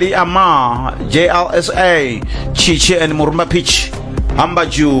 5, Lady Amar, JLSA, Chichi and Murumba Pitch, Amba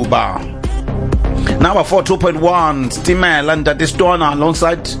Juba. Number 4, 2.1, Stimel and Distona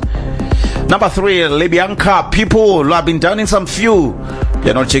alongside. Number 3, Libianca. People who have been down in some few,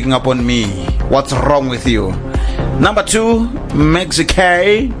 you're not checking up on me. What's wrong with you? Number 2,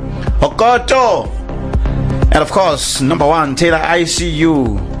 Mexicay, Okoto. And of course, number 1, Taylor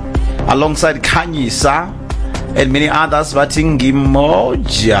ICU alongside Khanyisa and many others. Vatingi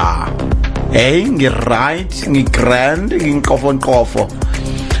moja, ngi right, ngi grand, ngi kofo.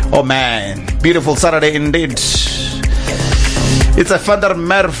 Oh man, beautiful Saturday indeed. It's a Thunder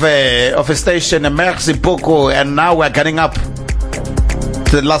Merve of a station, Merci beaucoup. And now we're getting up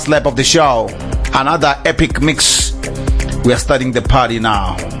to the last lap of the show. Another epic mix. We are starting the party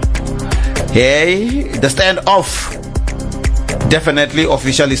now. Hey, the standoff. Definitely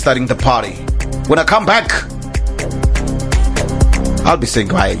officially starting the party. When I come back, I'll be saying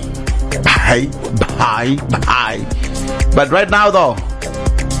bye. Bye, bye, bye. But right now though,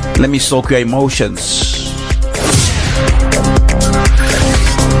 let me soak your emotions.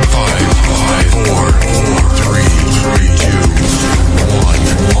 5, 4, 3, 2,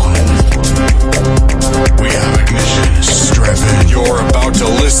 1. We have ignition. Strap in. You're about to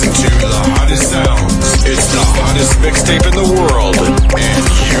listen to the hottest sounds. It's the hottest mixtape in the world, and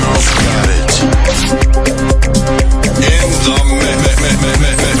you've got it.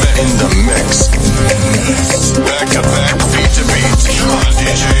 In the mix. Back to back, beat to beat. Come on,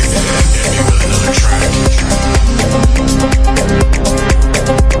 DJ. Hit me with another track.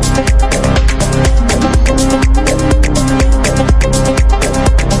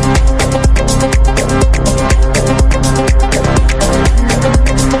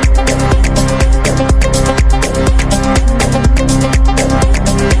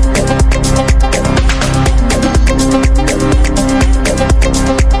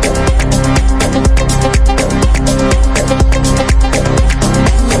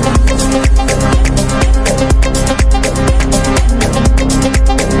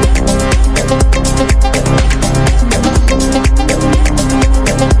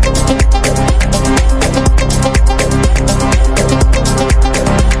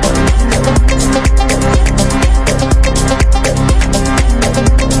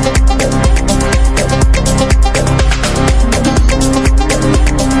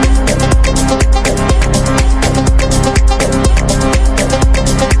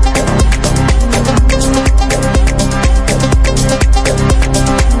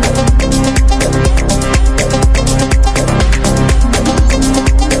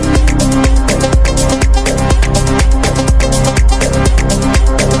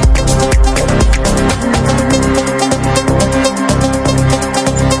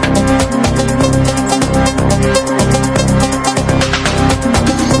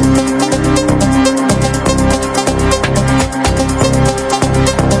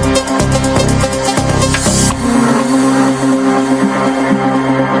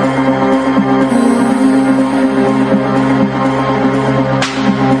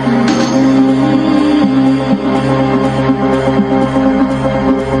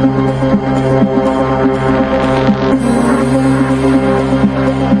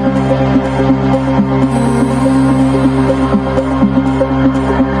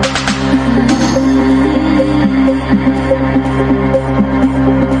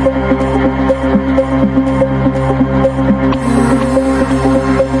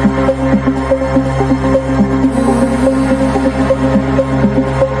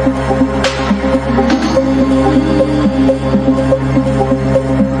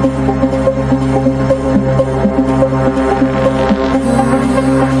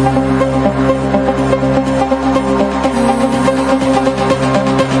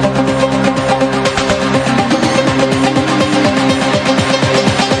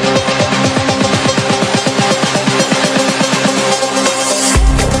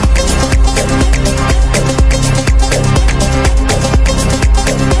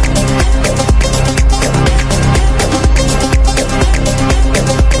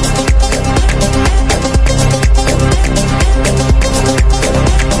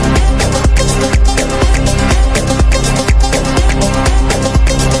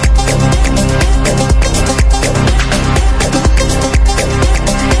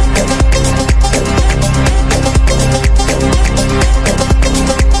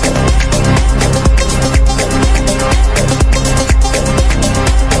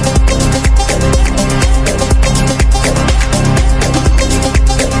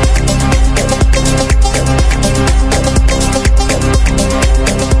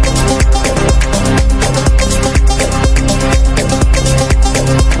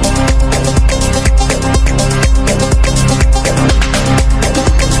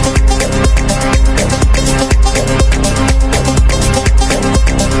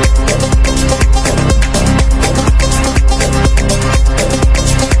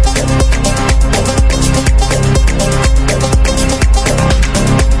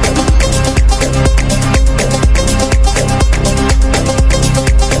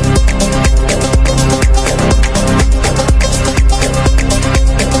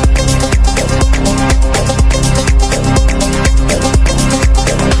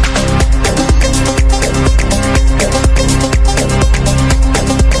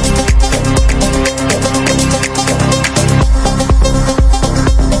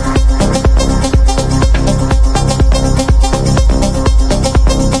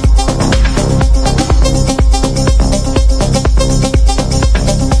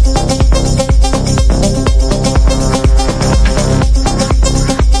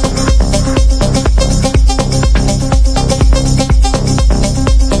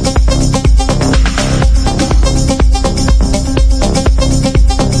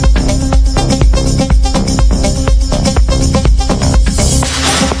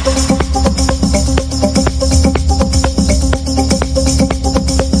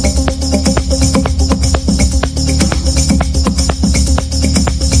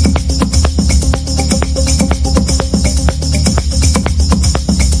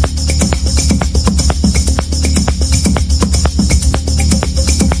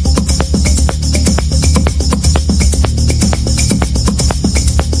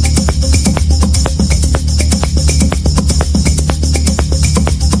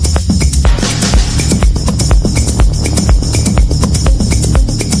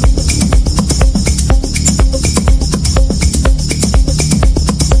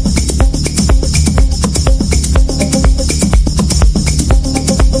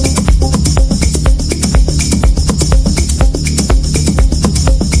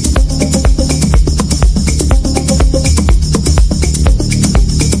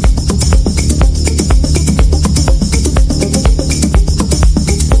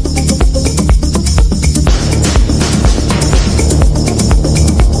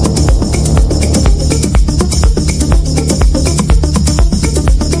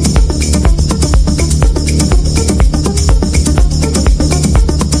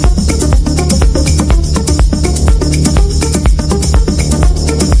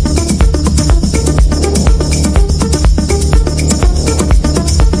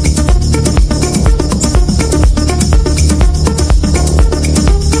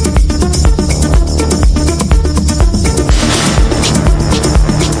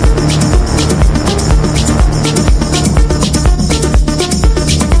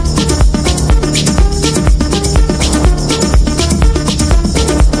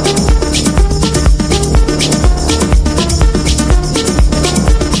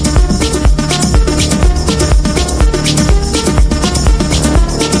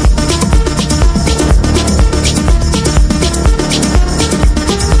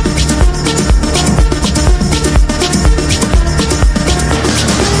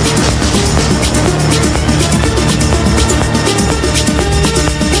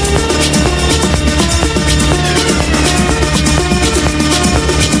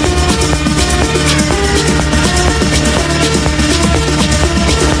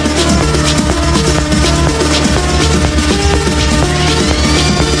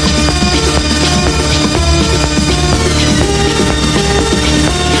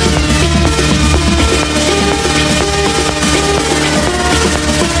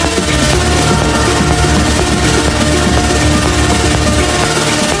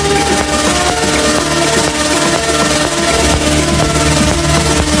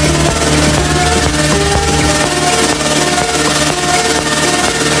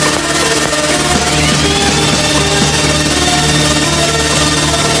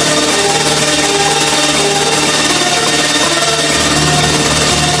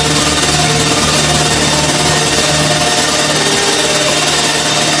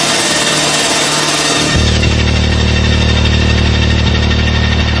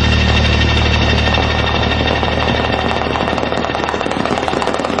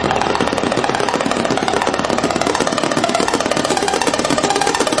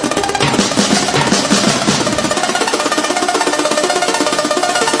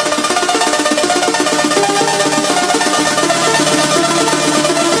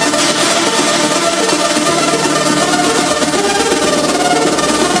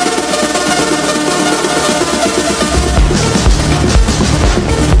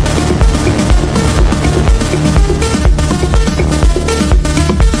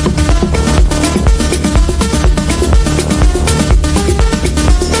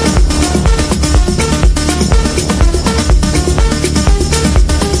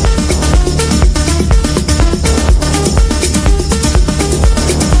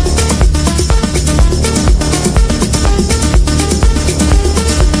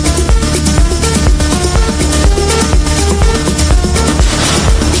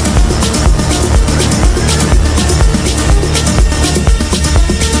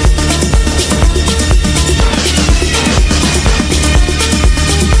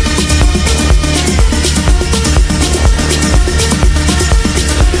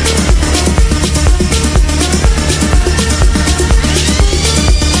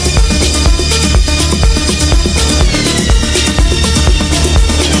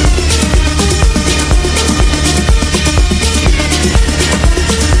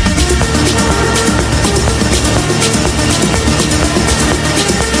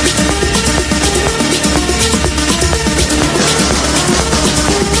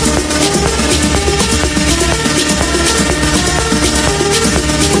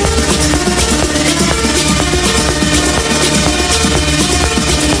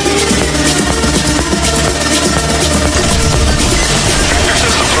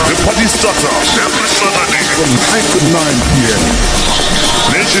 Stutter every Saturday from 9 to 9 p.m.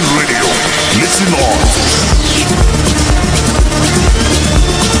 Nation Radio, listen on.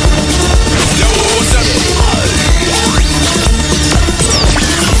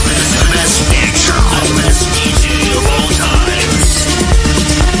 Best DJ of all times.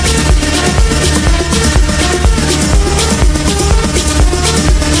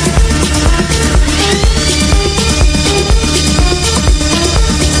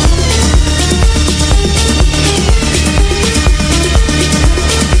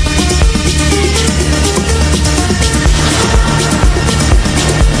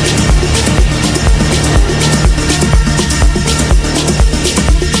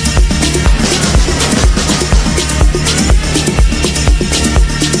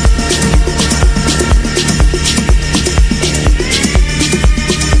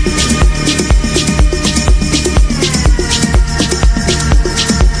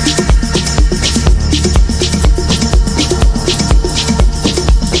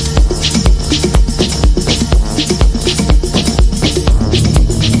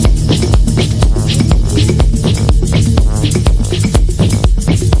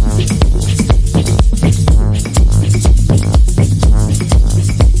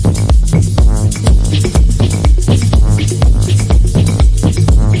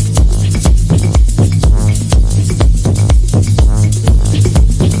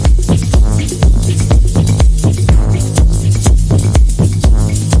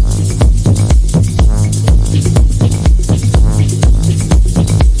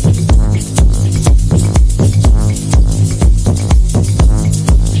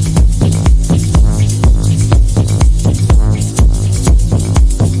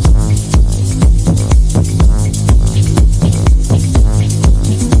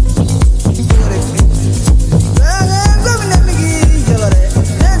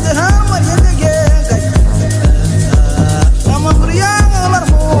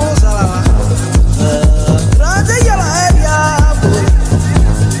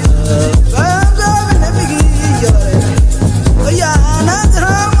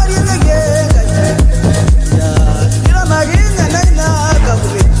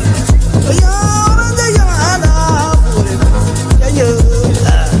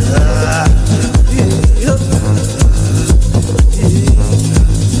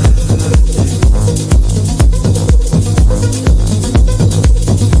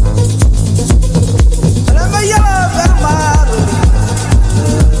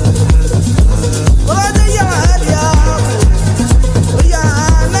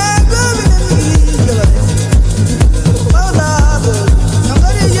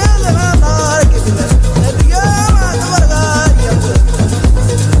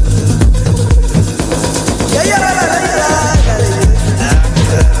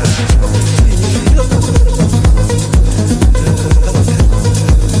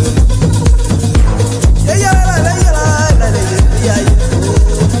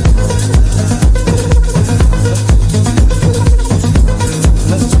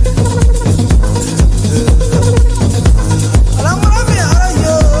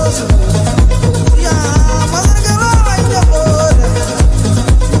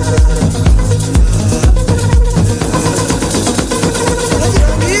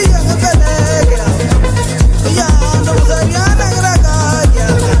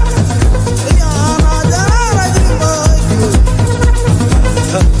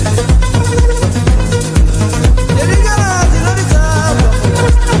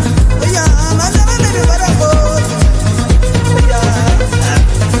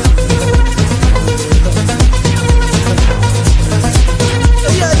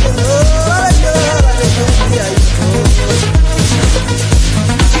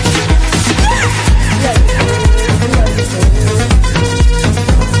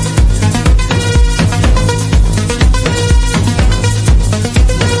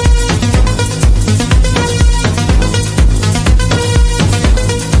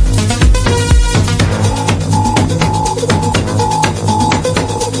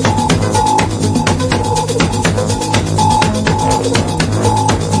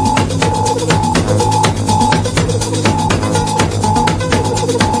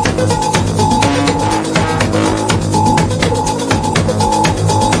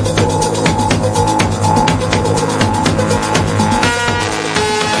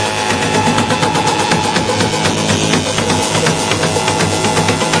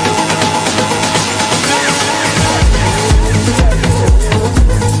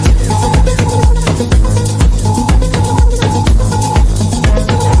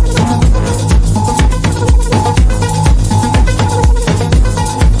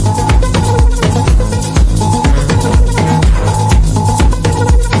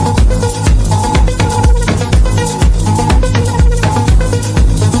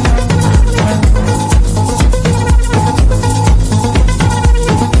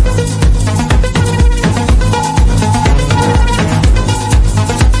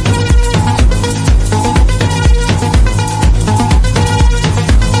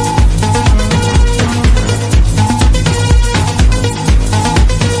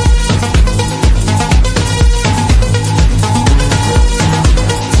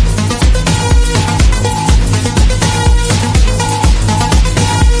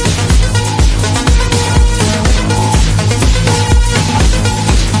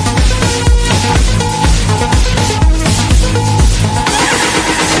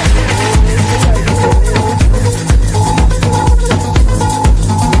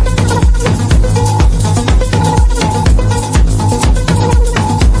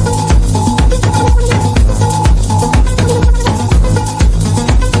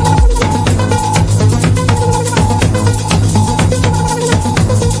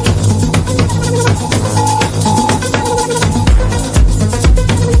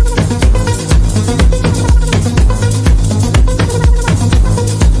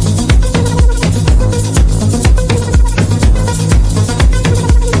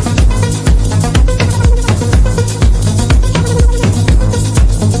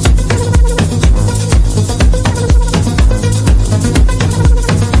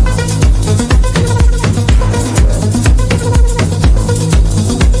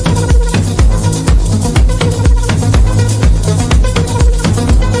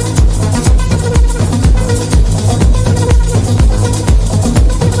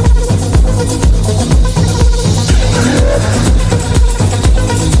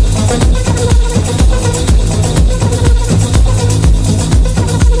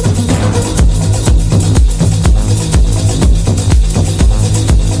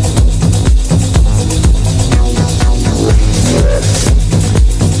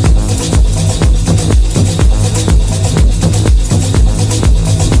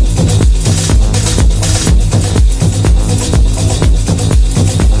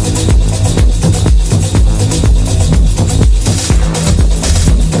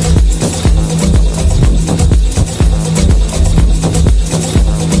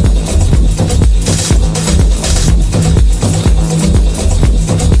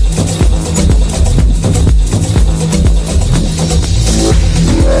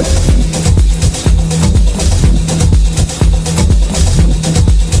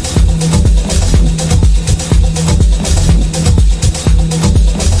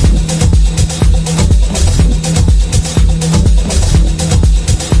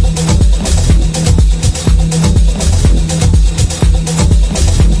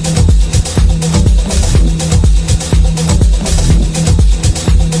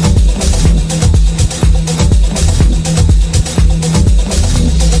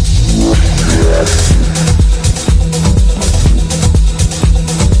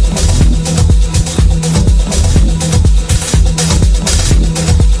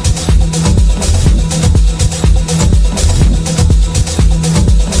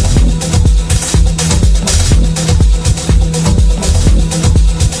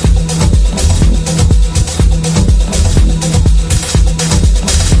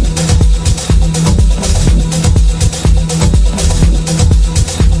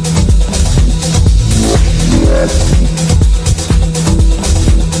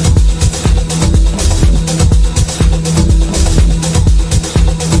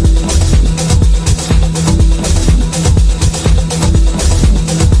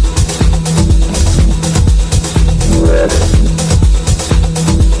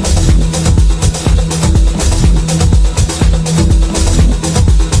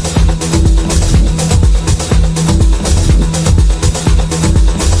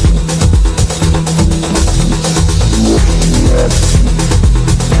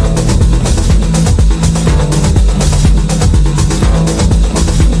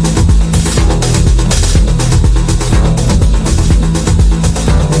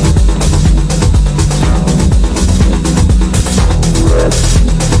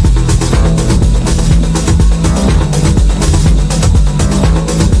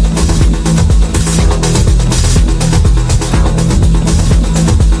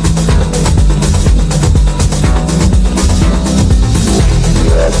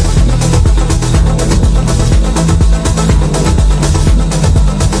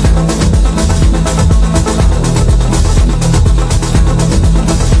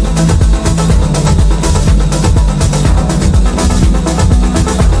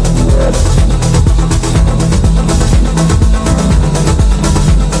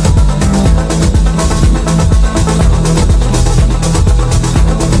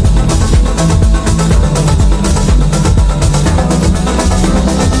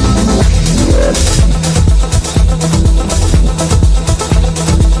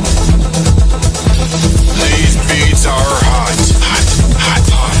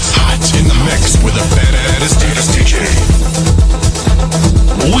 the baddest DJ.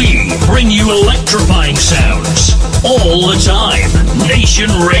 We bring you electrifying sounds all the time. Nation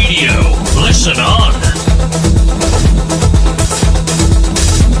Radio. Listen on.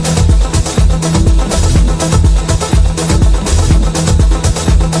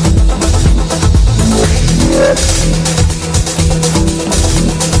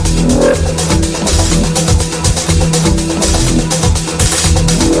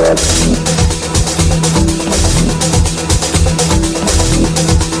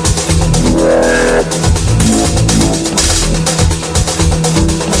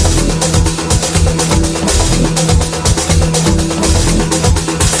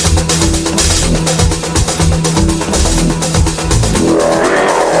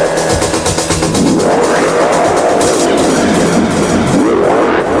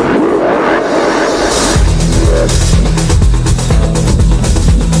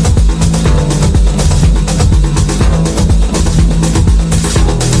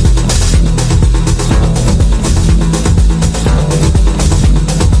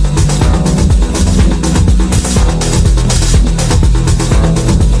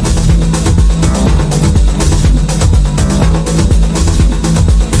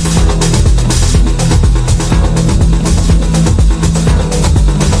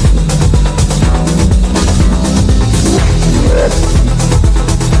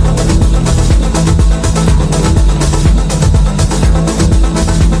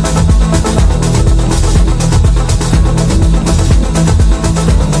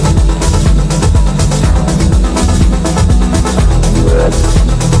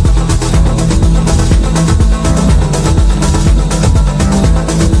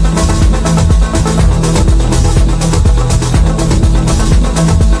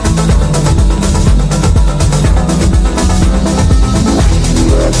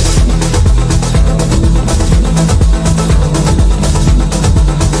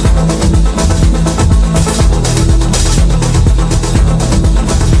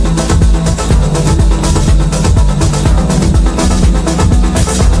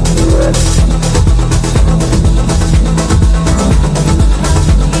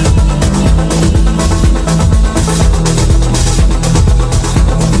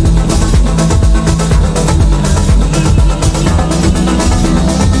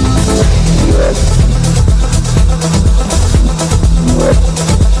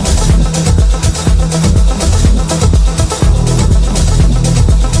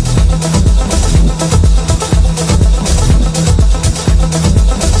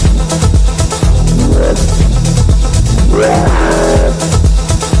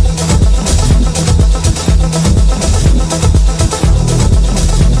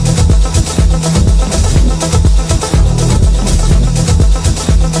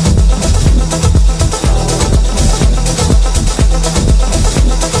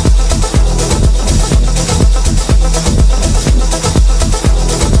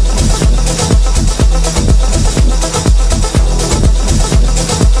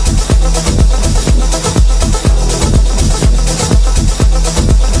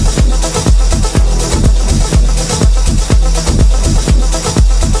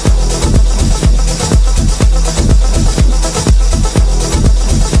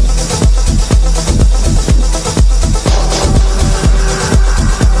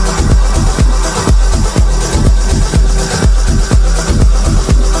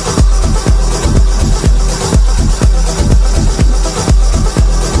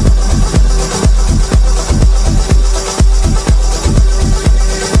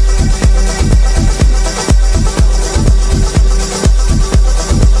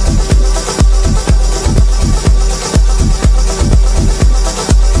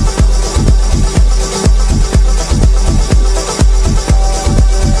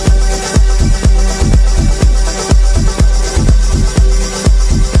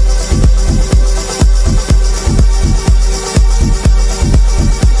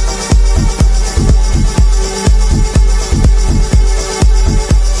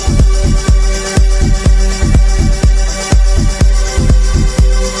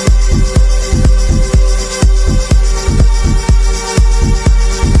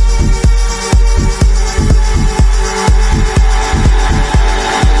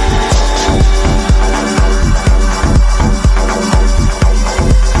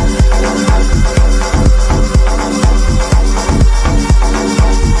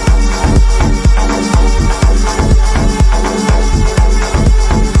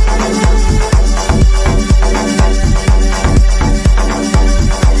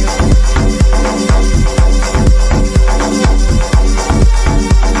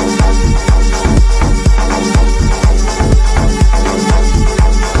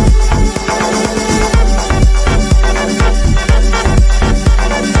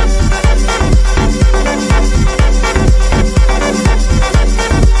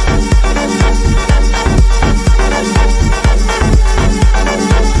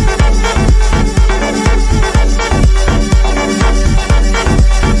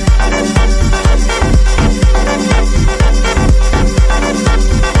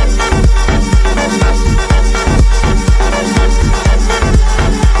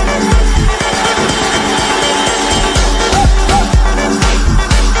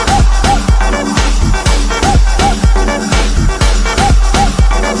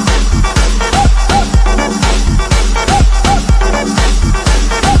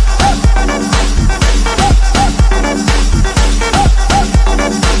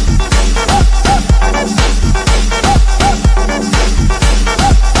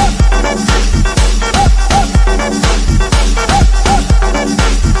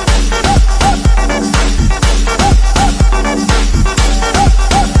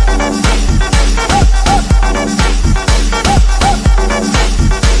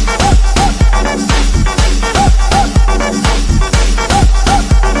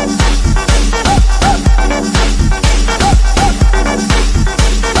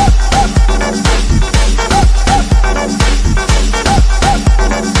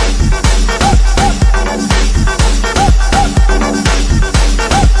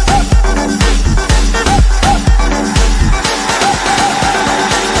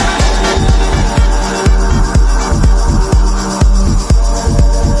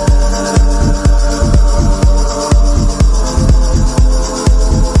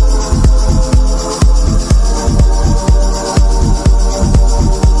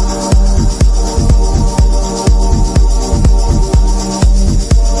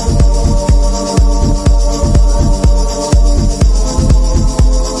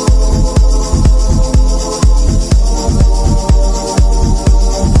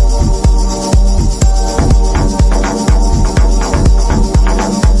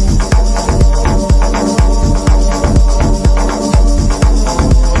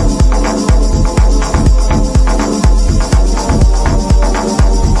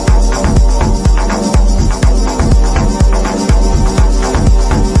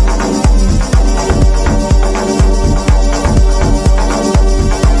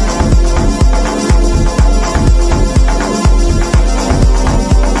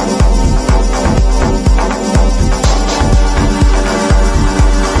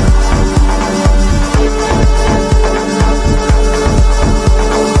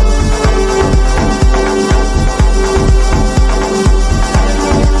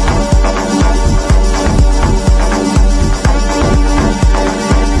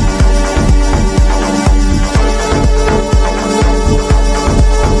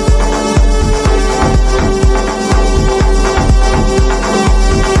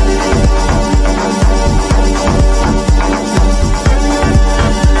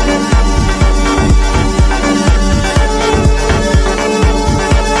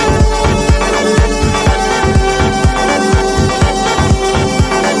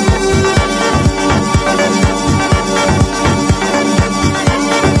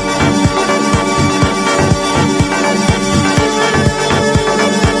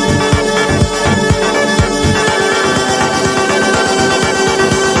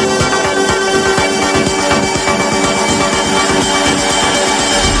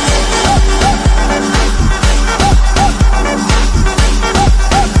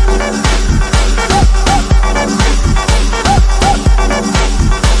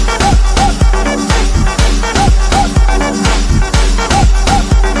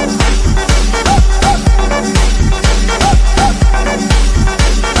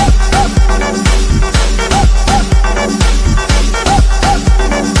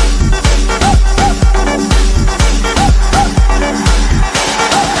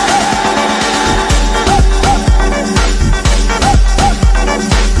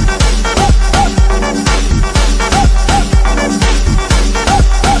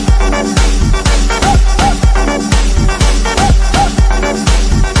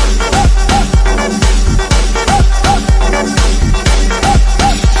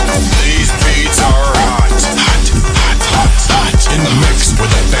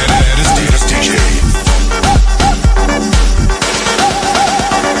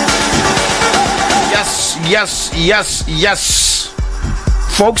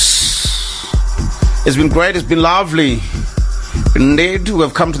 Folks, it's been great, it's been lovely. Indeed, we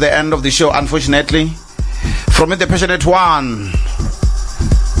have come to the end of the show, unfortunately. From me, the passionate one,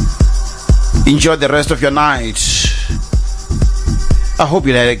 enjoy the rest of your night. I hope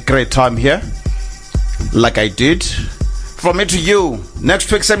you had a great time here, like I did. From me to you,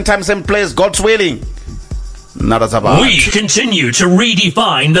 next week, same time, same place, God's willing. We continue to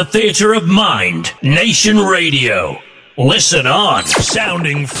redefine the theater of mind. Nation Radio. Listen on,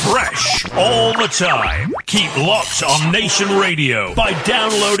 sounding fresh all the time. Keep locked on Nation Radio by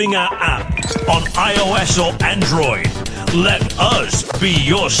downloading our app on iOS or Android. Let us be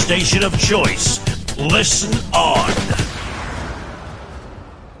your station of choice. Listen on.